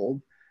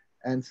old,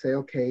 and say,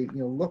 okay, you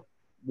know, look,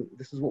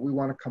 this is what we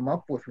want to come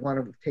up with. We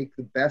want to take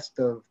the best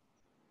of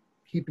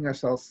keeping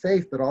ourselves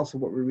safe, but also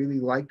what we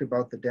really liked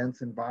about the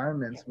dense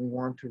environments. We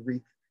want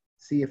to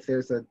see if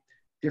there's a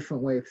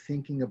different way of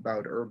thinking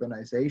about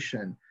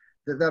urbanization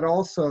that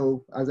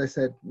also, as I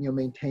said, you know,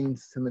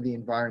 maintains some of the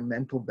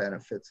environmental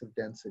benefits of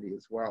density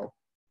as well.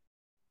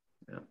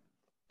 Yeah.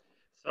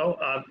 So,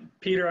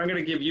 Peter, I'm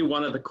going to give you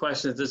one of the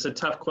questions. It's a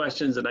tough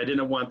question, and I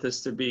didn't want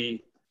this to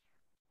be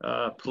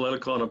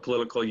political in a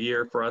political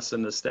year for us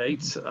in the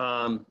States.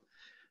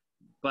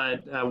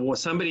 But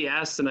somebody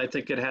asked, and I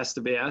think it has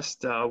to be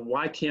asked,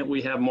 why can't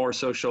we have more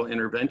social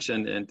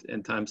intervention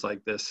in times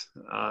like this?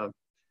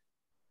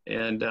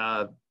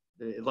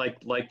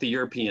 Like the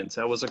Europeans,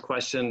 that was a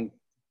question.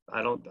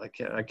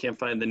 I can't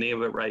find the name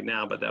of it right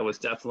now, but that was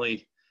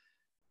definitely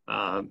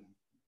a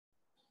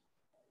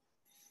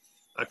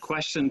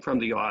question from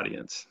the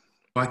audience.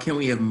 Why can't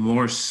we have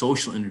more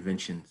social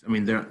interventions? I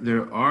mean,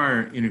 there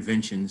are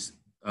interventions.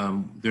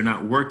 They're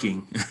not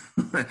working.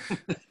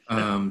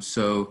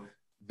 So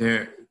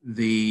the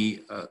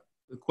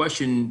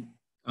question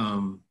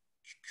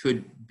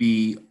could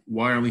be,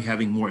 why aren't we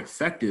having more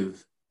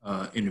effective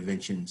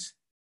interventions?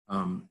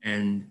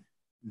 And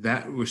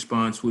that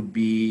response would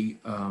be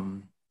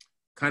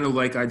kind of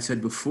like I'd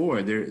said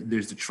before,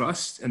 there's the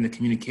trust and the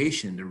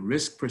communication, the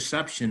risk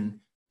perception,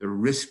 the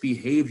risk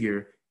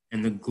behavior,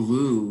 and the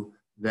glue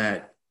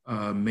that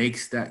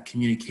makes that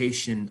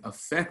communication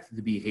affect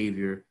the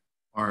behavior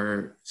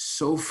are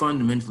so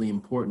fundamentally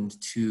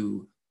important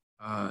to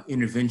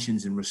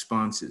interventions and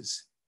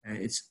responses. And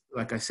it's,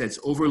 like I said, it's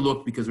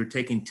overlooked because we're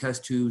taking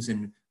test tubes,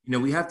 and, you know,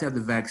 we have to have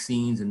the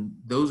vaccines, and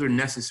those are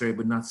necessary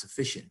but not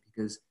sufficient,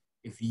 because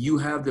if you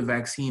have the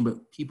vaccine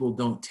but people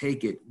don't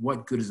take it,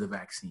 what good is a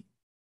vaccine?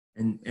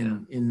 And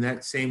in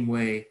that same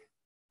way,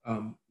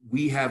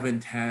 we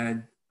haven't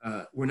had,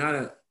 we're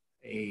not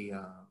a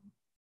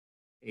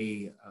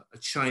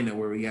China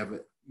where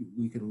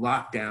we can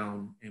lock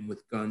down and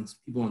with guns,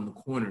 people on the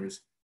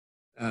corners.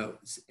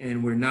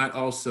 And we're not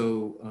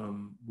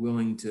also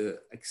willing to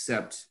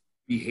accept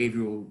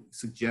behavioral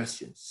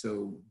suggestions.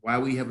 So why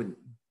we haven't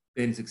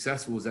been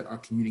successful is that our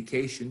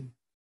communication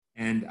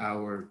and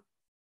our,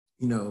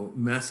 you know,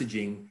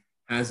 messaging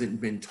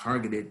hasn't been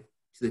targeted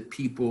to the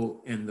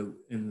people and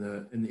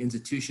the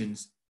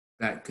institutions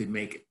that could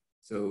make it.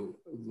 So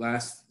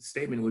last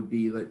statement would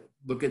be, like,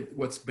 look at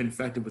what's been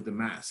effective with the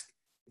mask.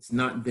 It's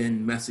not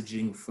been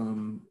messaging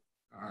from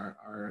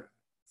our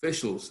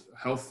officials,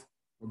 health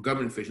or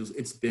government officials.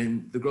 It's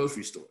been the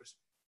grocery stores.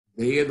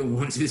 They are the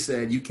ones who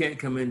said, you can't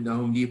come into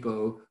Home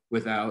Depot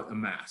without a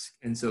mask.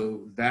 And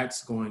so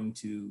that's going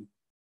to,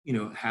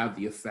 have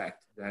the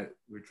effect that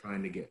we're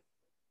trying to get.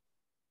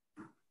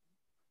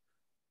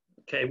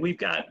 Okay, we've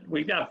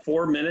got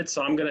 4 minutes,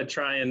 so I'm going to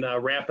try and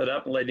wrap it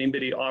up and let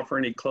anybody offer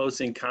any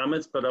closing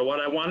comments. But what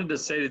I wanted to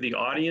say to the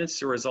audience,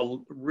 there was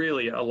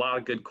really a lot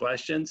of good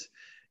questions,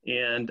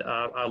 and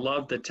I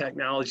love the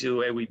technology, the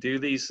way we do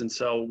these, and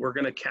so we're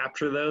going to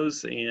capture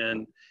those.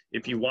 And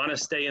if you want to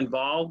stay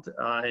involved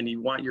and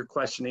you want your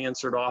question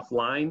answered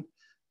offline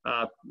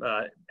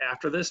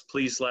after this,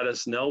 please let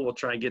us know. We'll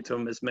try and get to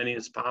them as many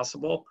as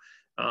possible.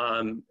 We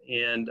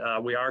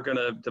are going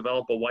to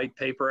develop a white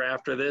paper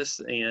after this,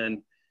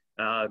 and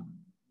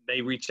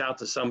may reach out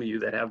to some of you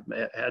that have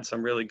had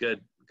some really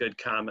good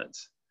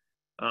comments.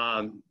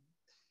 In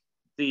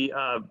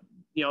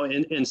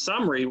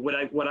summary,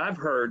 what I've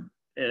heard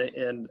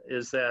and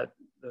is that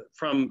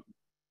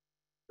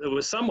it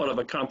was somewhat of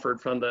a comfort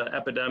from the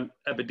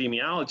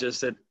epidemiologist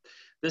that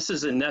this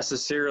isn't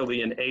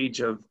necessarily an age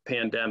of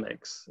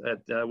pandemics,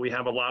 that we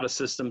have a lot of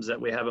systems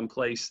that we have in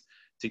place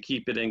to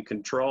keep it in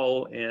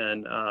control,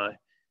 and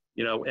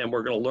and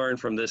we're going to learn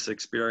from this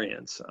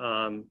experience.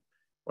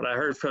 What I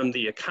heard from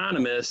the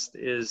Economist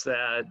is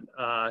that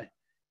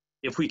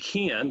if we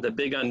can, the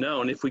big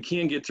unknown, if we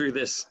can get through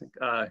this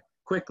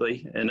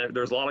quickly, and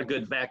there's a lot of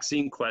good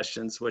vaccine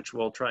questions, which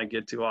we'll try and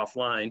get to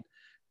offline,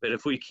 but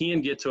if we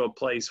can get to a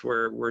place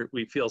where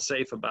we feel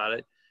safe about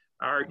it,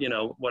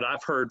 what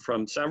I've heard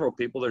from several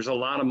people, there's a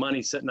lot of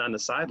money sitting on the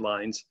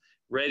sidelines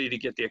ready to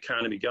get the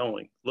economy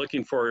going,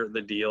 looking for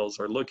the deals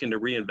or looking to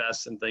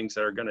reinvest in things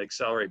that are going to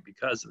accelerate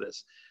because of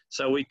this.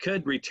 So we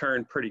could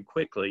return pretty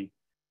quickly.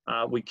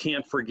 We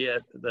can't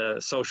forget the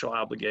social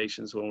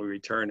obligations when we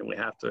return, and we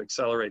have to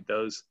accelerate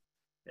those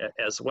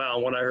as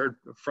well. What I heard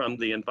from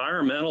the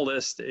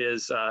environmentalist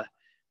is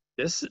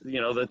this,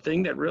 the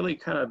thing that really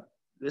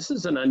this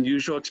is an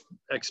unusual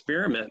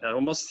experiment,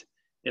 almost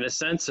in a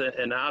sense,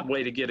 an odd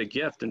way to get a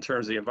gift in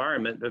terms of the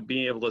environment, but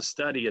being able to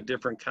study a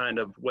different kind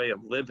of way of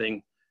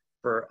living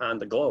on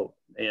the globe.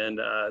 And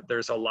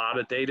there's a lot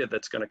of data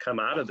that's going to come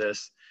out of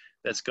this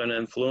that's going to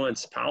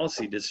influence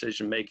policy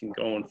decision making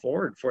going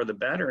forward for the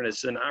better. And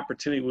it's an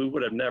opportunity we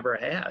would have never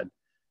had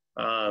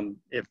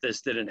if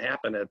this didn't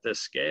happen at this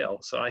scale.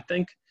 So I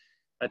think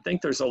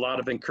there's a lot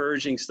of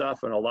encouraging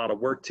stuff and a lot of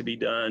work to be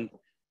done.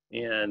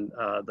 And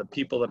the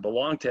people that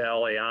belong to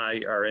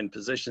LAI are in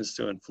positions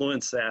to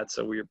influence that.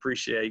 So we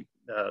appreciate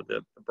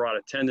the broad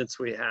attendance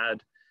we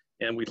had,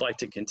 and we'd like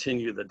to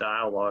continue the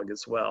dialogue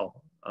as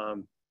well.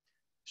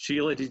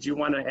 Sheila, did you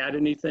want to add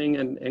anything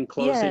in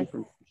closing?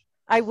 Yes.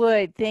 I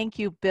would. Thank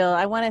you, Bill.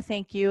 I want to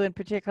thank you, and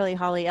particularly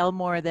Holly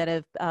Elmore,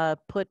 that have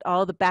put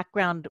all the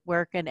background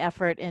work and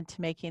effort into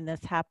making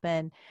this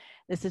happen.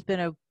 This has been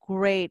a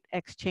great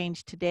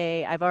exchange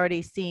today. I've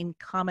already seen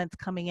comments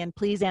coming in.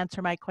 Please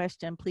answer my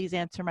question. Please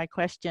answer my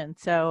question.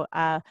 So,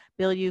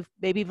 Bill, you've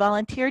maybe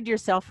volunteered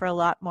yourself for a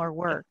lot more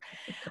work.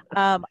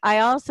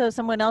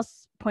 Someone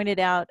else pointed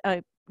out,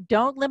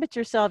 don't limit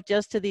yourself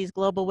just to these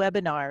global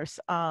webinars.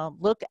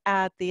 Look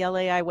at the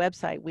LAI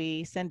website.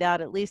 We send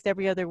out at least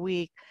every other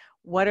week,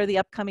 what are the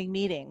upcoming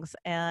meetings?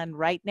 And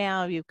right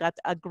now you've got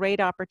a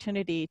great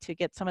opportunity to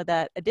get some of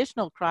that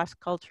additional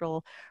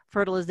cross-cultural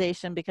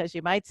fertilization, because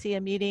you might see a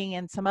meeting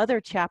in some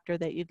other chapter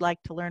that you'd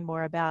like to learn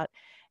more about.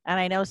 And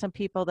I know some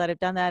people that have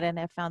done that and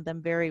have found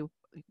them very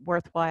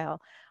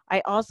worthwhile.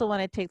 I also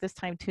want to take this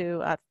time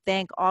to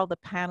thank all the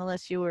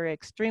panelists. You were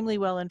extremely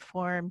well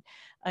informed.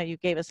 You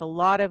gave us a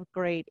lot of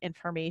great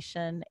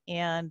information,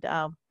 and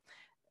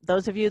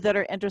those of you that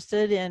are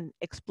interested in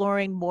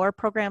exploring more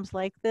programs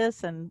like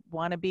this and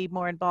want to be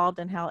more involved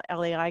in how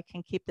LAI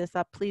can keep this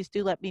up, please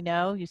do let me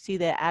know. You see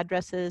the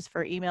addresses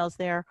for emails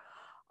there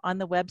on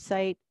the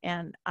website.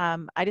 And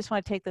I just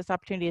want to take this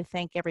opportunity to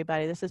thank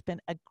everybody. This has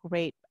been a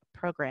great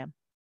program.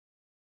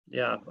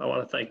 Yeah, I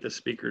want to thank the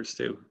speakers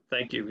too.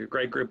 Thank you. You're a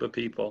great group of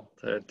people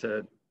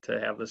to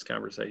have this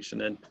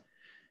conversation. And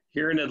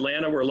here in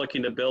Atlanta, we're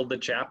looking to build the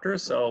chapter.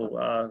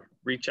 So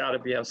reach out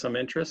if you have some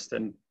interest,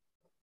 and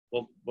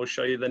we'll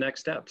show you the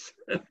next steps.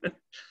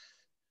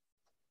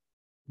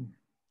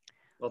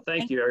 Well,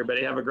 thank you,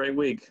 everybody. Have a great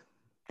week.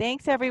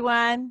 Thanks,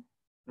 everyone.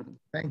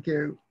 Thank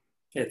you.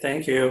 Okay,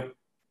 thank you.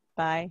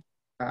 Bye.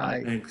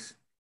 Bye. Thanks.